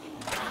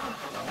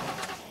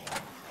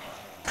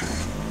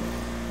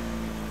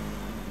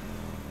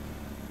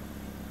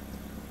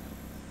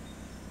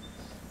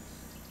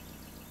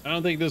 I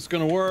don't think this is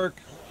gonna work.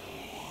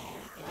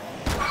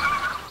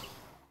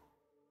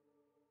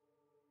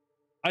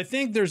 I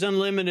think there's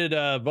unlimited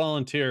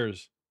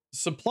volunteers.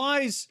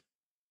 Supplies,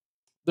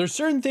 there's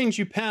certain things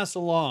you pass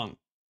along,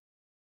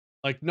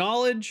 like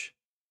knowledge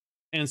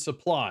and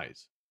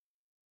supplies.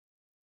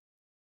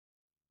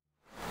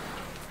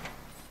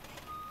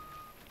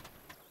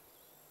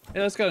 Hey,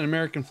 that's got an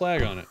American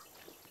flag on it.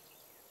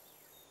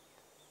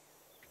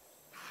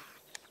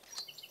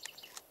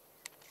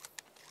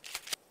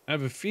 I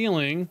have a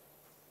feeling...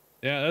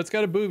 Yeah, that's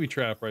got a booby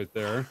trap right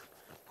there.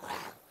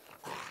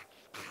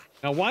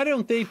 Now, why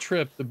don't they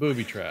trip the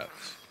booby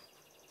traps?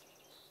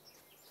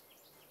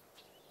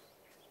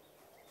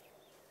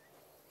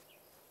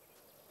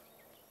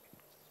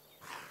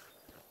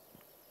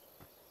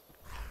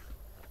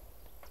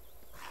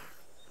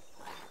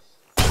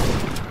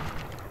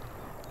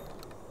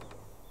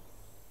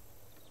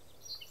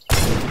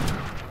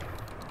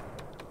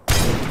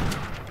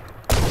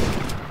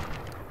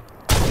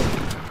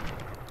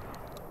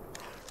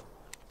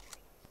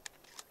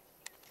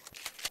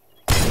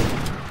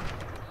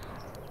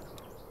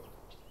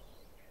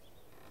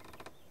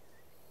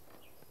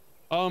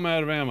 Oh, I'm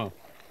out of ammo.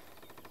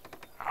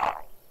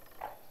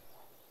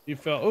 You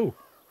fell. Oh.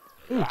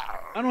 Ooh.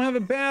 I don't have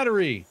a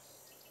battery.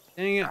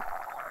 Dang it.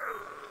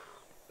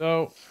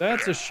 So,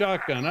 that's a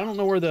shotgun. I don't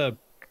know where the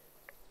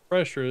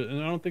pressure is,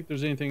 and I don't think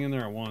there's anything in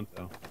there I want,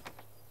 though.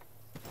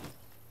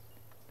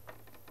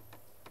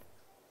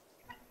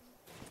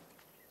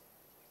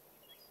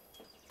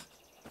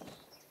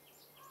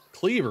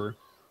 cleaver.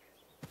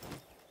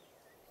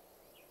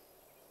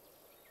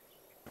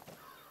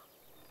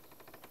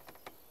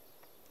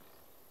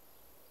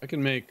 I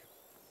can make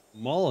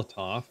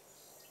Molotov.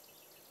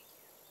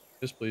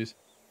 Yes, please.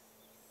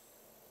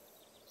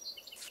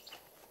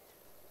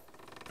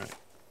 All right.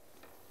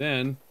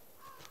 Then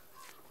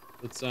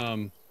let's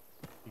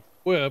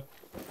equip.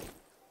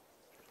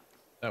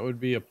 That would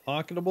be a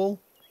pocketable.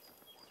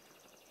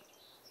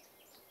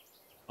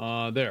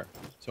 There.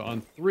 So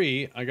on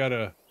 3, I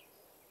got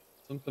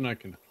something I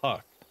can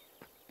huck.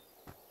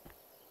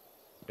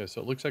 Okay,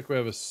 so it looks like we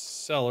have a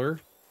cellar.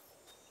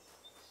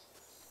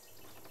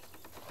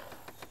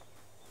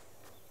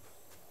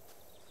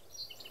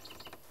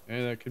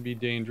 Okay, that could be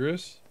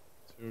dangerous.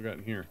 Let's see what we got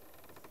in here.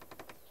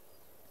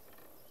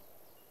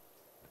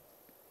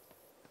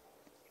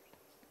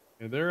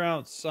 Okay, they're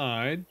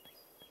outside.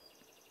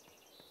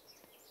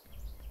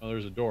 Oh,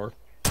 there's a door.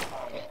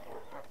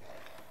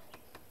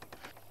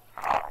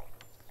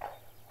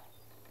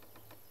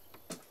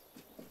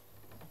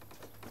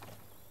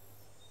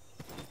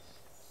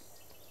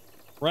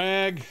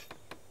 Rag.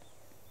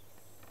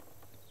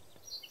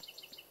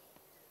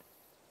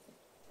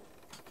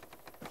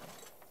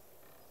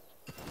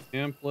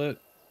 Pamphlet.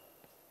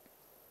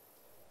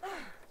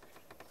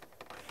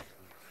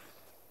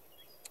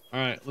 All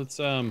right, let's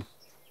try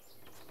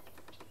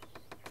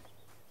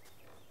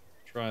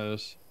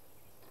this.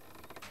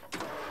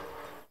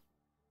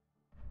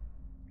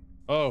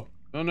 Oh,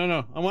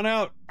 no. I want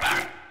out.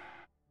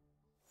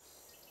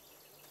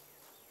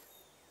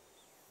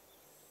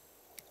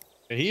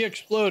 Okay, he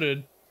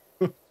exploded.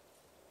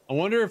 I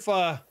wonder if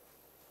that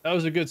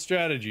was a good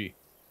strategy.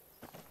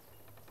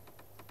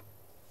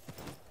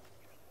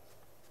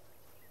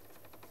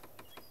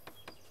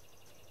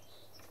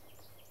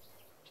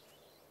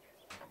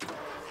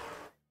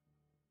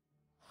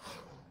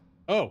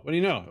 Oh, what do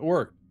you know? It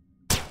worked.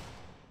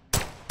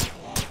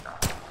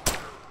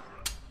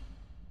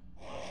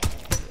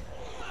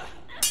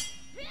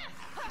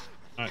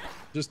 All right,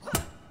 just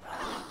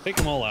take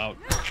them all out.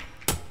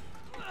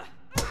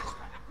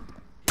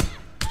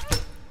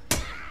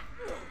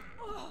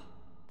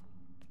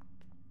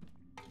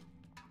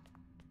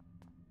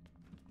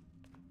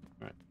 All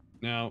right,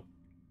 now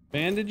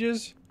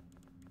bandages?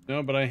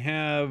 No, but I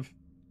have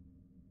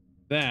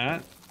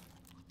that.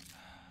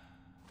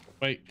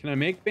 Wait, can I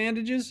make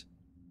bandages?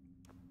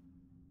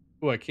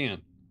 Oh, I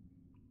can.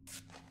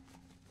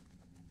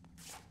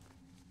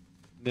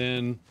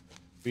 Then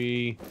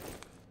we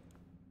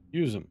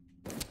use them.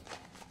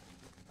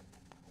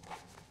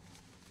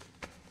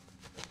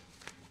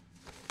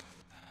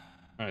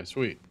 All right,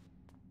 sweet.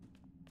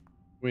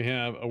 We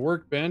have a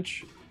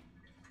workbench,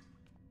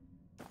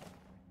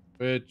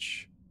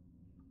 which...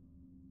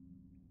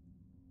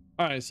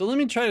 All right, so let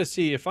me try to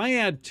see if I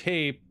add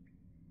tape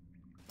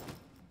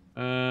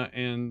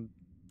and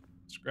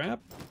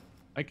scrap,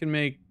 I can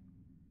make...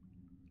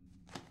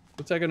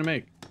 What's that gonna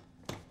make?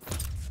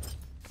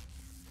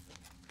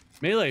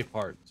 Melee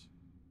parts.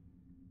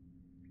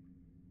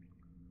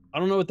 I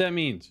don't know what that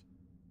means.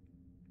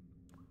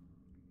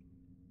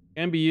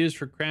 Can be used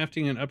for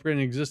crafting and upgrading an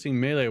existing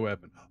melee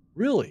weapon.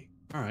 Really?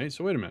 All right,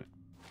 so wait a minute.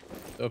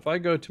 So if I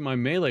go to my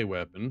melee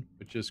weapon,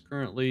 which is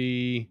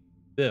currently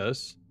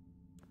this,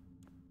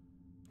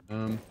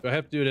 do I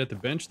have to do it at the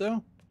bench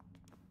though?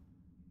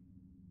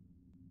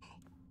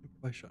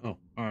 Oh,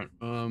 all right.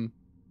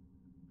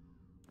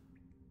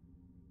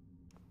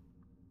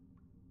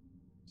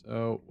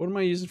 So what am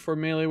I using for a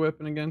melee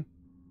weapon again?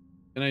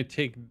 Can I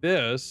take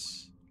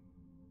this?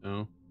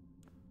 No.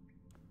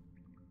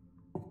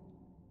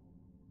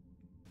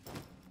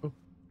 Oh.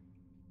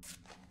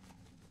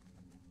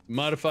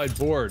 Modified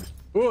board.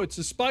 Oh, it's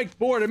a spiked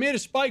board. I made a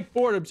spiked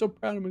board. I'm so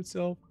proud of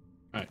myself.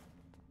 All right.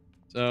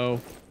 So,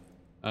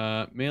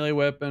 melee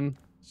weapon.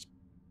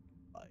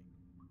 Spike.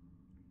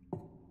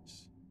 All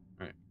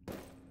right.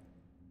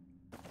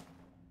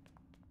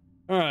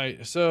 All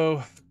right.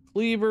 So,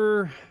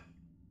 cleaver,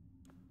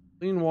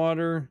 clean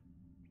water,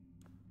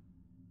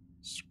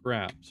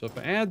 scrap. So if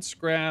I add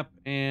scrap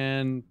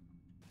and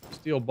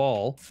steel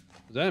ball,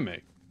 what does that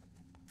make?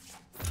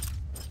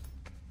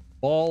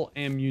 Ball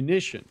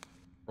ammunition.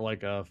 Or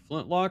like a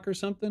flintlock or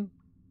something?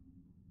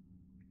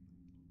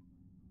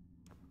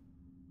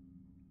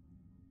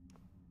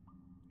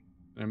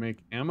 Can I make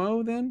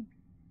ammo then?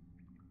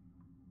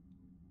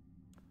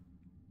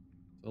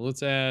 So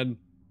let's add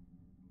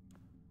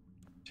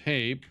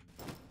tape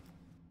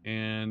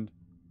and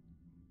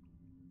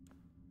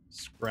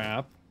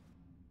scrap.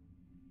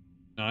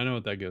 Now I know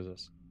what that gives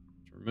us.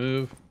 Let's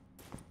remove.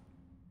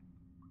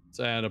 Let's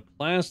add a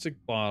plastic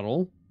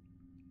bottle.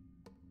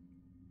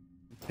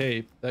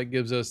 Tape. That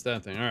gives us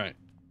that thing. All right.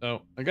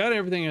 So I got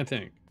everything, I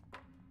think.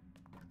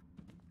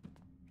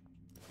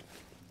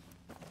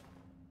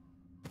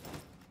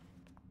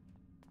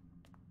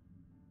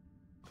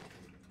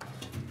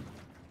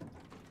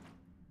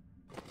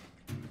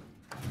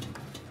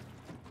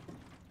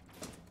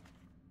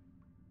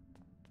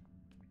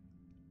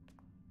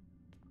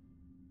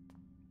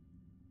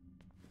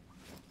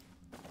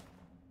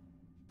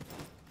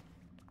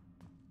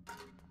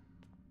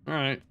 All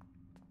right.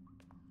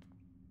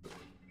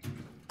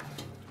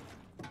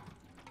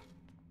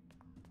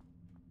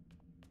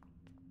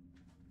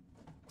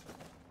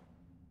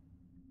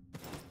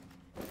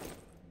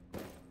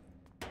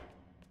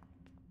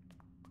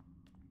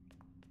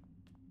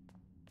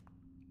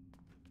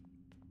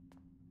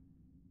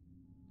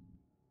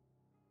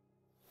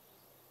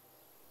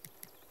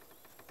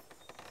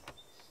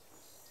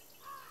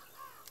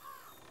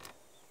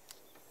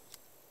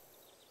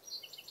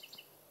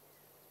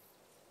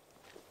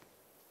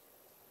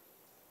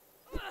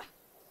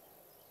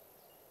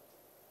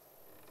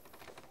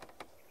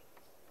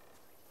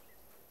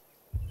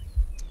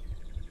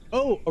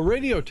 Oh, a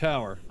radio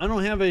tower. I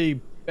don't have a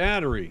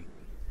battery.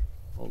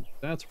 Oh,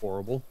 that's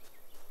horrible.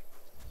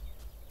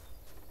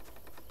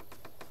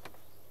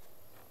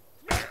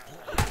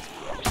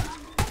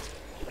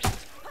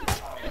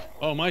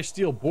 Oh, my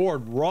steel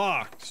board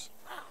rocks.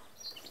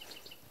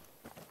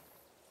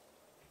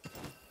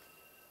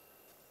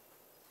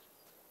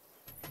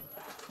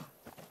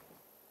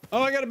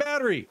 Oh, I got a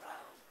battery.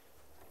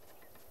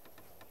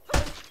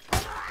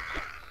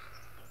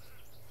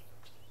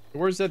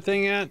 Where's that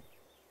thing at?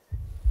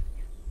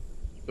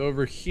 It's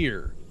over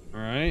here. All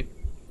right.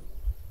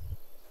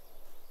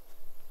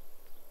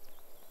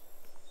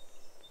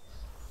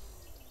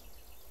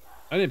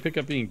 I didn't pick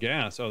up any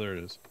gas. Oh, there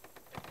it is.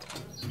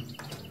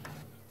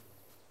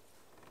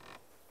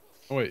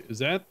 Oh, wait. Is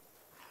that?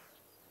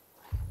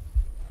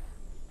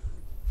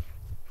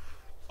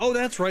 Oh,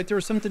 that's right. There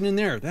was something in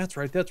there. That's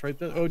right. That's right.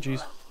 Oh,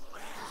 geez.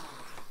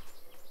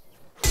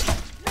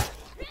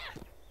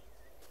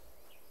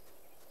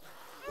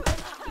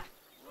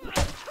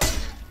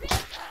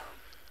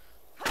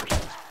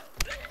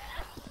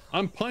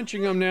 I'm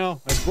punching him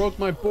now. I broke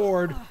my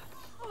board.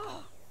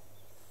 I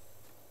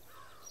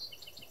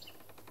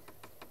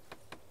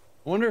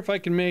wonder if I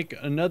can make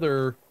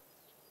another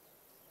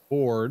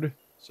board.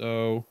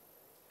 So,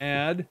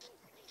 add.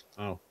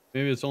 Oh,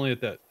 maybe it's only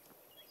at that.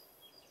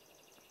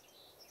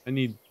 I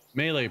need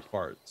melee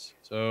parts.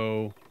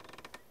 So,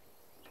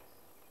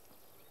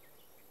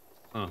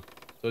 so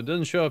it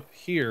doesn't show up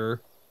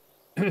here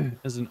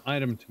as an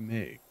item to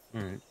make.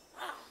 All right.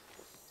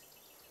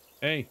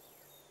 Hey.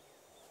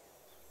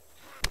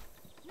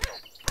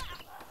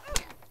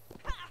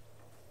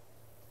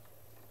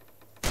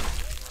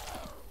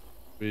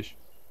 Fish.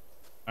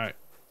 All right.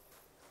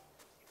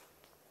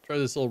 Try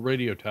this little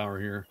radio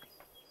tower here.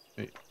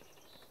 Hey.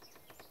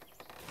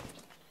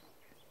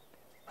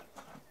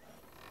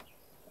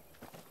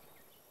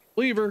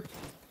 Lever.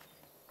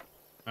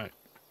 All right.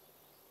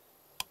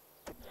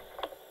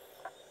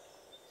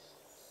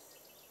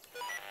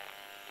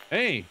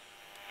 Hey.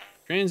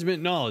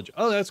 Transmit knowledge.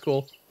 Oh, that's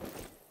cool.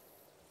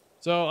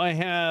 So I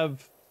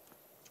have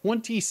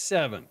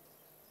 27.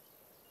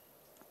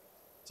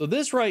 So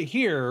this right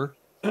here,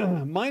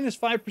 minus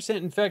 5%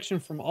 infection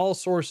from all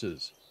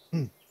sources.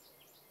 That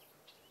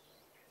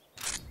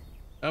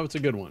was a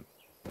good one.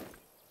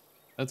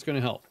 That's going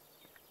to help.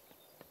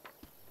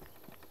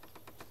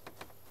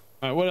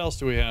 All right, what else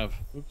do we have?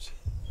 Oops.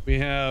 We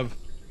have...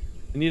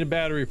 I need a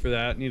battery for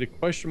that. I need a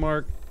question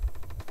mark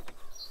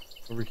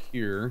over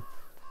here.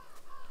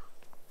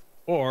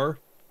 Or...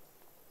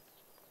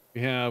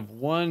 we have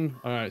one...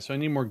 All right, so I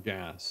need more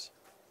gas.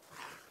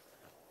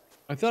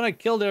 I thought I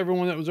killed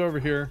everyone that was over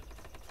here.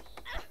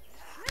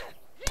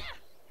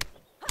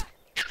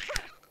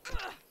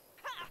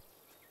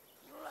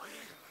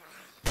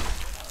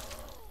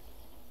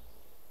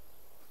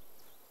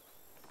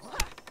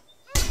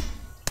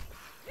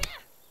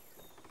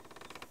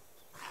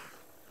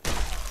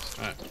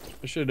 Alright,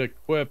 I should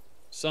equip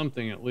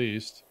something at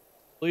least.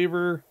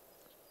 Cleaver.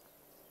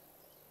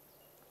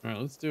 Alright,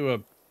 let's do a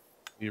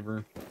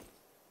cleaver.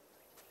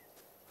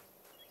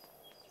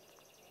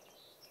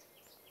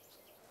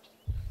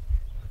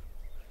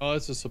 Oh,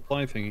 it's a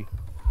supply thingy.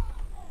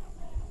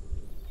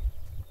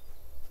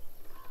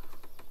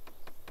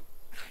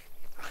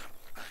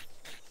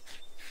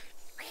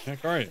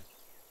 Heck, all right.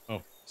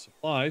 Oh,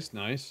 supplies,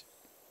 nice.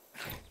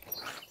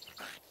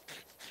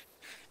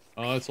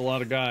 Oh, that's a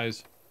lot of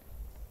guys.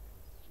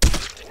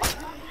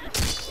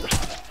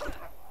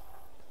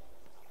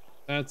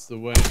 That's the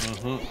way.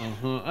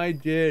 I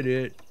did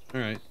it.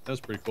 All right, that's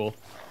pretty cool.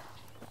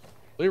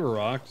 Cleaver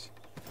rocks.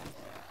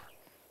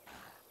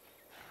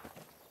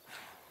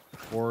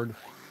 Board.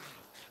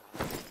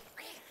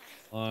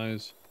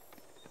 Supplies.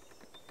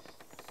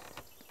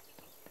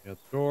 Got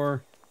the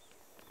door.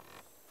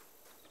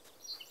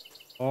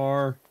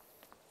 Bar.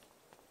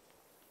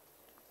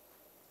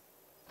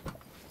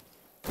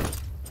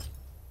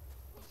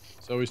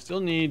 So we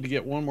still need to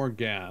get one more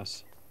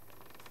gas.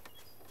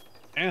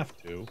 Have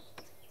to.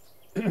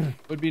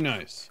 Would be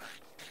nice.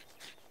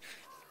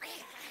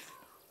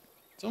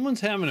 Someone's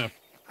having a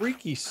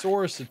freaky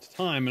source at the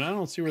time, and I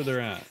don't see where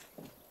they're at.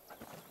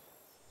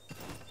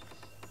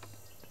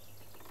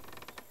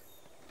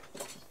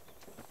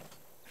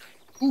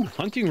 Ooh,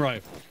 hunting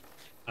rifle.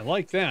 I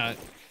like that.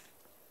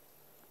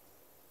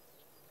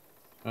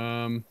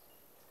 I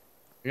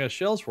got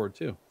shells for it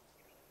too.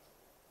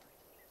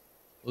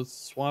 Let's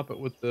swap it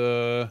with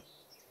the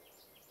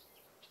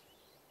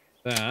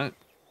that.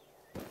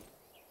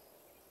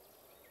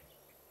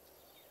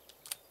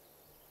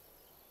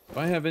 Do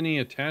I have any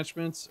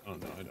attachments? Oh,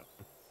 no, I don't.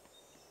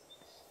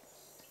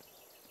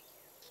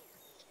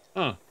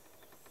 Huh.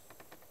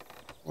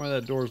 Why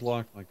that door's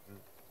locked like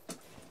that?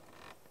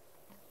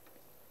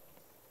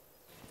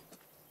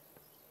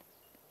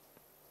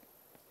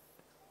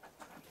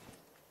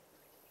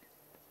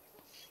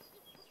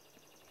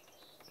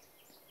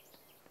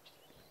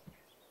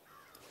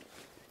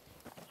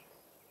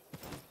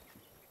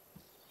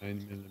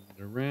 .9mm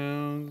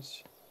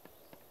rounds.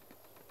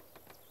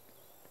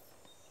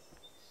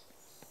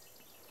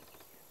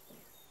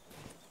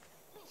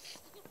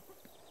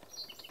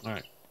 All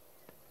right.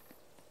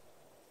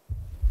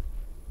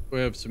 We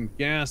have some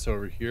gas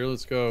over here.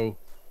 Let's go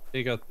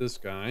take out this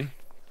guy.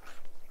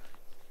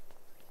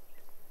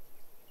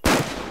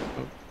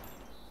 Oh.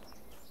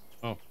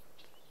 Oh.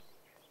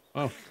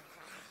 Oh.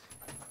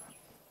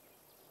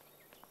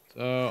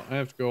 So I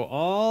have to go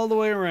all the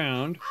way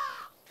around.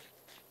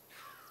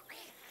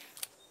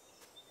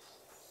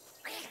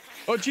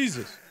 Oh,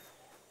 Jesus.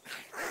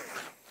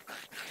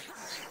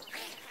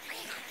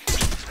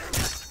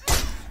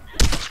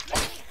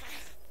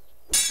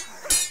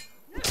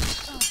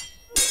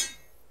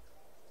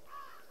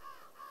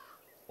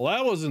 Well,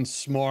 that wasn't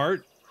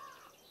smart.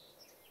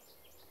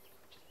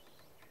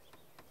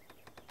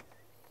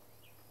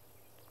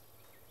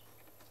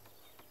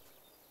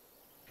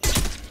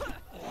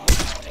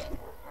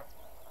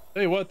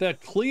 Tell you what,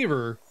 that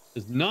cleaver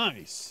is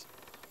nice.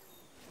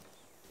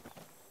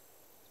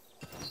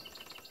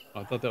 Oh,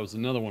 I thought that was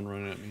another one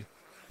running at me.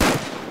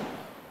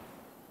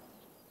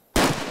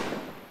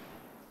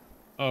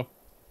 Oh.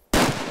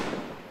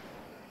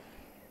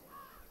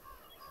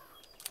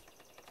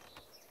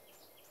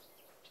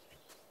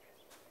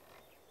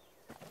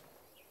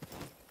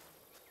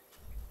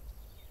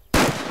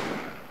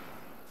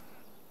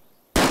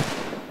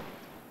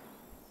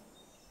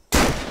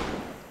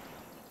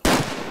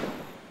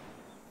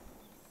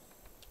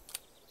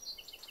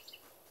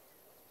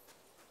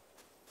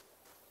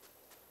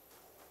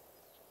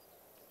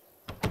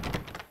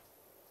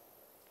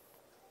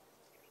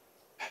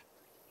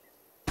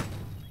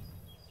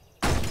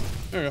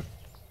 There we go.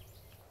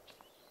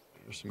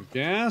 There's some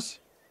gas.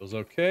 Feels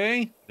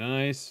okay.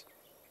 Nice.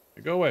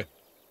 Go away.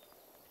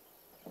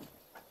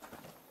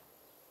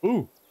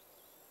 Ooh.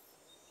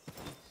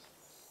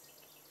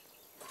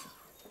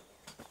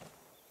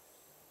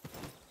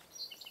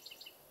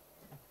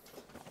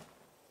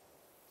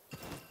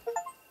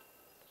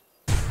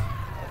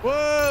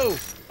 Whoa!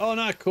 Oh,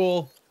 not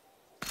cool.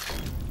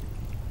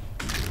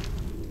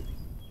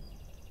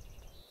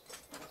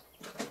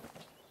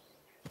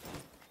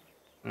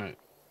 All right.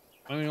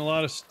 Finding a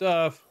lot of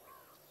stuff.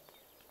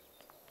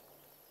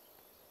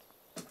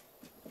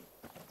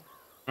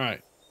 All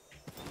right.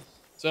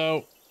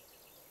 So,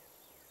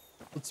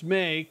 let's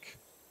make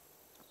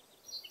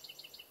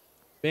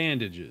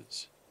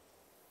bandages.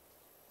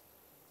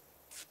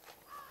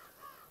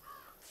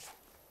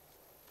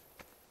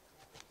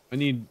 I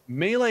need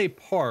melee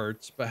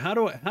parts, but how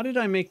did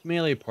I make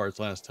melee parts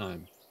last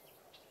time?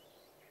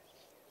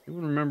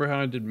 Anyone remember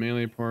how I did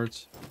melee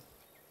parts?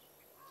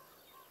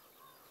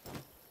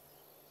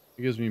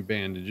 It gives me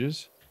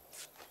bandages.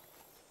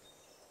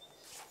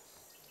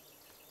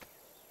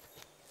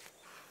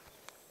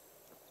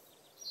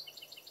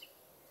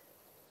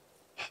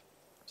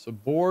 So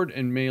board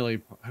and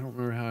melee. I don't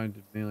remember how I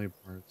did melee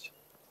parts.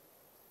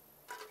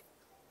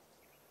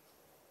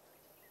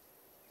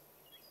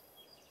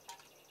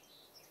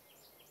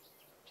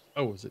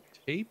 Oh, was it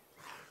tape?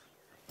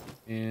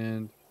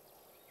 And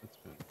that's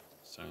been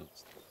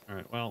silenced. All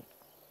right. Well,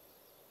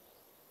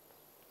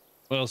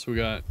 what else we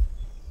got?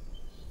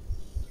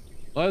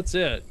 Well, that's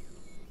it.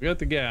 We got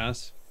the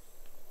gas.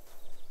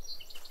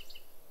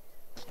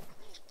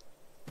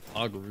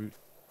 Hog root.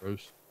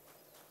 Gross.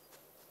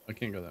 I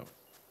can't go that way.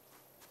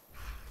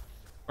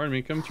 Pardon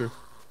me, come through.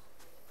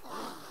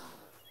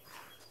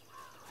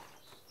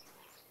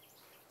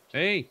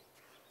 Hey!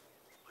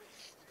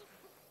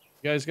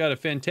 You guys got a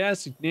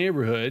fantastic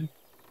neighborhood.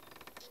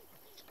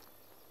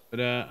 But,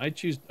 I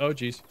choose... Oh,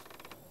 geez.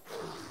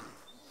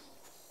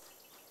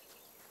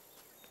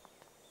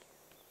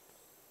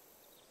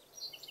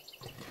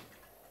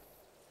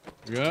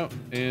 There we go.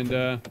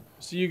 And,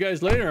 see you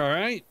guys later,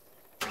 alright?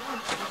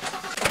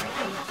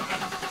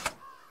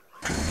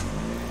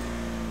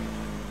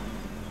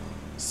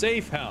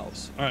 Safe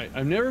house. All right,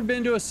 I've never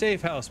been to a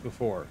safe house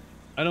before.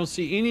 I don't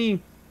see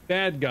any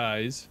bad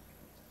guys.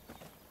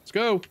 Let's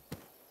go.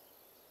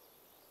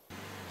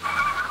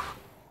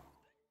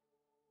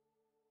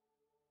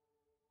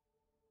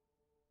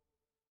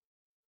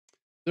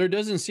 There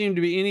doesn't seem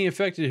to be any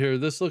affected here.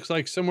 This looks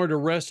like somewhere to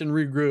rest and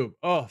regroup.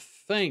 Oh,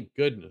 thank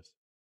goodness.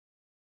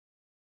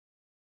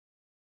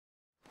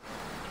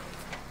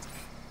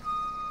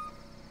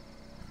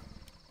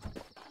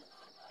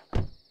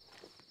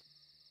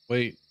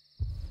 Wait.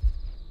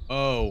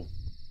 Oh.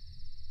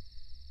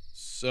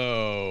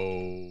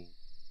 So.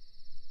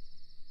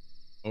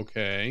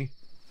 Okay.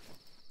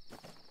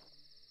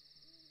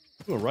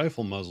 Ooh, a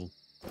rifle muzzle.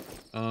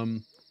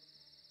 What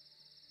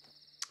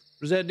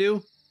does that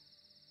do?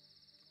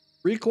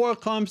 Recoil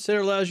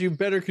compensator allows you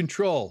better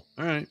control.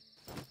 All right.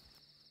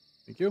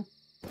 Thank you.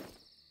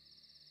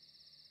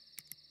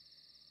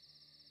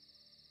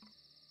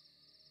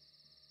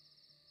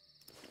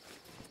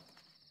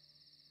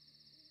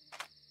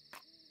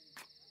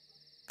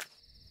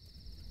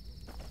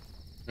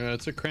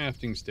 It's a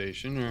crafting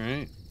station. All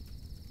right.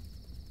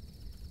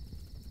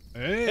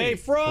 Hey,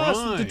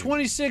 Frost, with the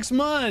 26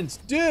 months.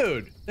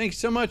 Dude, thanks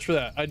so much for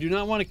that. I do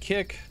not want to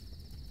kick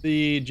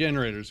the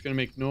generator. It's going to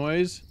make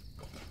noise.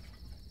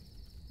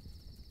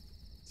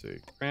 Let's see.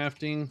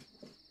 Crafting.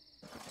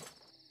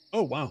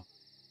 Oh, wow.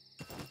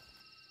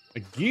 A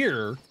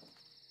gear?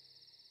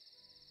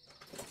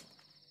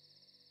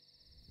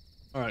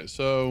 All right,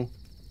 so...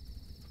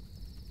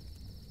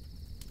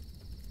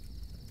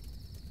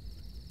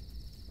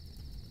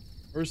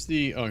 Where's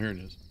the... Oh, here it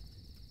is.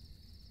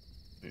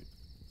 Wait.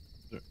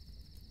 There.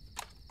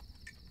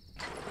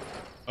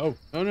 Oh,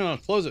 no,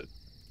 close it.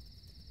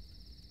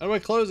 How do I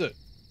close it?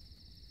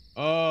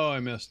 Oh, I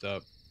messed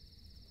up.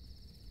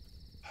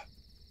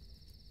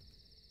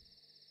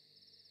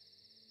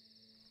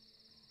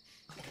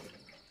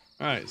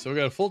 All right, so we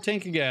got a full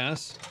tank of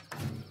gas.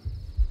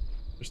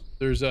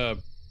 There's a...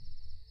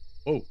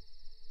 Oh,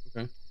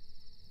 okay.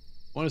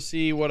 I want to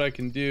see what I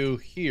can do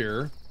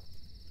here.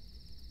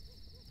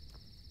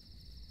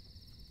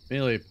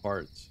 Melee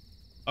parts.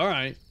 All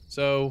right,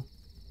 so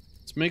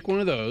let's make one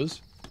of those.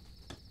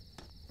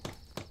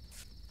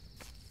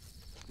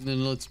 And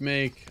then let's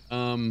make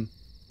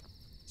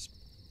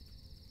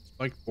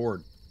spiked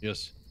board.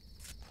 Yes.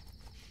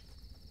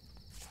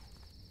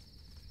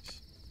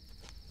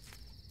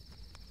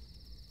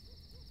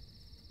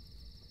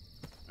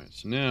 All right,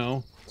 so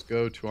now let's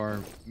go to our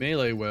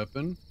melee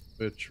weapon,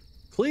 which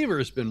Cleaver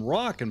has been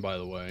rocking, by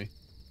the way.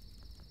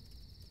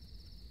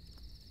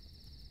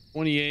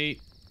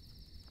 28.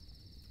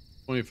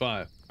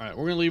 25. All right,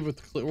 we're gonna leave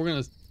with we're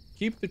gonna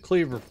keep the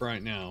Cleaver for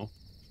right now.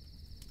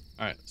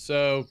 All right,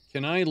 so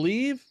can I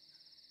leave?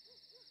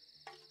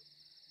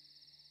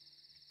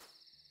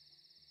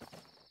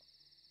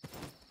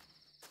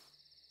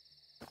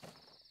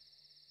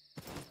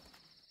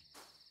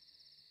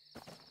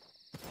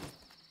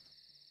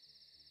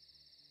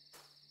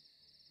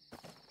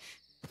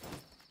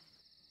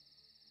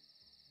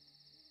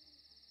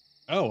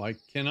 Oh, I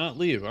cannot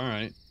leave. All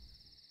right.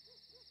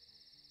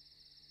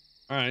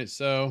 All right,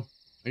 so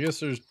I guess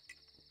there's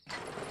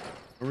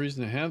no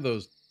reason to have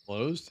those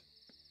closed.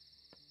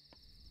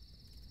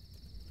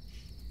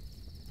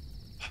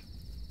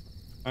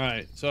 All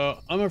right, so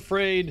I'm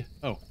afraid...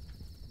 Oh. All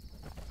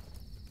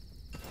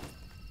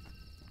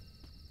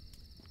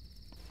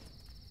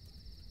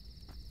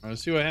right,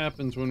 let's see what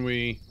happens when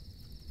we...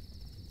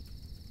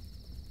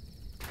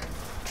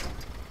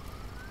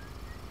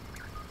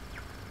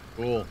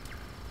 Cool.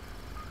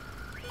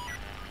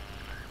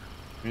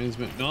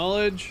 Management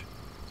knowledge.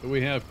 So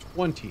we have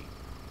 20.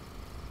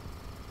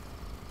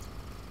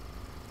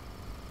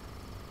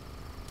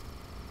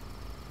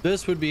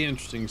 This would be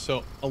interesting.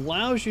 So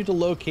allows you to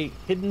locate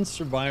hidden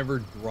survivor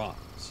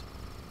drops.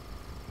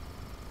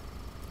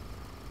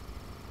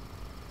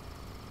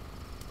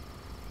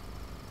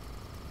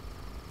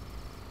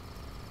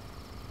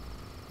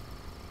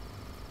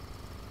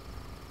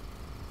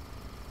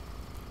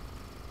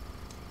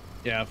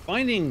 Yeah,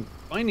 finding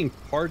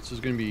parts is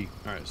going to be...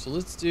 All right, so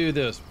let's do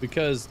this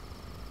because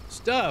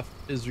stuff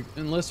is...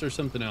 Unless there's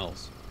something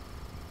else.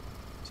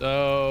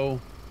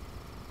 So...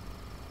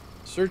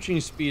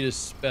 Searching speed is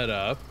sped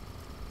up.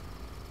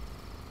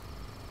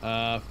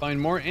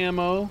 Find more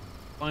ammo.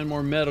 Find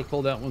more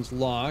medical. That one's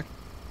locked.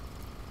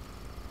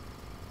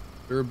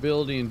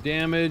 Durability and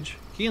damage.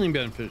 Healing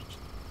benefits.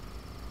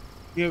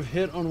 You have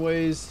hit on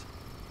ways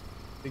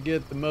to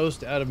get the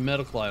most out of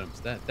medical items.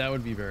 That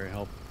would be very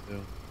helpful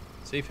too.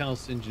 Safe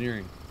house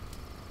engineering.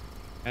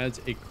 Adds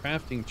a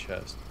crafting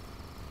chest.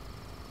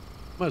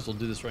 Might as well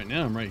do this right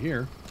now. I'm right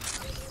here.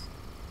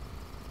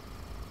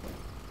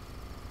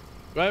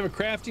 Do I have a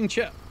crafting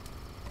chest?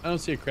 I don't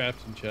see a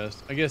crafting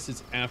chest. I guess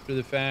it's after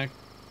the fact.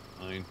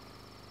 Fine.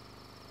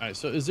 All right,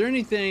 so is there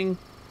anything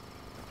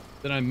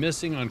that I'm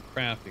missing on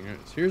crafting? All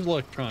right, so here's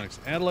electronics.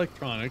 Add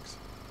electronics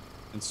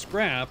and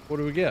scrap. What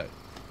do we get?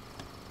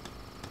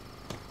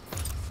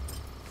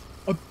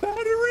 A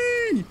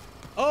battery!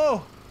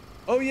 Oh!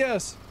 Oh,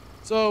 yes.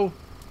 So,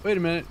 wait a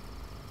minute.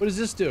 What does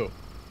this do?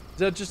 Is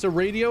that just a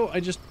radio?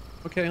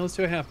 Okay, let's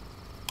see what happens.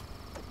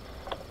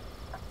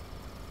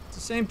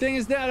 Same thing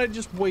as that. I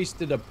just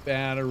wasted a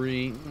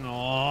battery.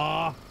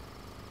 Aww.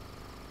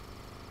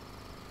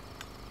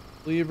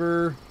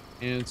 Cleaver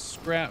and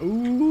scrap.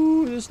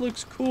 Ooh, this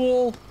looks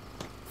cool.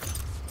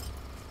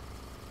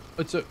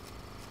 It's a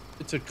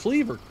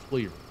cleaver.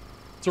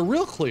 It's a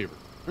real cleaver.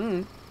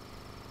 All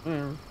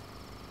right.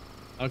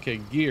 Okay,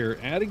 gear.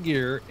 Add a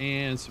gear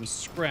and some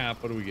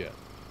scrap. What do we get?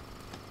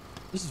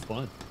 This is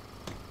fun.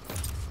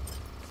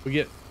 We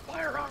get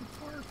firearm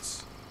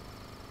parts.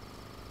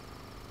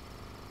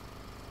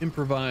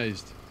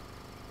 Improvised.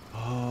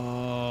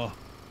 Oh.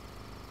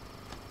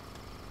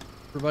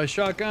 Improvised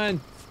shotgun.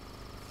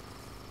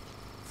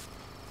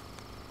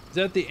 Is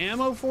that the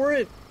ammo for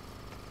it?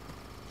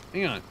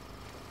 Hang on.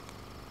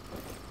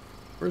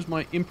 Where's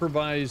my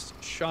improvised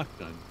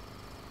shotgun?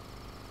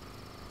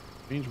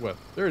 Change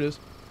weapon. There it is.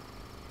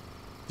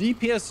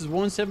 DPS is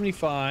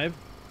 175.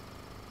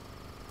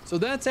 So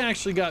that's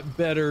actually got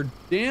better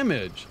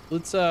damage.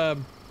 Let's, oh.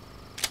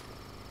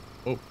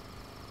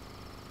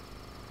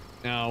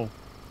 Now,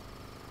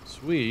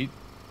 sweet.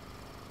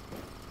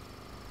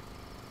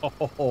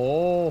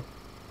 Oh.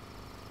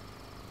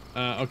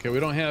 Okay, we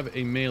don't have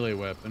a melee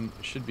weapon.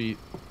 It should be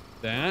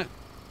that.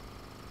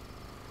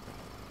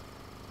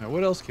 Now,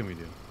 what else can we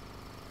do?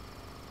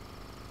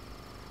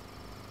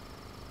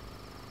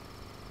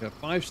 Got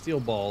 5 steel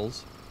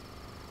balls.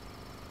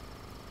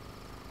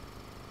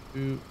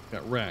 2,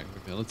 got rag.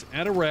 Okay, let's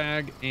add a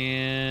rag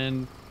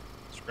and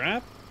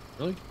scrap.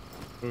 Really?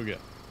 What do we get?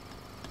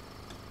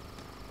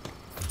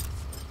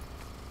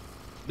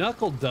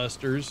 Knuckle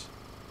dusters.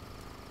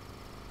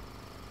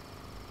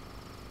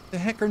 The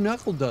heck are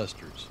knuckle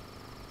dusters?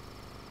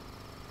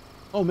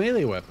 Oh,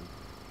 melee weapon.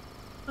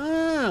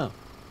 Oh,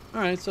 all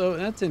right. So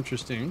that's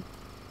interesting.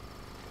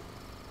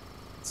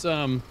 It's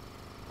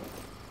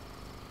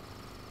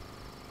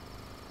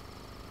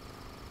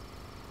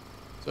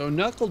So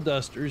knuckle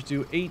dusters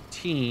do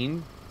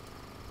 18.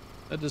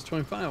 That does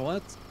 25. Well,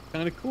 that's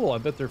kind of cool. I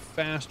bet they're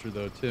faster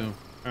though too.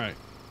 All right.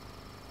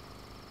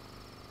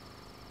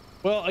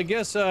 Well, I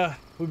guess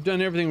we've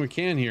done everything we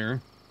can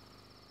here.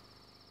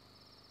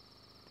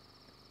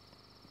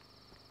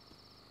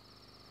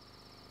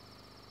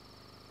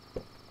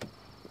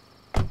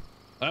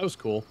 That was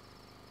cool.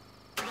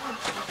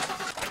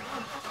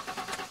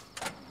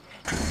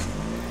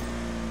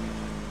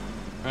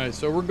 All right,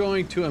 so we're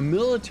going to a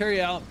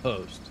military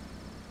outpost.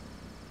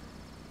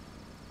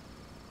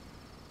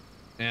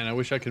 Man, I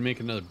wish I could make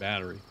another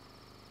battery.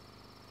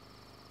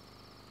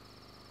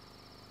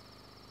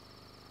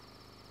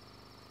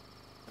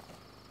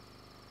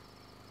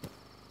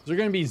 Is there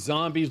going to be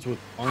zombies with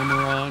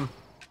armor on?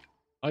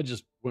 I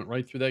just went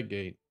right through that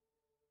gate.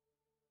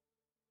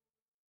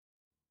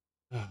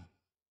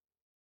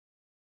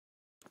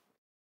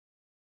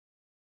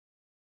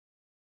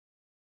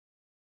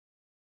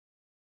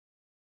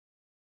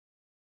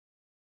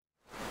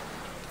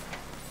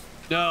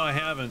 No, I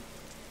haven't.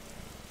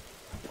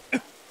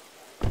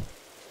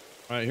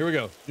 All right, here we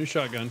go. New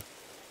shotgun.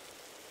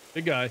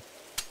 Big guy.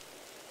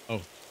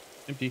 Oh,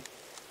 empty.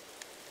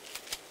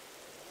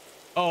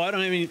 Oh, I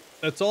don't have any.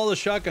 That's all the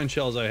shotgun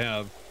shells I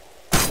have.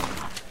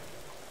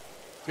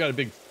 It's got a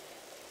big,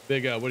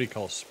 what do you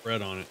call it,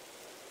 spread on it.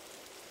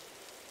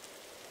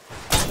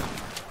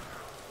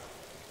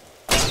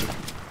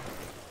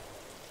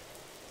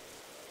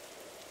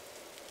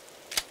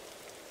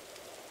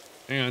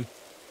 Hang on.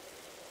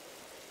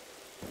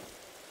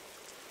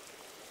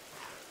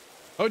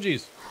 Oh,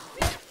 geez.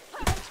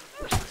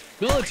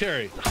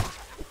 Military.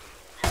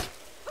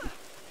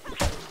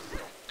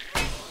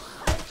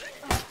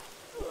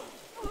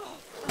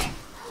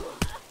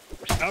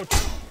 Ouch.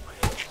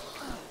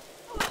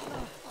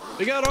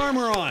 They got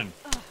armor on.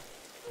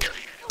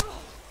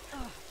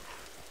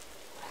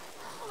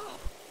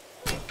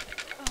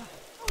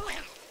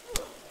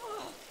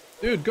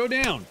 Dude, go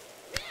down.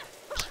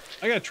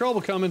 I got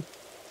trouble coming.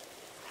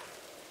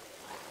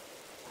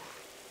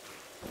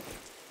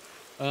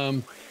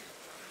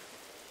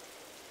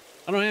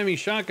 I don't have any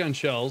shotgun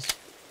shells.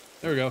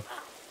 There we go.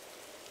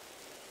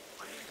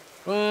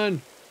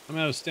 Run. I'm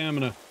out of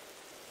stamina.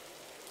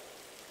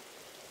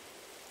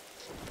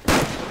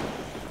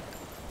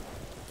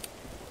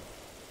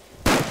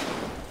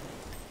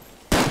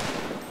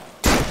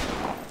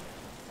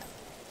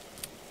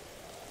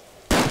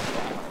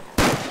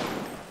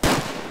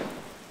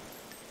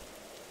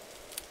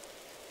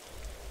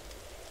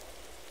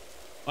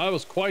 I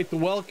was quite the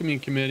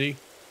welcoming committee.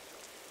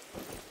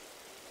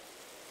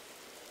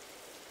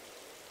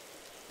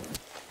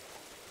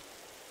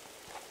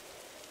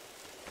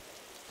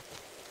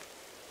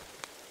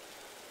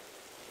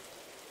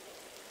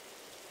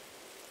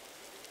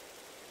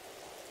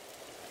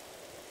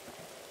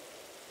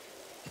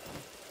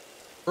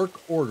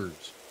 Perk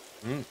orders.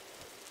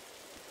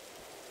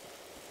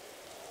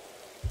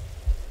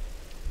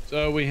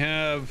 So we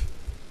have,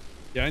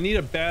 yeah, I need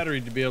a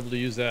battery to be able to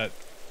use that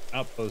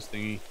outpost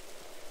thingy.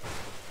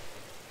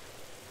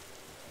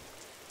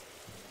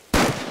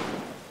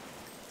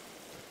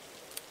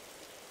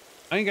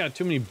 I ain't got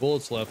too many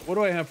bullets left. What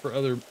do I have for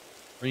other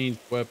ranged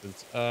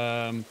weapons?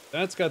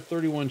 That's got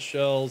 31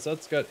 shells.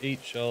 That's got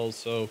 8 shells.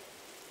 So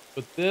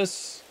put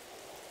this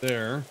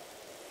there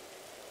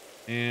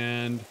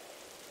and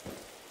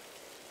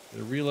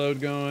get a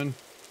reload going.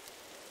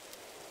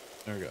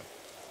 There we go.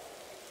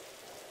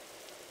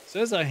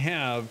 Says I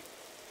have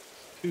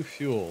 2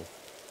 fuel,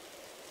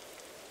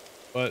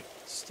 but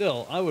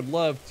still, I would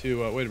love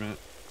to. Wait a minute.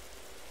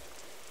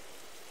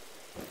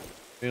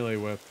 Melee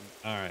weapon.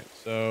 All right,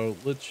 so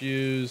let's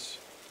use.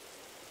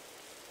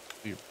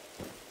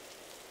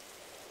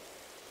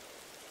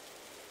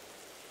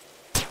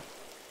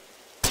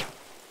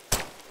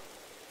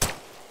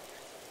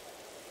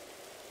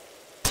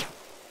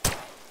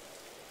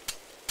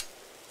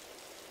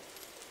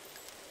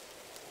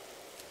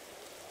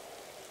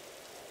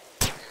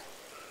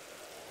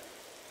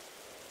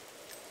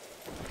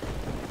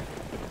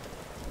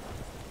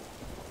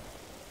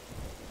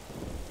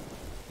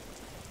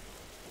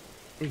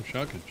 Ooh,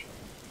 shotgun.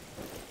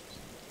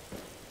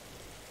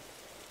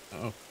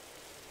 Uh-oh.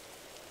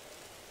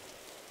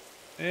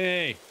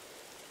 Hey.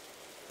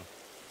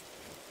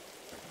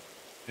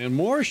 And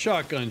more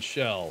shotgun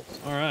shells.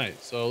 All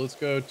right, so let's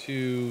go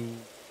to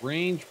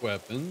range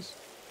weapons.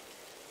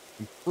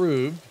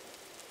 Improved.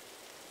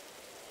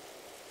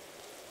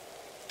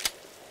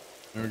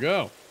 There we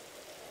go.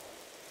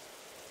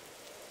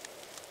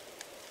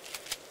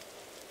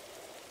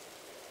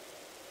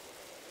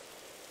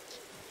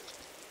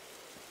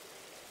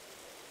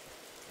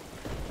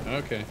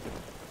 Okay.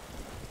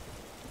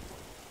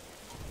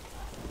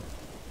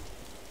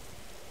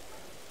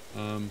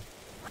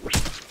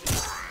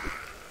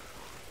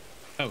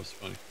 That was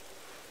funny.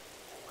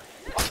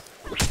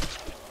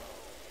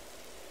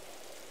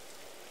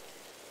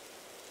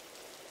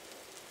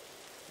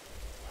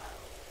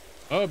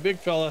 Oh, big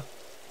fella.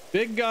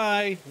 Big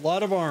guy,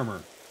 lot of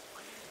armor.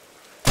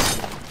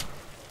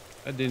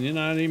 That did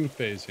not even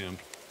phase him.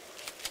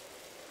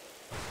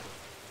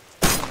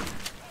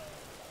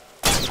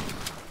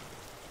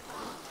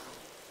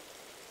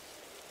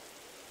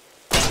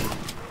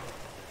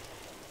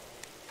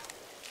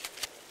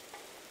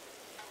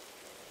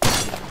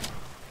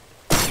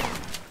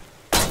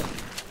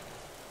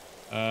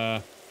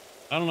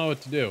 I don't know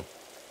what to do.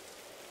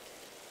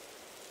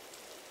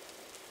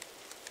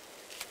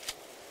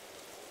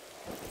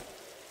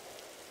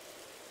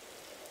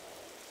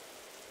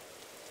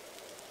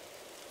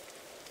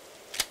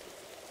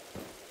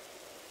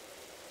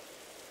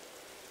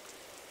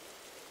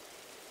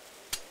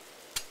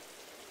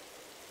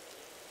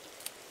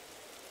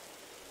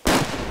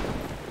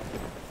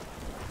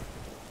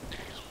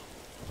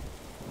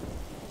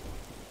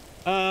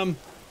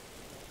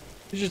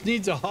 He just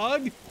needs a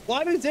hug?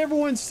 Why does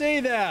everyone say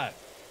that?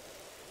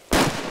 All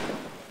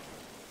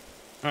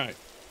right.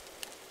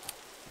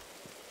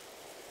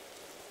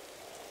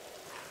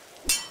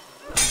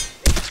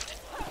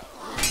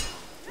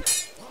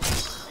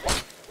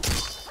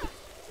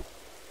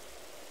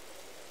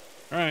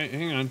 All right,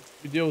 hang on.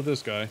 We deal with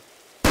this guy.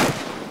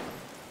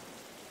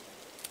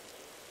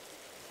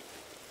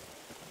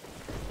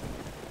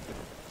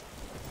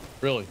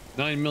 Really?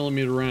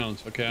 9mm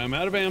rounds. Okay, I'm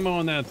out of ammo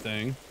on that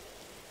thing.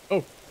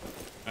 Oh.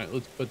 All right,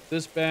 let's put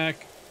this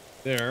back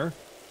there.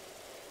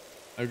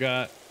 I've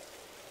got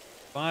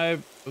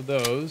 5 of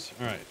those.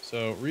 All right,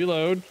 so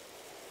reload.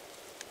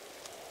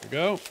 There we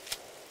go.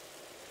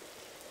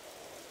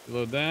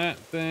 Reload that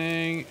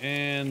thing,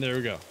 and there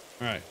we go.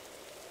 All right.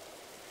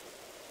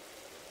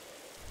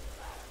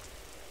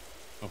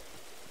 Oh.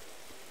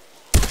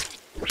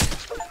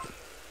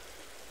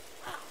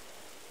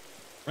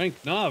 Rank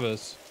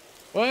novice?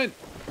 What?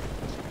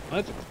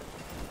 What?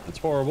 That's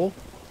horrible.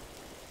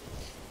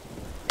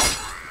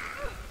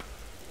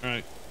 All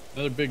right,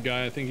 another big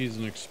guy. I think he's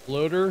an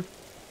exploder.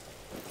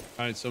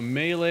 All right, so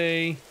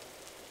melee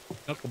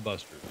knuckle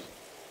busters.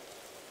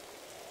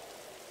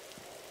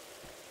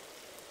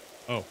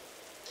 Oh.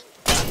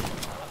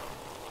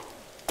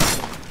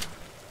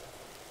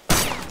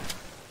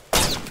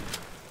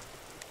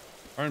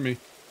 Pardon me.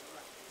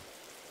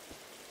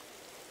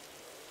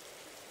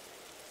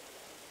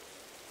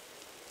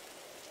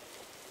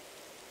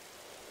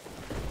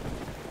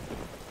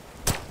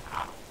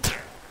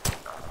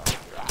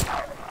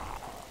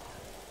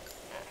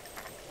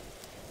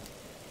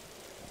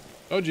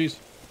 Oh, geez.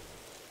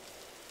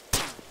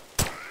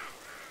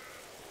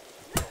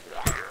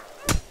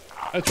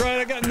 That's right,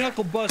 I got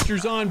knuckle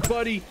busters on,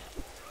 buddy.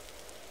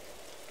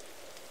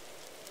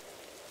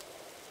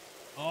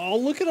 Oh,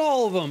 look at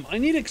all of them. I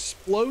need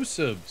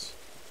explosives.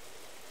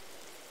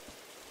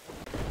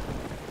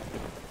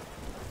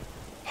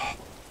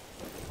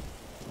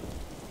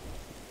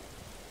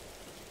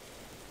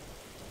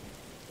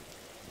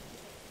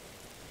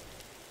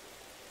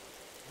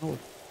 Oh.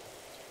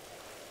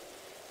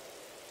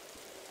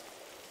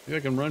 Maybe I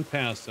can run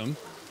past them.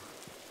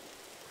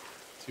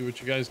 See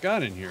what you guys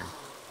got in here.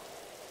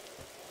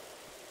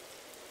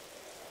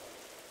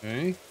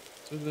 Okay,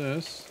 so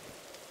this.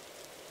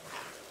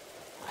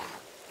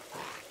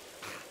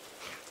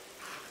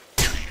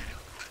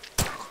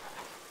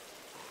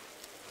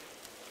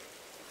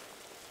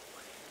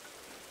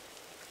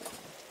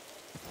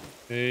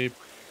 Tape.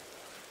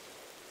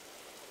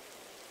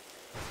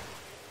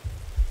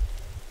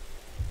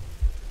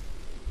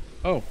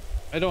 Oh,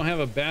 I don't have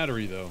a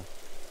battery though.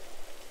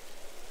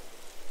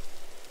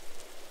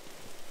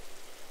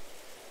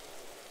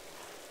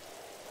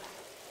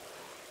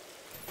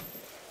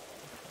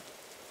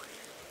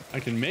 I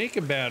can make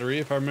a battery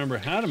if I remember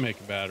how to make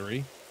a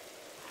battery.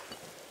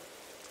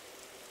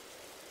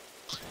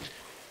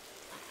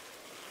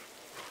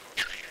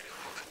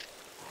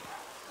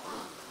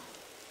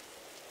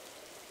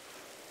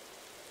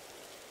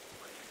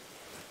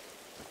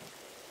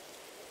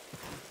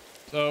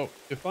 So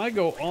if I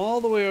go all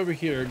the way over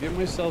here, give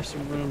myself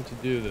some room to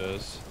do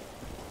this.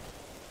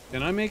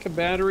 Can I make a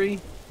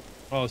battery?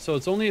 Oh, so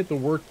it's only at the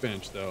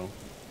workbench though.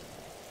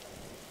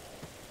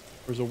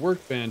 There's a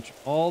workbench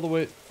all the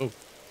way. Oh.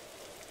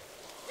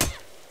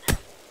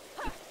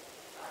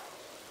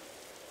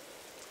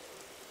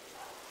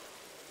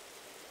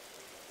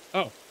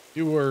 Oh,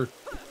 you were...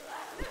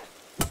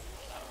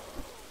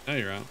 Now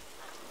you're out.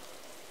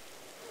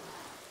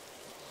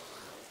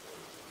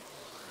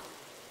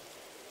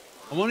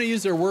 I want to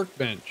use their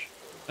workbench.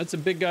 That's a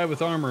big guy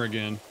with armor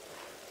again.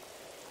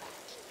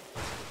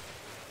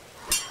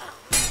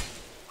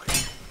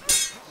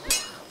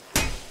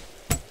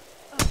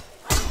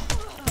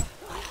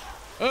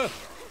 Oh!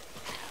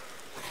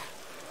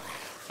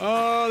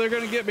 Oh, they're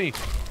gonna get me.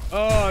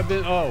 Oh, I've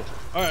been... Oh,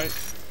 all right.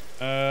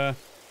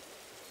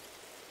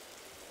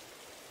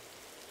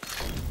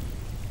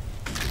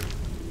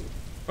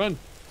 Run.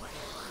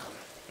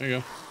 There you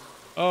go.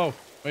 Oh,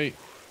 wait.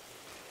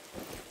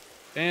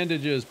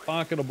 Bandages,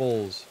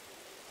 pocketables.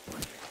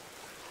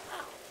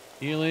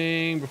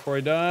 Healing before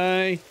I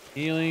die.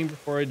 Healing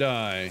before I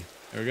die.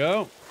 There we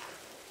go.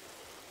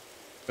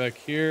 Back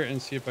here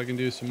and see if I can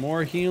do some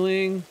more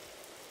healing.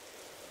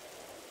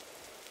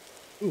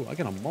 Ooh, I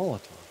got a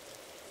Molotov.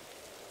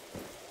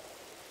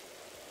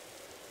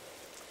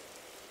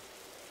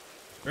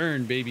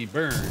 Burn, baby,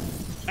 burn.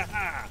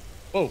 Ha-ha!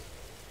 Whoa. All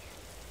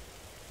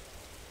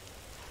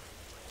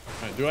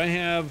right, do I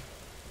have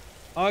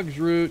Hog's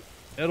Root,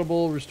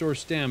 edible, restore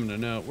stamina?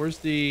 No, where's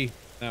the...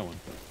 that one.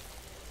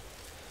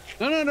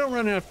 No, no, don't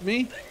run after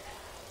me.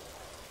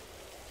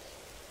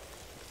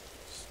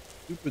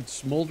 Stupid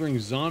smoldering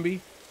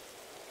zombie.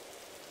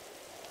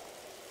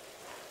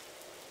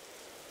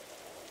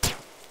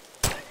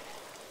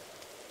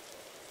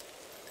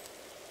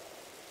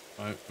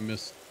 I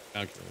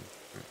miscalculated.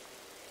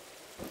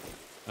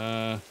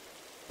 Right.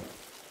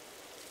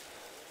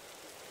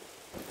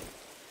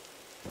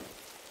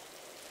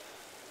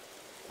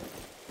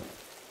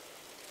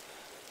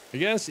 I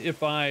guess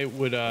if I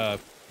would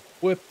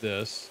equip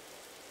this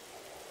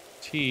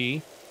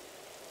T.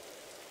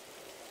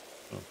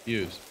 Oh,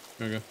 use.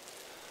 There we go.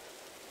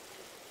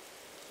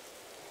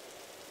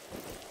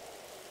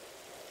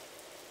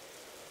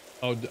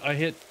 Oh, I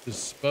hit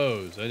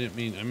dispose. I didn't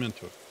mean, I meant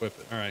to equip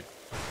it. All right.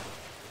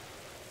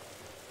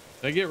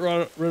 Did I get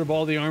rid of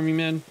all the army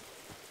men?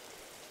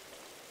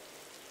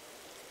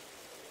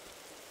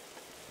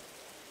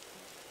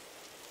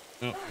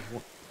 Oh,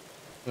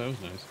 that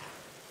was nice.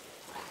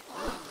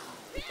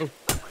 Oh.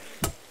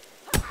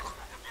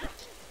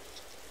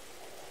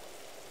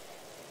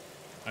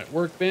 All right,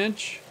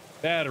 workbench,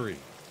 battery.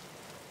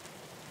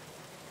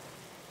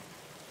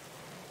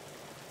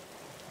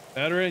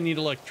 Battery, I need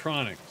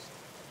electronics.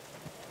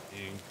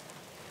 Dang.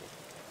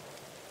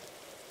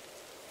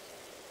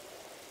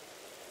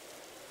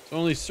 So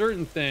only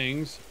certain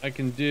things I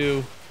can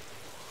do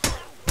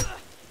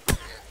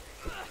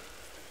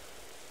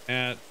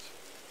at...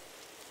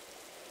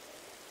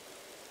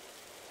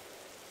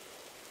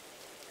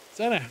 Is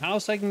that a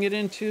house I can get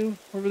into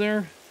over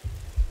there?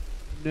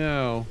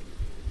 No.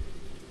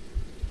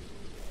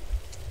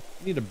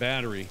 I need a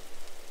battery.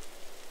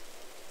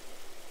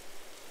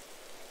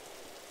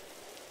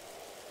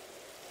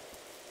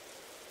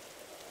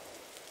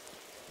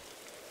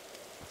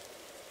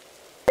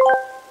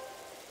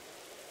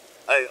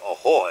 Hey,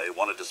 Ahoy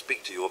wanted to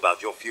speak to you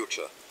about your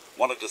future.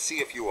 Wanted to see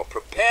if you were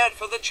prepared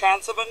for the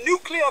chance of a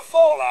nuclear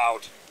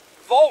fallout.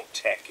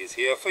 Vault-Tec is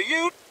here for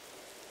you.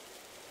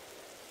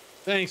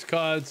 Thanks,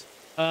 Cods.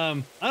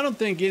 I don't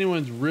think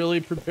anyone's really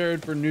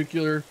prepared for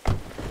nuclear.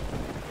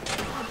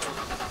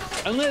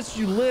 Unless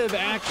you live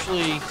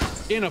actually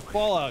in a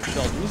fallout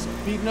shelter. He's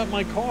beating up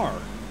my car.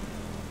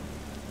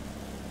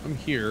 I'm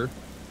here.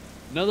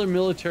 Another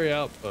military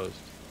outpost.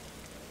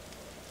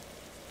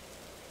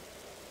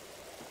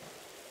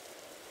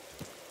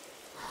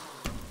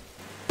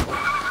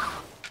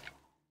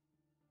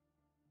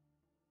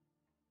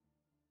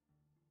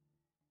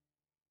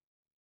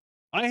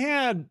 I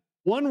had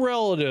one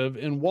relative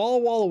in Walla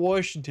Walla,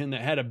 Washington that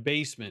had a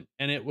basement,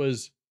 and it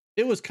was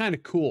kind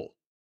of cool.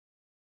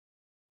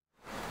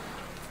 All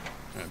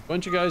right,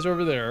 bunch of guys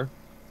over there.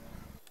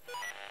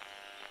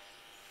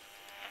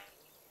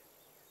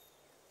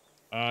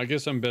 I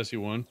guess I'm Bessie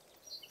 1.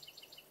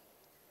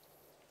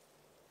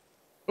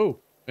 Oh,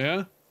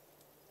 yeah?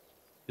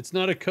 It's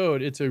not a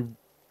code, it's a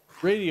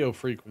radio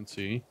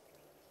frequency.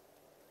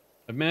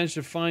 I've managed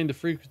to find the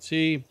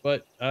frequency,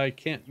 but I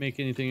can't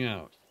make anything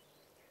out.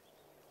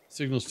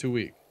 Signal's too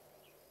weak.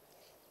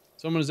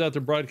 Someone is out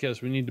there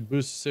broadcast. We need to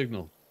boost the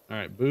signal. All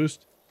right,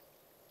 boost.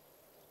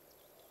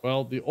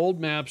 Well, the old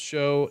maps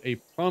show a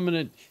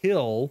prominent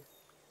hill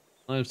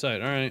on the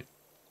side. All right.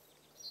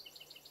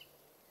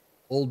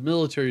 Old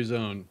military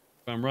zone.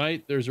 If I'm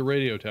right, there's a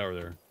radio tower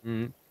there.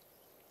 All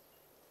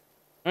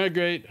right,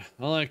 great.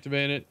 I'll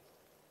activate it.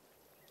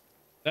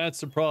 That's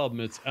the problem.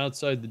 It's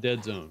outside the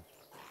dead zone.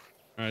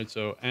 All right,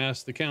 so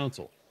ask the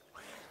council.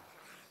 I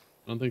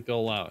don't think they'll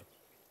allow it.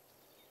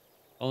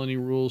 Colony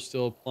rules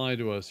still apply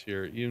to us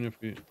here, even if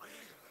we're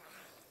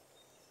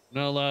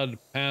not allowed to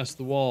pass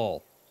the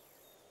wall.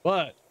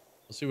 But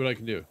I'll see what I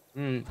can do.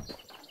 All right.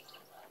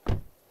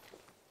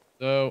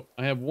 So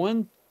I have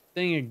one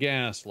thing of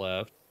gas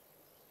left.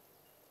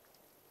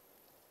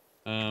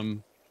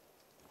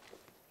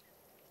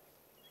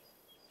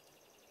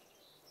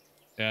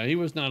 Yeah, he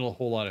was not a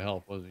whole lot of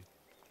help, was he?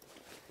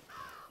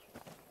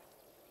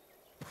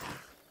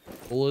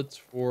 bullets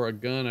for a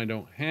gun I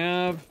don't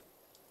have.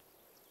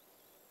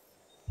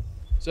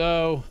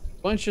 So,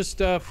 bunch of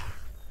stuff.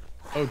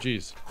 Oh,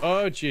 geez.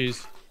 Oh,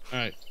 geez. All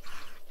right.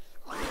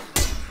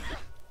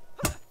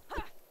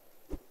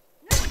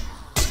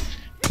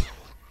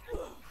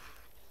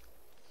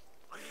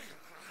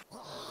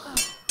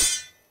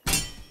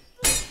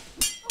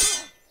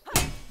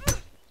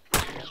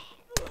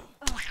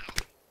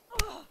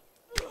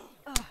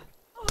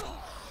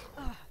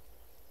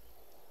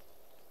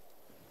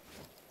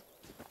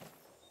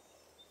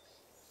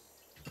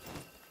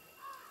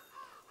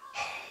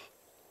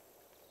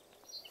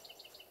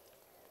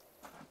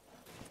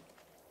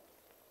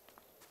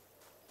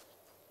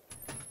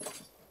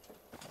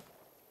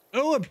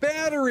 Oh, a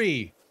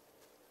battery.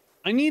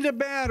 I need a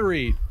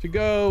battery to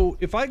go.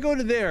 If I go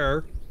to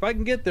there, if I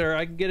can get there,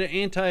 I can get an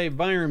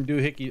antiviral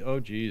doohickey. Oh,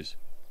 geez.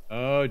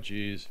 Oh,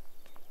 geez.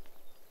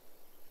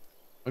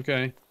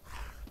 Okay.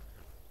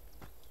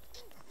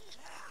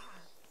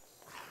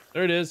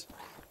 There it is.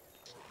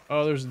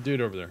 Oh, there's a dude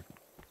over there.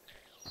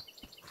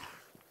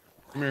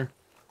 Come here.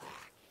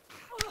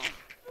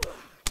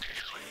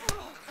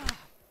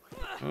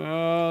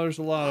 Oh, there's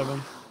a lot of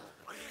them.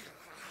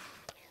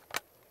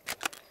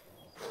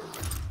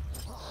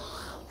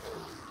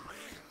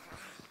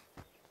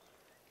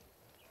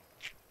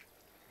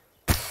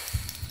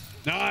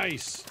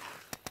 Nice.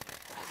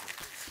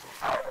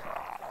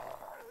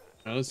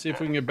 Now let's see if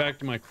we can get back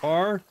to my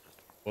car.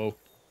 Whoa.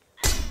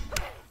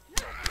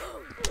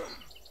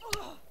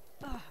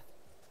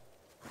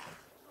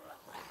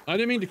 I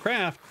didn't mean to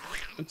craft.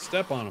 Let's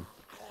step on him.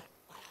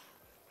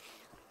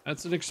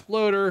 That's an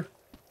exploder.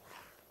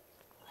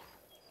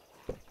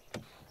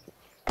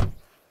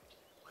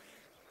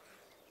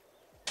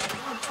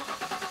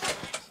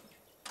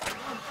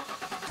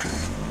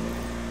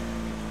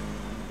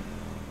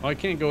 Oh, I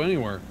can't go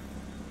anywhere.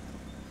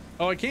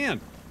 Oh, I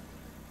can.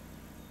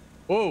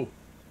 Whoa.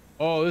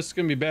 Oh, this is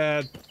gonna be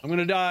bad. I'm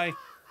gonna die.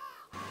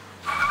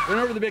 Run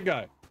over the big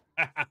guy.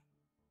 I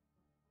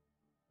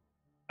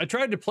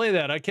tried to play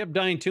that. I kept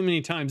dying too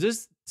many times.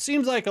 This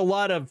seems like a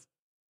lot of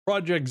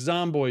Project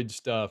Zomboid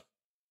stuff.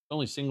 It's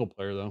only single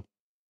player, though.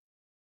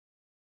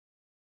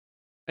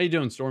 How you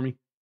doing, Stormy?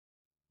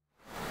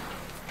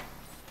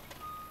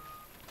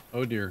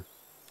 Oh, dear.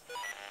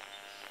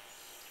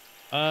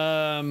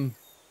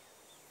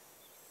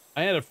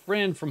 I had a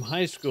friend from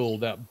high school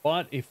that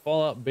bought a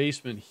Fallout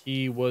basement.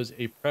 He was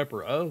a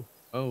prepper.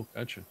 Oh,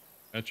 gotcha.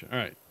 Gotcha. All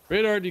right.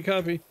 Radar, do you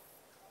copy?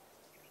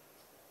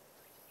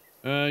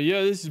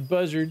 Yeah, this is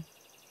Buzzard.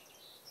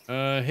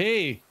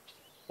 Hey,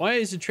 why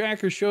is the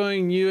tracker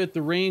showing you at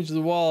the range of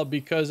the wall?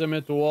 Because I'm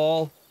at the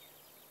wall.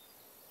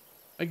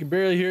 I can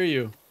barely hear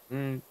you.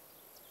 Did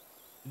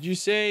you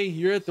say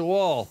you're at the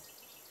wall?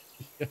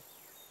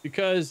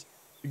 Because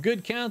the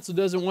good council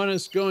doesn't want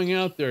us going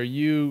out there.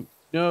 You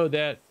know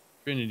that,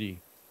 Trinity.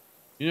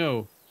 You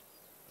know.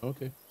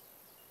 Okay.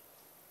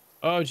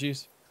 Oh,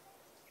 jeez.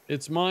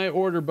 It's my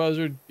order,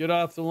 Buzzard. Get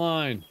off the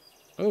line.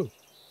 Oh.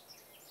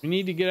 We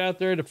need to get out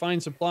there to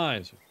find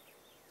supplies.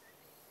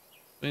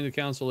 Explain to the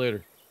council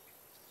later.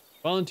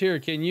 Volunteer,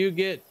 can you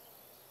get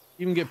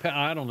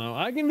I don't know.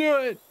 I can do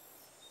it.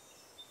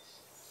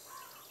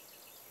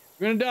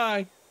 We're gonna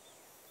die.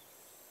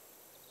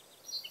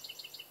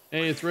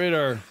 Hey, it's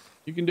Radar.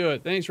 You can do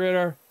it. Thanks,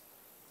 Radar.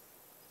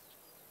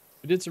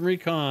 We did some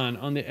recon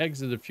on the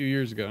exit a few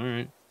years ago. All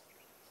right.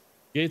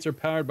 Gates are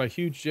powered by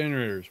huge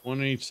generators, one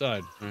on each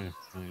side. All right.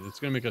 All right. It's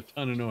gonna make a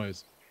ton of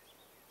noise.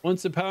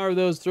 Once the power of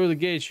those through the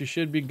gates, you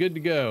should be good to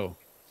go.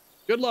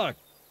 Good luck.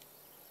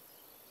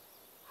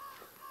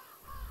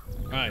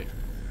 All right.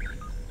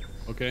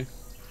 Okay.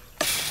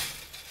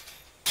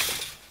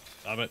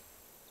 Stop it.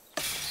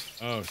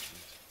 Oh, jeez.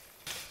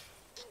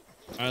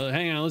 All right,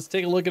 hang on. Let's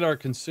take a look at our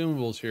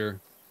consumables here.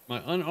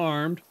 My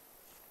unarmed,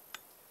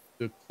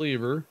 the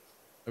cleaver.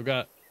 I've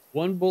got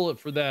 1 bullet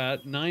for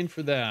that, 9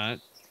 for that.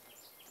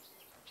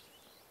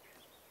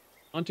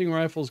 Hunting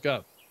rifle's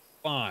got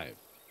 5.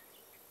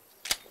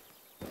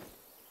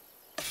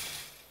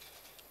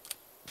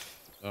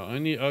 Oh, I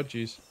need. Oh,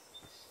 jeez.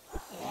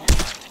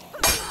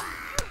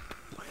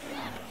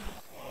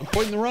 I'm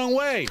pointing the wrong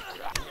way.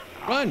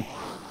 Run.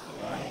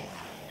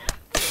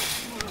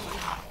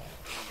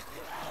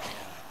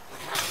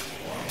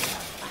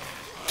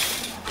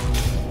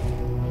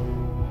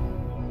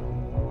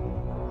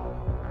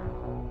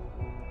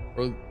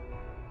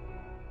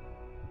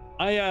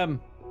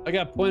 I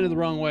got pointed the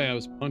wrong way. I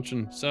was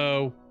punching.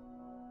 So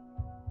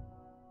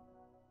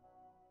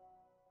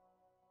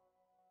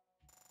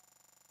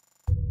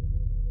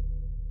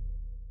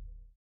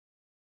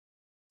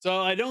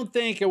I don't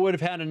think I would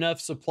have had enough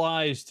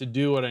supplies to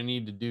do what I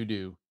need to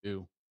do.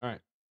 All right.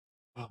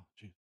 Oh,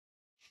 geez.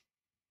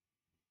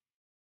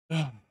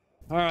 All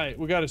right.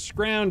 We got a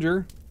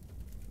scrounger.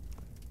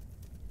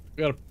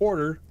 We got a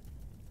porter.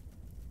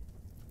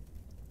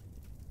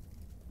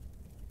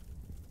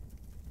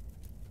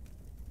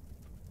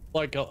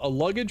 Like a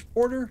luggage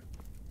porter.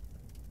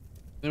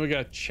 Then we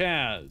got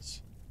Chaz.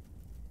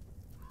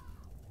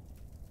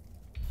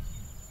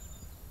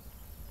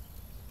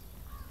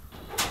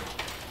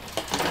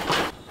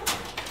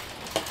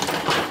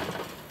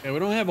 Yeah, we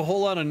don't have a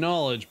whole lot of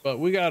knowledge, but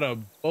we got a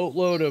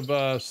boatload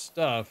of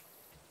stuff.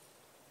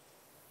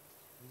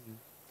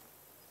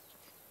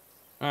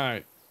 All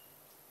right.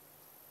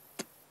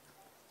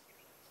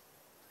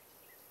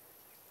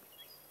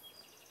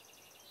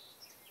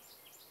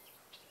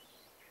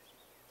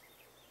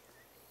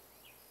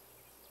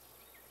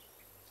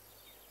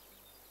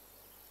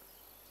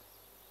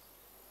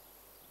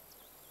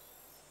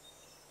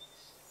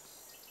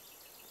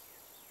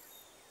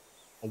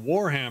 A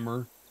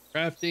warhammer,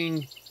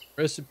 crafting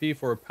recipe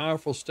for a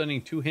powerful,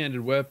 stunning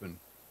two-handed weapon.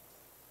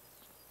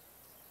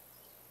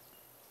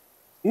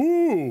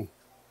 Ooh.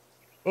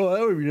 Oh,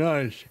 that would be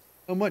nice.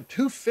 How much?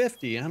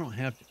 250. I don't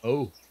have to.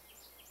 Oh.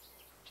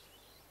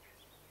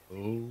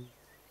 Oh.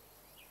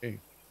 Okay.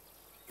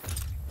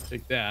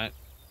 Take that.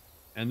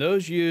 And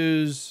those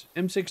use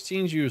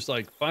M16s use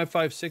like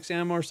 5.56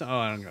 ammo or something. Oh,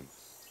 I don't got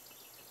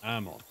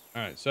ammo. All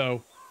right,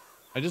 so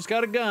I just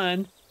got a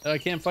gun that I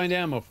can't find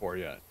ammo for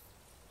yet.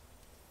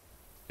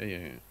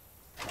 Yeah.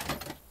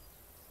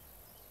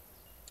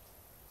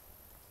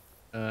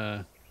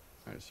 All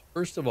right, so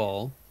first of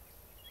all,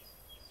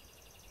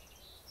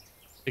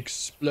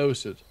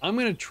 explosives. I'm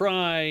gonna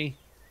try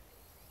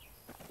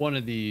one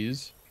of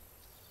these.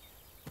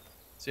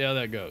 See how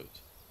that goes.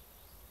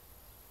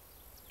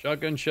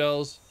 Shotgun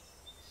shells.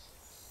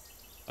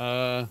 If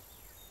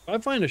I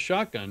find a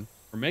shotgun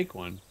or make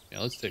one, yeah,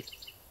 let's take it.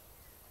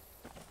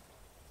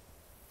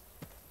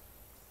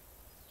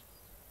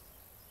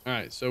 All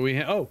right, so we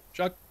have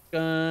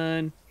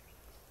shotgun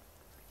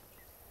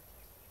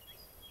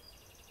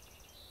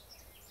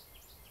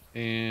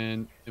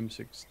and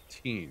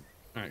M16.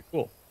 All right,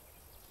 cool.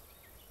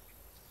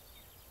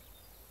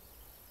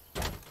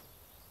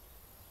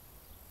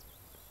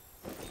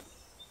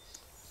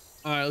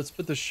 All right, let's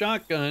put the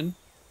shotgun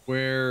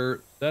where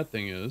that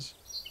thing is.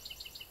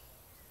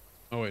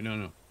 Oh wait,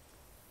 no.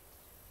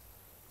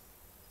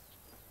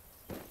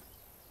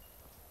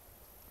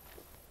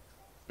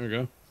 There we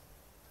go.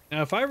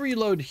 Now, if I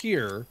reload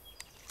here,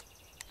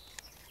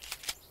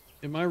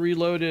 am I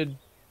reloaded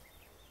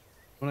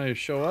when I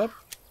show up?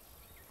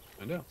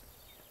 Find out.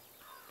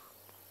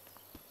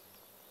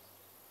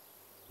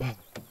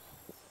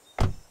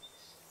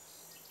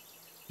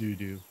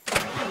 Do.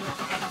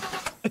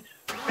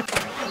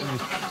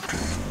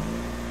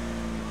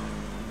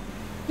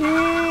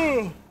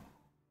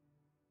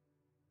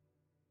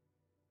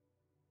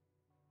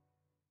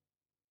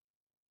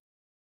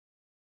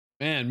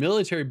 Man,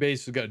 military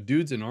base has got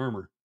dudes in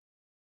armor.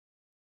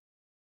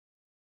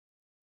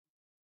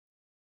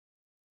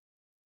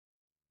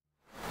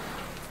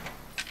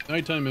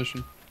 Nighttime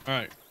mission. All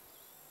right.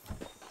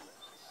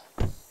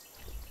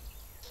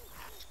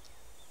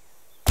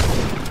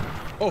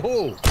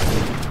 Oh.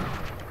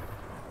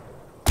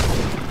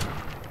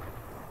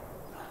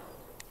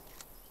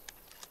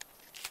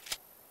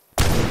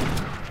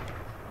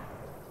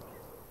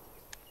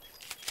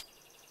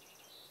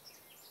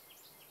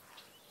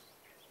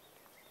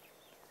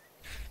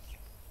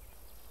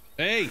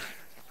 Hey.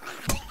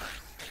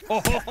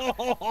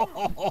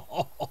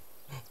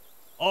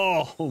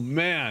 Oh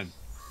man.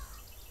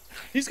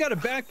 He's got a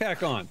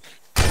backpack on.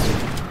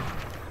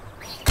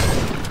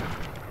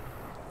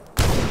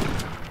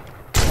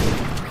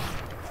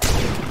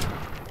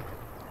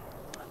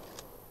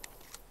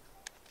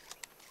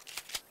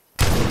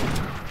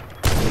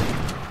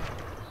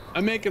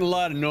 I'm making a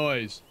lot of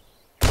noise.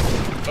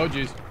 Oh,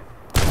 geez.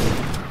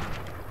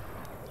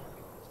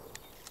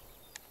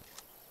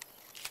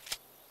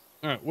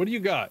 All right, what do you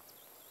got?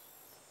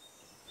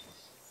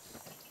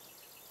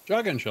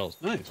 Shotgun shells,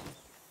 nice.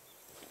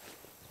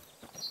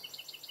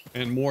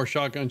 And more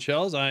shotgun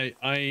shells.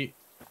 I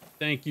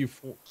thank you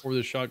for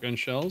the shotgun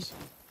shells.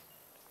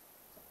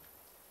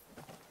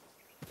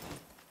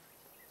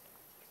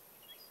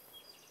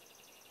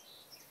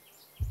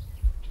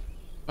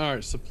 All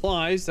right,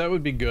 supplies, that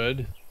would be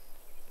good.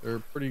 They're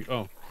pretty,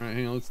 all right,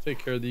 hang on, let's take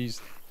care of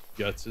these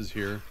gutses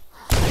here.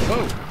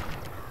 Oh!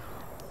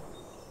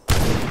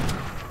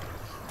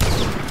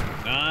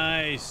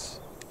 Nice!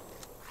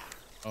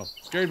 Oh,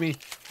 scared me.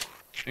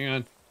 Hang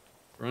on.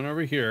 Run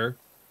over here.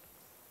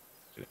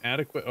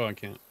 Adequate, oh, I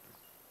can't.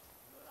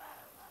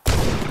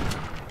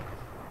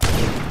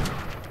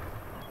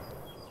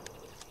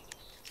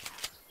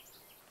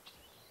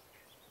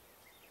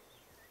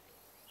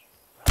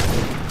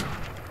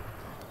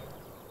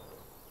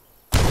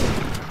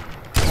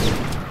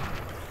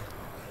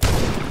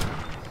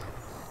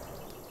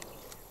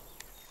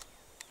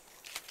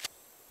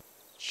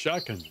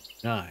 Shotgun,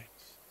 nice.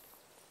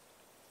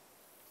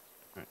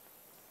 All right.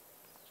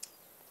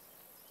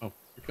 Oh,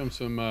 here comes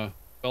some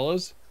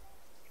fellas.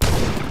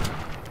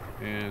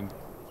 And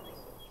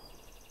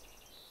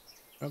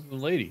how's the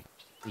lady?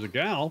 There's a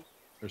gal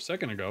there a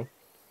second ago.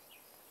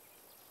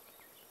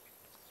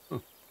 Huh.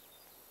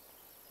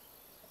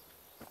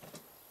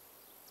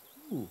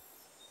 Ooh.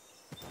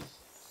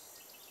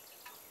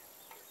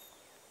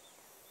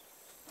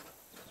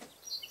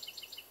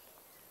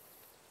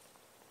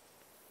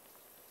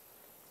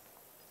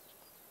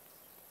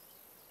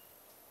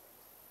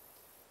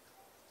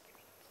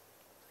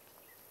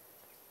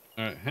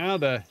 how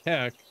the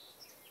heck?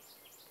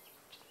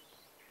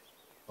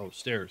 Oh,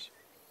 stairs.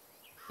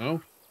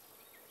 No?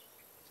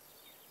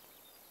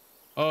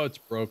 Oh, it's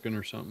broken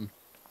or something.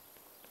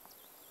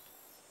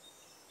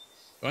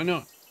 I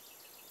know.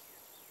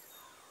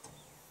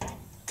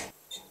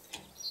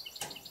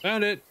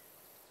 Found it.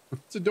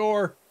 It's a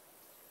door.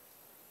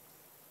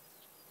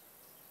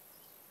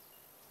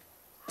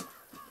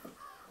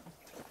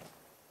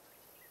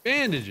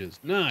 Bandages.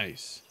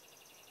 Nice.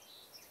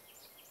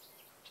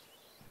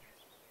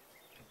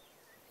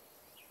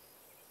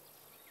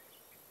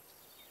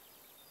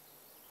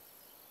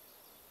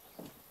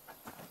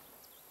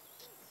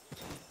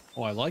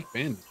 Oh, I like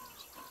bandages.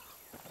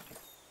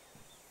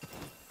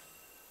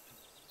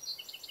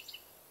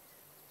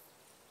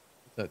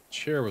 That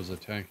chair was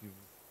attacking me.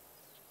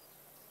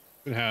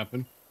 Could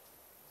happen.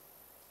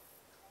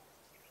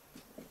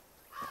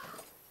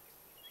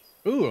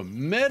 Ooh, a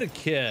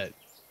medikit.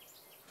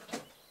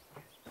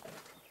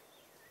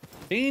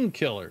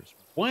 Painkillers.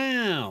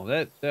 Wow,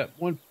 that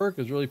one perk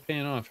is really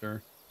paying off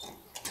here.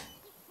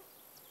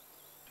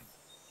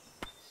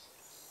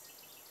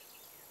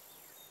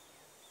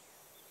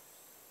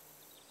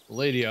 The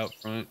lady out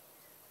front.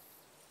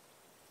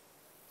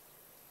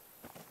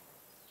 All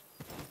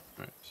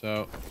right,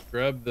 so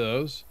grab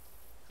those.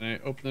 Can I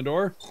open the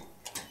door?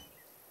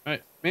 All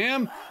right,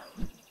 ma'am.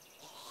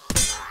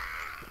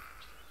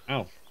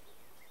 Ow.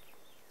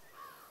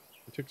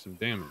 I took some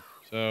damage.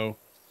 So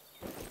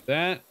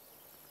that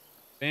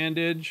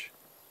bandage.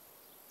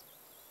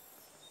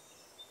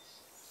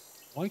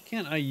 Why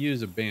can't I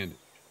use a bandage?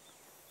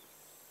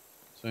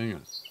 So hang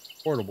on.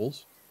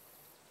 Portables.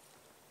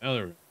 Oh,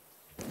 there we go.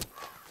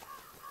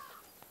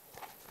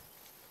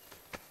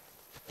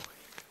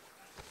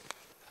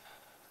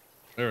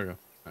 There we go. All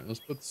right, let's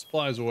put the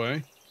supplies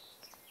away.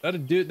 That a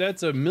dude?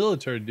 That's a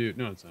military dude.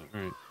 No, it's not.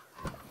 All right.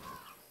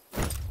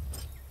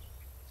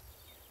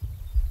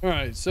 All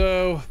right.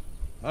 So,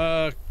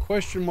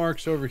 question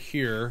marks over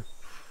here.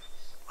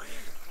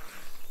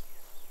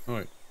 Oh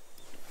wait.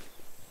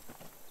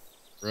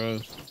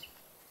 Gross.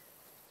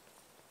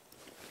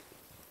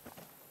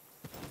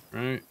 All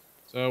right.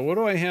 So, what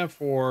do I have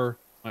for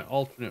my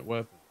alternate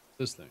weapon?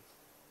 This thing.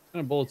 What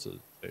kind of bullets does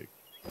it take?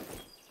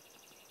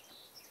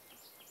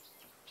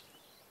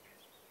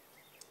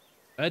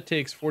 That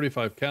takes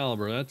 45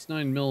 caliber. That's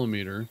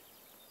 9mm. We're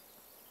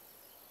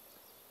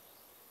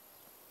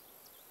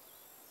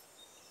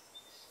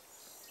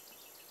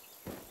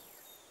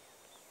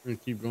gonna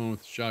keep going with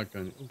the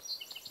shotgun. Ooh,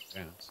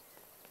 gas.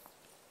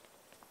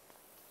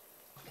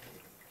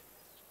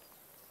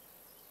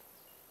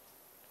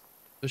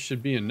 This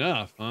should be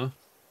enough, huh?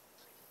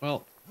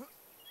 Well,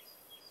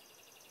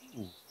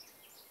 ooh.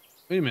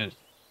 Wait a minute.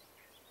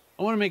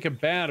 I want to make a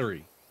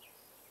battery.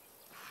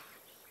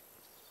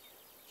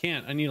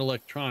 Can't. I need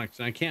electronics,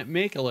 and I can't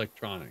make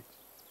electronics.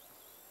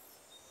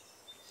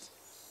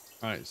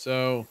 All right,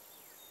 so,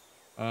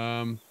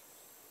 let's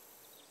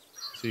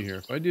see here.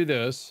 If I do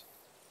this,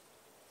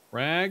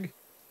 rag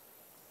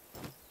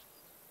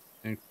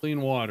and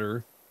clean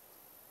water.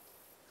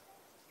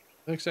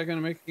 What the heck's that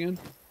gonna make again?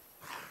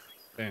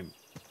 Bam.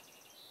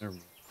 There we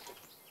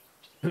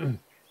go.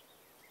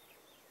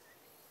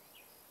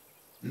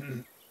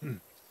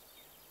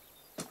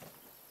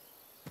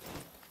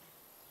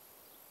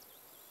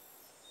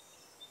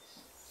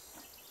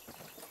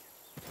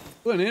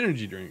 What an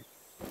energy drink.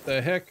 What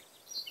the heck?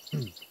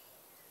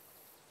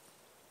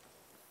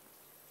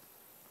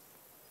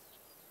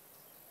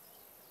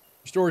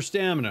 Restore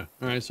stamina.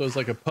 All right, so it's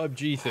like a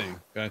PUBG thing.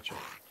 Gotcha.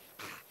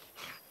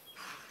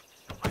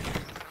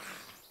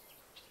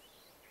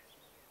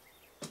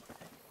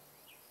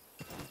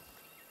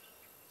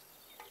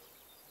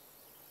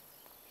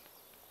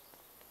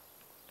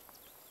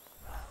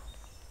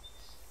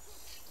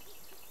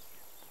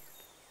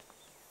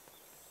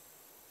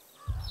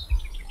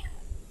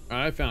 All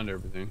right, I found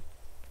everything.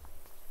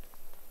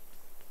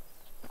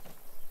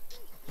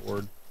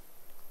 Board.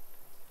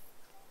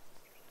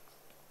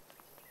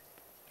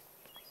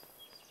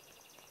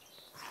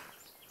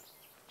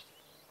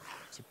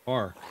 It's a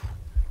car.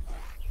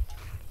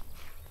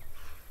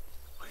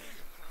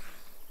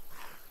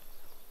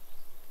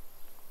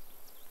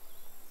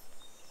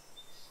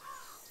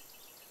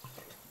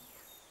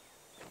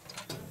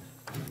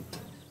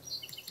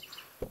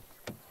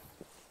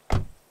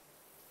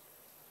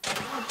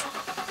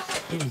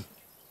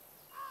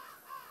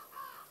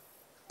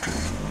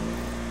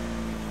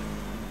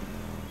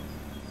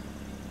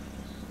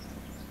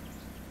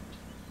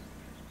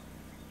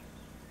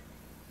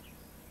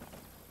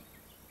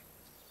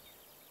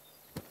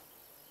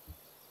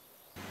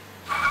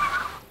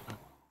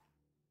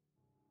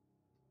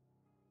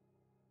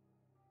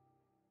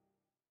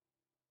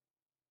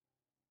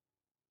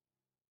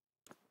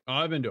 Oh,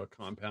 I've been to a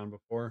compound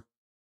before.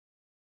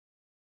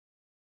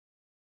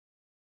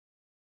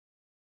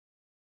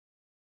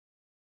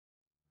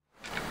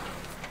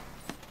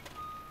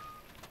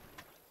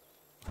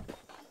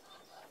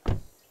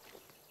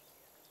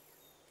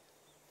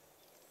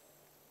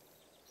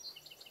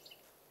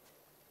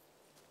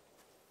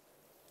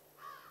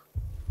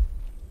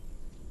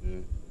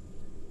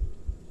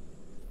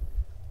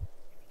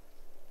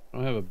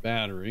 a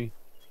battery.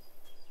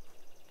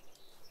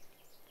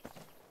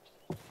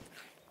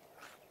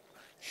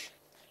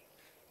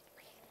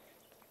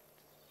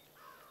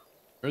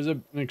 There's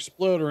an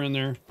exploder in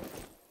there.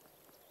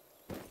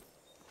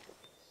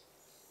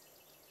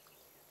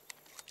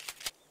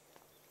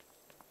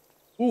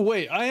 Oh,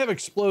 wait, I have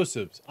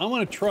explosives. I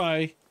want to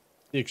try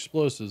the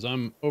explosives.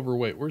 I'm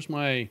overweight. Where's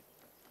my...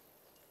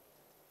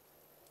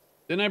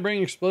 Didn't I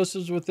bring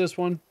explosives with this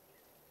one?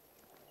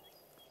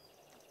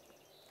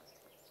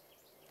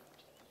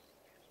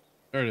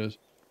 There it is.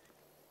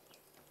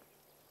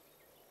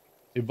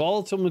 A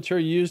volatile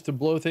material used to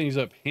blow things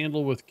up.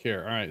 Handle with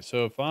care. All right,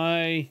 so if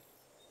I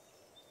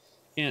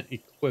can't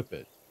equip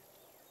it.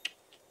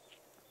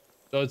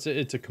 So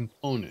it's a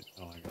component.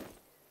 Oh, I got it.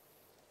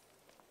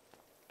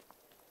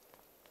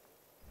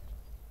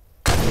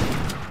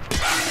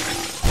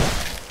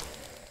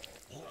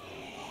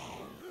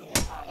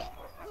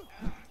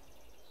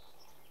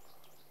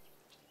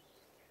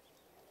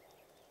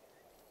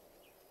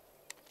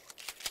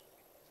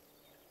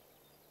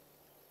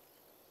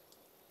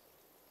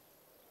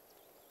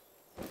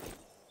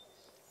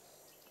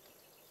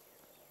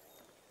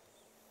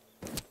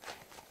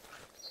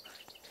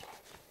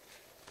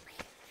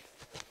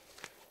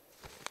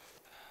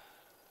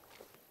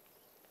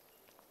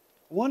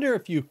 I wonder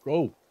if you...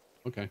 Oh,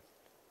 okay.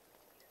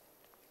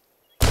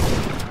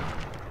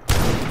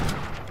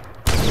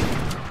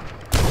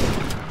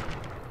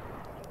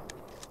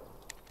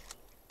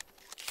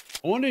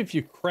 I wonder if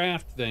you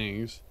craft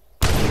things,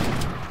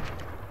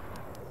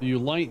 do you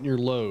lighten your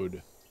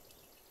load?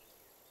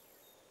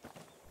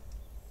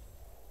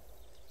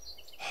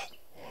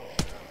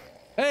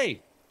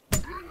 Hey!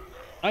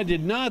 I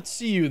did not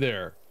see you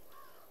there.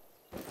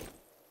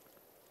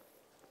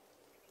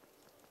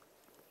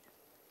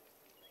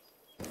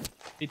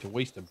 Hate to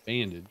waste a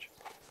bandage.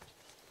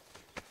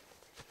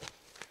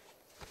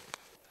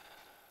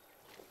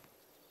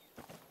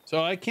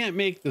 So I can't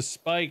make the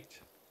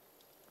spiked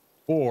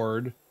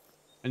board.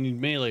 I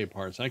need melee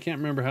parts. I can't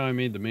remember how I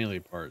made the melee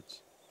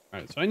parts. All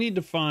right, so I need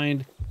to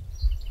find...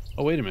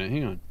 Oh, wait a minute.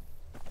 Hang on.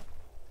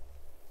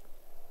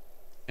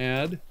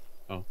 Add.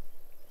 Oh.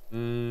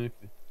 Okay.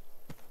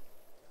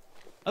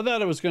 I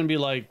thought it was going to be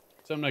like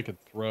something I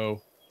could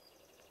throw.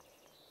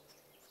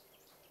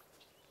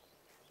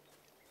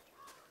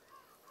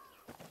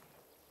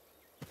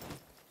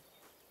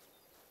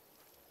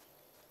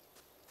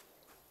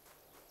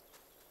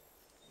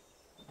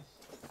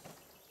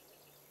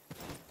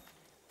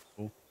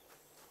 Cool.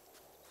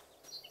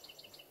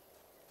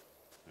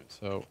 All right,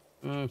 so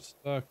I'm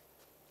stuck.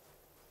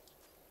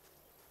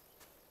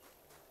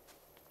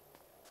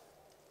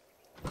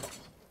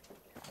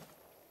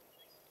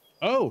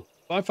 Oh,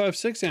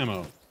 5.56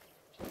 ammo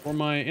for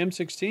my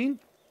M16.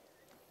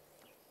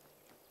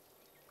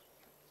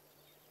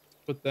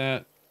 Put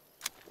that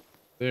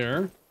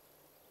there.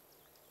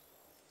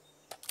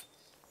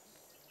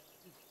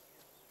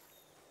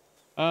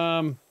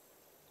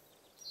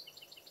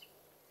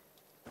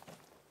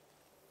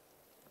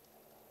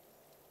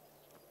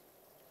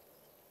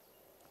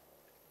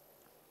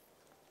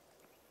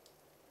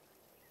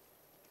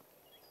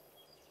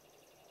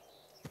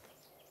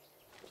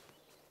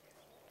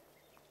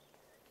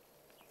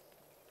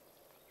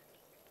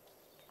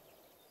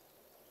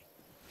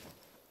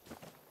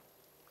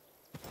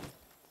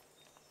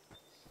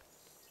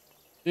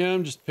 Yeah,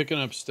 I'm just picking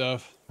up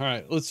stuff. All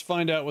right, let's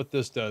find out what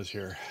this does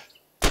here.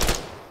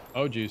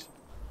 Oh, geez.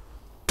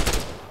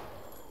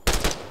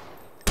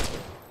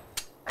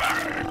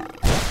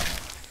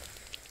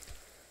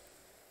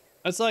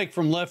 That's like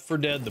from Left 4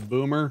 Dead, the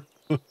boomer.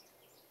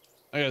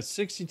 I got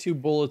 62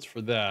 bullets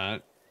for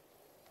that.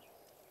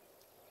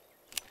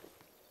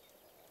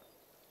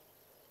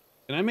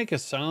 Can I make a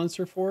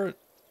silencer for it?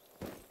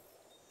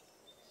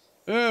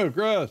 Oh,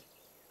 gross.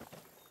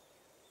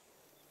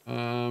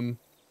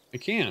 I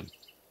can.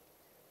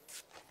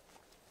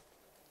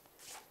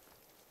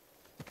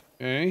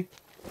 Okay.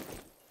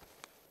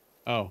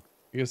 Oh,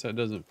 I guess that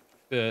doesn't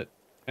fit.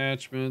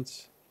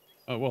 Attachments.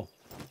 Oh, well.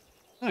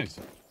 Nice.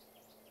 There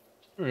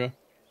we go.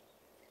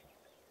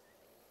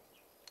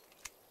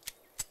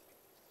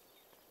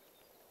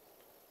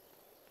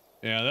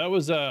 Yeah, that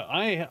was,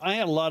 I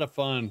had a lot of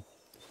fun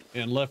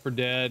in Left 4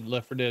 Dead,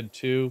 Left 4 Dead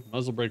 2,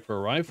 muzzle brake for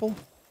a rifle.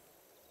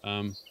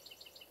 Hang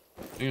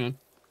on.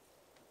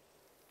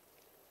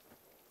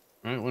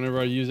 All right, whenever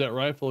I use that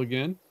rifle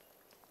again.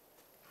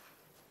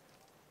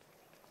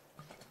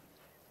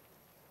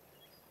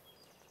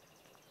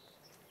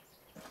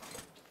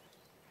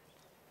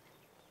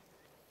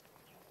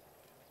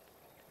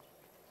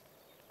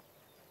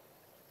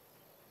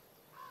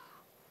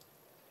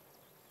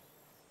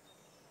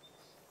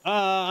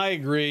 I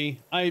agree.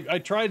 I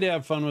tried to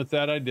have fun with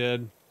that. I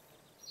did.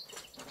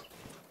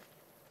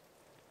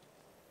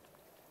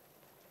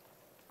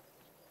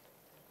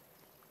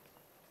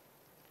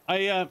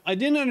 I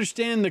didn't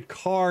understand the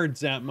cards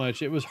that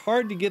much. It was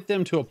hard to get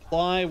them to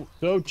apply.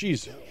 Oh,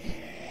 geez.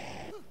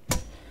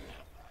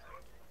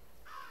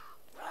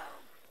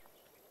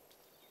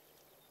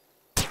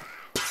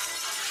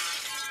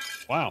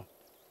 Wow.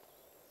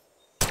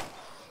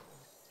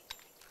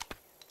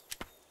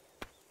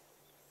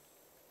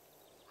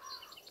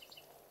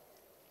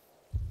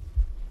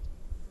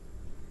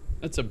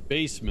 That's a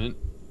basement.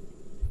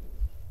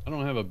 I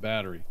don't have a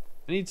battery.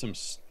 I need some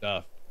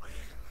stuff.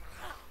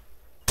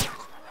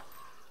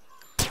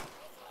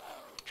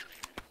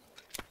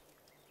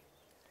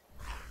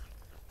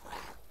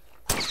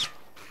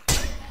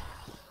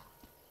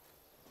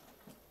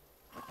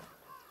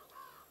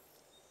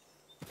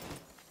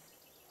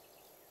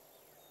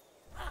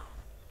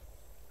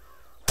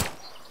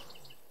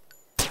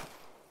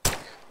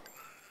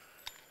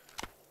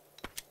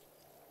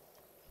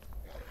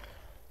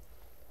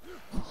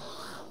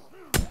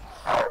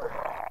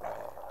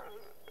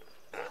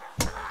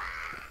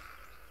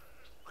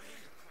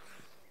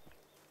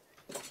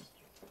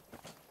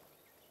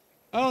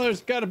 Oh,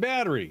 there's got a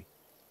battery.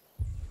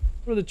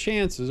 What are the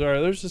chances? All right,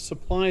 there's a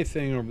supply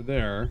thing over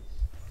there.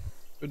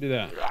 Go do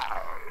that.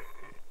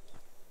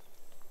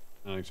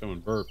 I think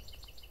someone burped.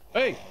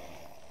 Hey!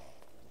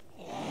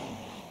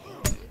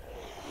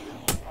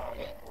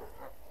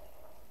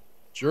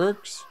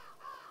 Jerks.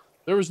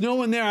 There was no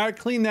one there. I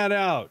cleaned that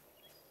out.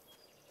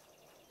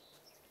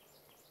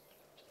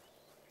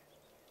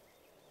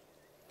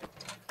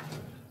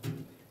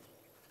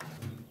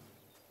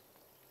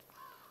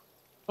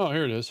 Oh,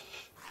 here it is.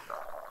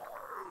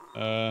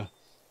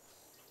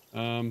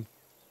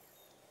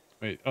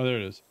 Wait. Oh, there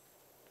it is.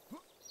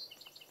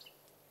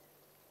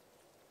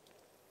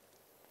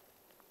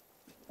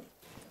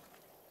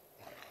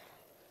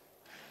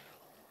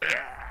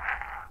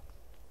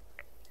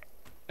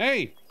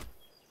 Hey!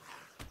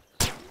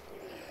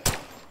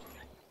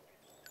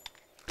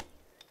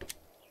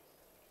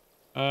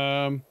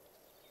 So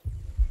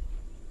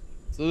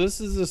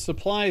this is a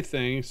supply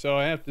thing, so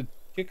I have to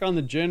kick on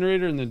the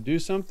generator and then do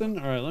something?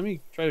 All right, let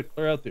me try to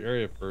clear out the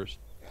area first.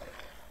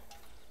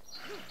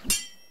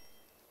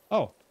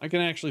 Oh, I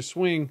can actually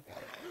swing.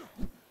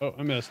 Oh,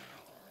 I missed.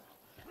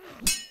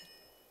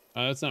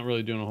 That's not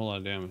really doing a whole lot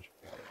of damage.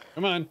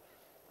 Come on.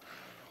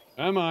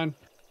 Come on.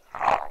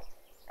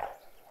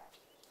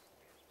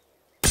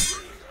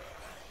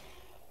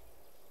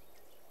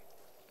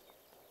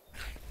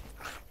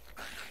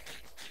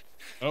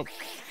 Oh,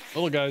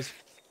 little guys.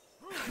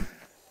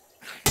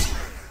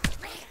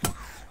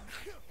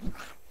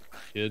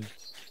 Kids.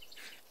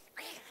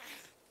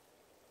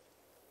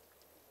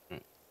 All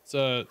right.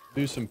 Let's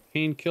do some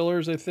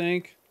painkillers, I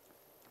think.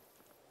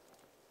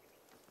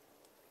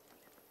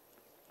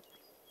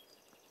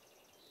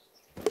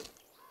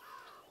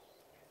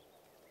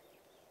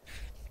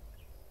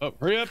 Oh,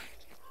 hurry up!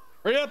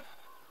 Hurry up!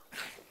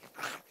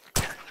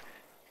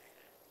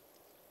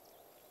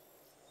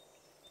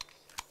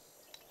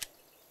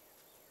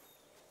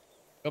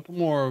 Couple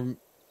more of them.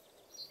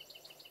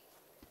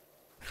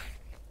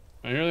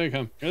 Oh, here they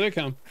come. Here they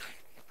come.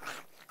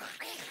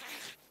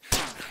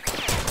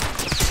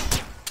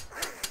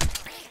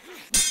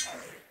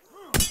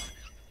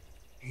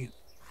 Dang it.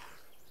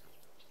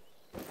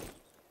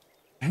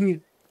 Dang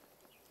it.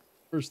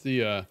 Where's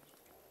the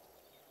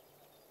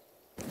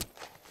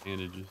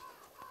bandages?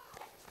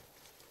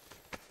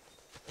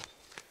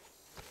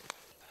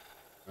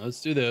 Now,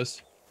 let's do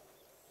this.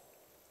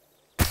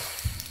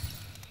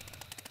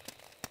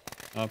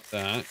 Up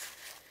that.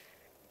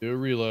 Do a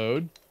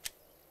reload.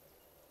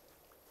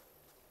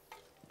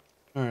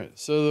 All right,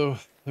 so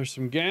there's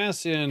some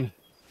gas in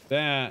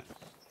that.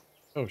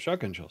 Oh,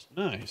 shotgun shells.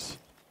 Nice.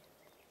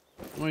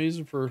 What am I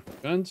using for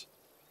guns?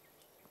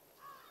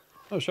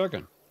 Oh,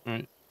 shotgun. All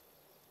right.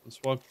 Let's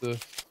swap the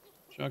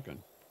shotgun.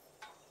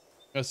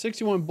 Got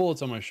 61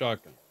 bullets on my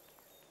shotgun.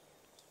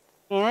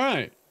 All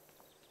right.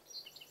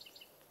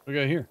 What do we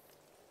got here?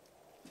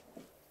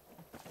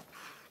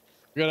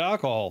 We got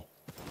alcohol.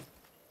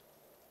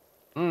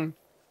 All right.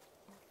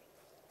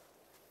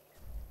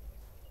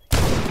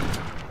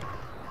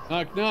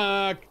 Knock,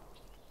 knock.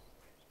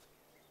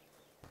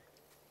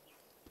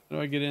 How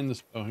do I get in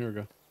this? Oh, here we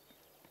go.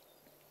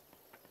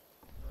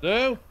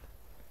 Hello?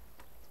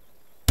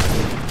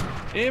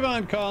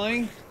 Avon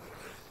calling.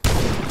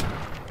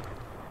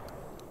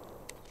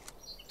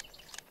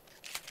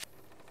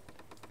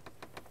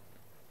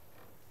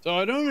 So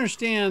I don't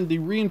understand the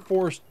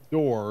reinforced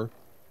door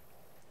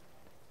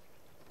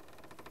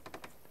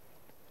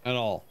at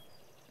all.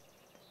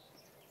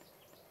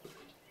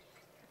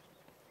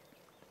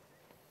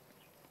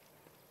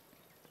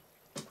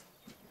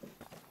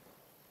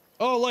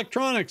 Oh,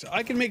 electronics.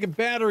 I can make a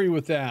battery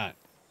with that.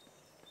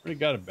 Already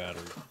got a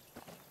battery.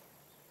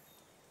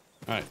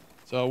 All right.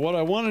 So what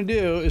I want to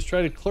do is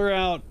try to clear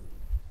out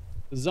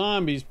the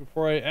zombies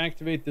before I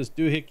activate this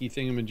doohickey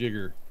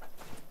thingamajigger. I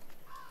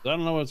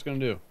don't know what it's going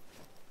to do.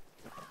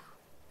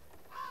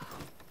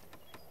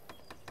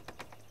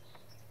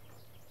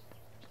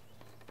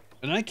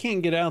 And I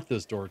can't get out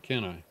this door,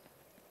 can I?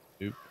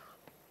 Nope.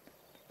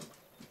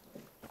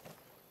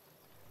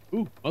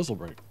 Ooh, muzzle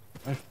brake.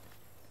 Rifle.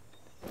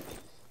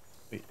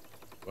 Wait,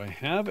 do I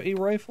have a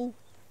rifle?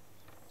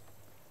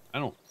 I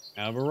don't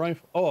have a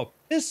rifle. Oh, a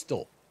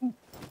pistol. Ooh,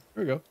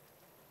 there we go.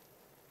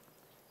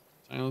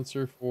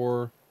 Silencer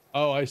for...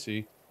 Oh, I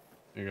see.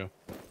 There you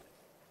go.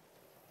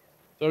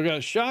 So I got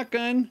a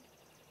shotgun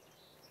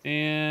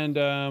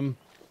and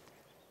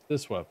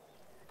this weapon.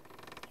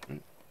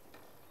 Right.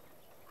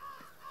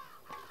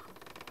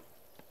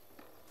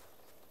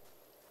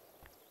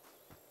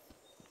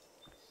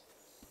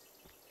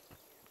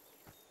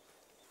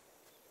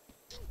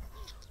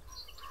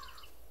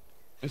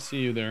 I see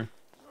you there.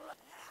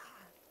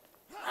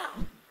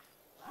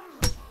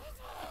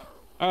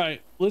 All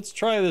right, let's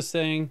try this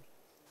thing.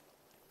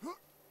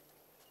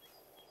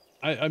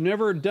 I've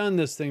never done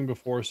this thing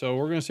before, so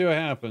we're gonna see what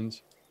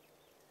happens.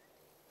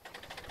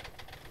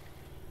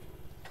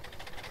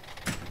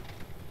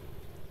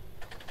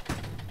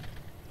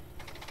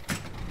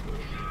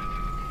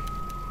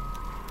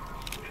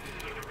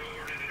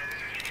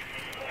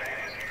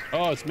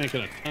 Oh, it's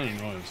making a ton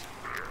of noise.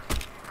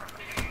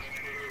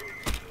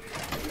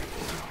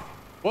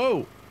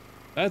 Whoa,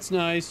 that's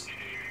nice.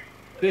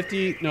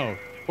 50, no,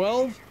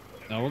 12?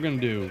 No, we're gonna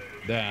do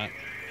that.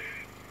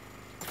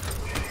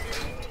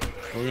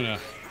 We're gonna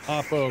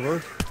hop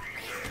over.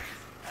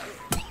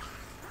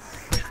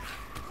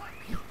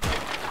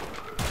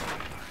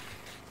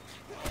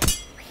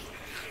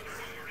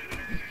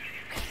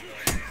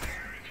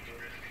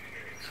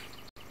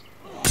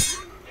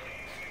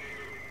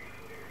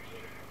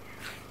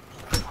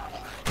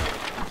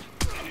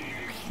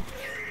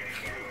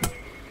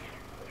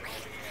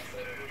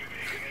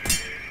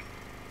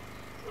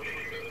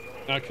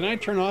 Now, can I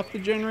turn off the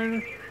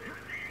generator?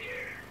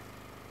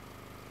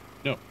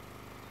 No.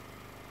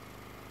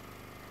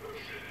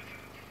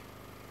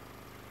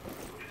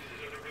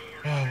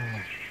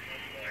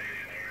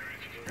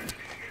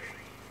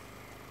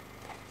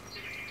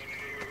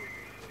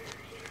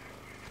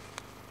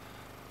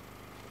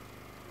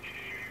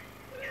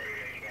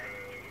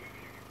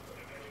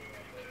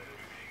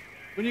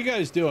 What are you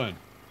guys doing?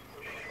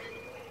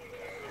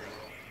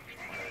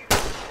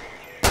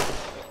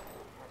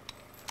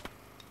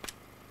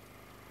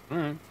 All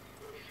right.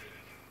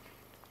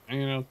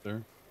 Hanging out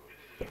there.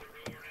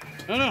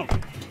 No, no.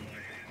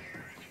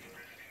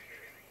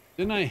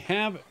 Didn't I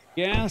have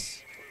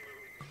gas?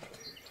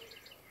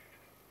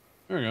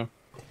 There we go.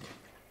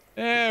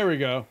 There we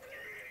go.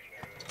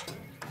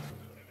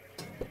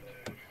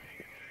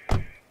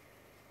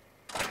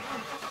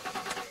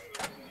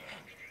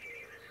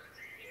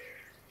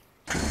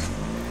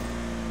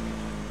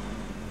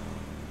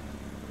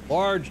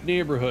 Large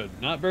neighborhood,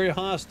 not very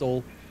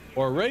hostile,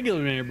 or a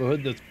regular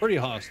neighborhood that's pretty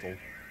hostile.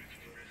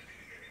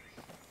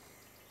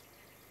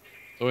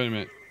 So wait a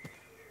minute.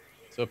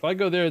 So if I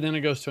go there, then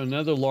it goes to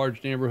another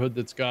large neighborhood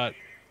that's got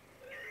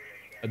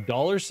a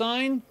dollar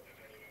sign?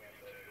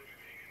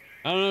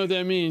 I don't know what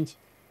that means.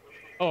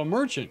 Oh, a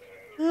merchant.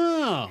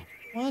 Oh,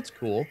 well, that's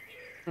cool.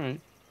 All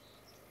right.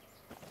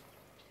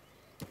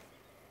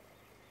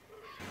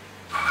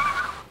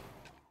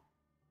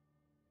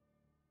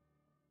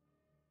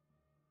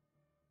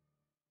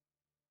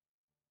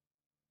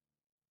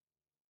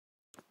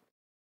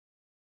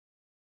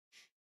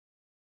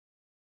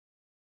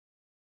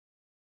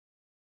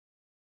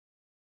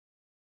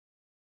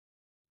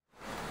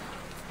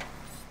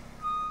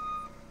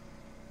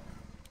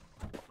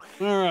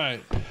 All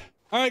right.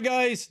 All right,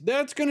 guys,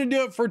 that's going to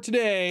do it for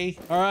today.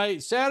 All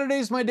right.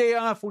 Saturday's my day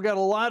off. We got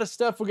a lot of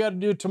stuff we got to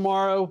do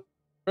tomorrow.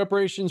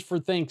 Preparations for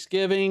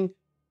Thanksgiving.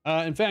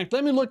 In fact,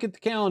 let me look at the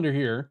calendar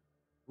here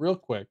real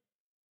quick.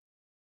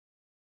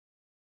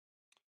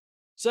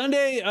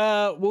 Sunday,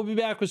 we'll be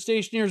back with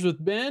Stationeers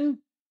with Ben.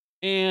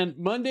 And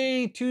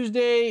Monday,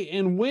 Tuesday,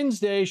 and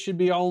Wednesday should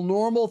be all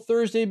normal.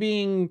 Thursday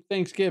being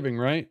Thanksgiving,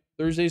 right?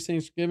 Thursday's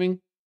Thanksgiving.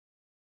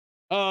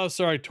 Oh,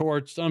 sorry,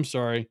 Torch. I'm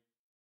sorry.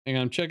 Hang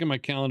on, I'm checking my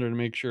calendar to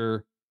make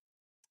sure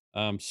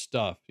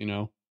stuff, you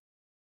know.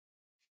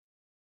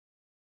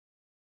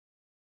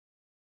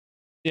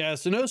 Yeah,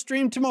 so no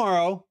stream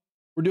tomorrow.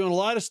 We're doing a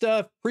lot of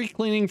stuff,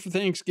 pre-cleaning for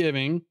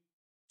Thanksgiving.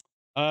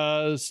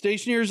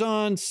 Stationeers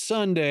on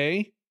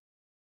Sunday.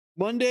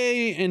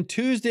 Monday and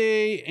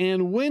Tuesday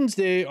and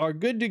Wednesday are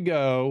good to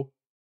go.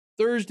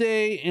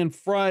 Thursday and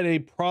Friday,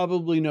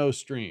 probably no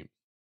stream.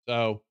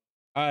 So,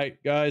 all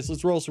right, guys,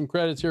 let's roll some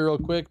credits here real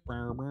quick.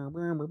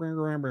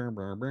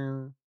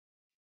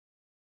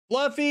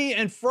 Fluffy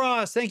and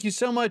Frost, thank you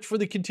so much for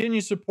the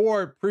continued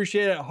support.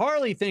 Appreciate it.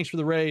 Harley, thanks for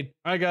the raid.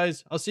 All right,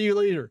 guys, I'll see you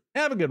later.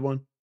 Have a good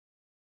one.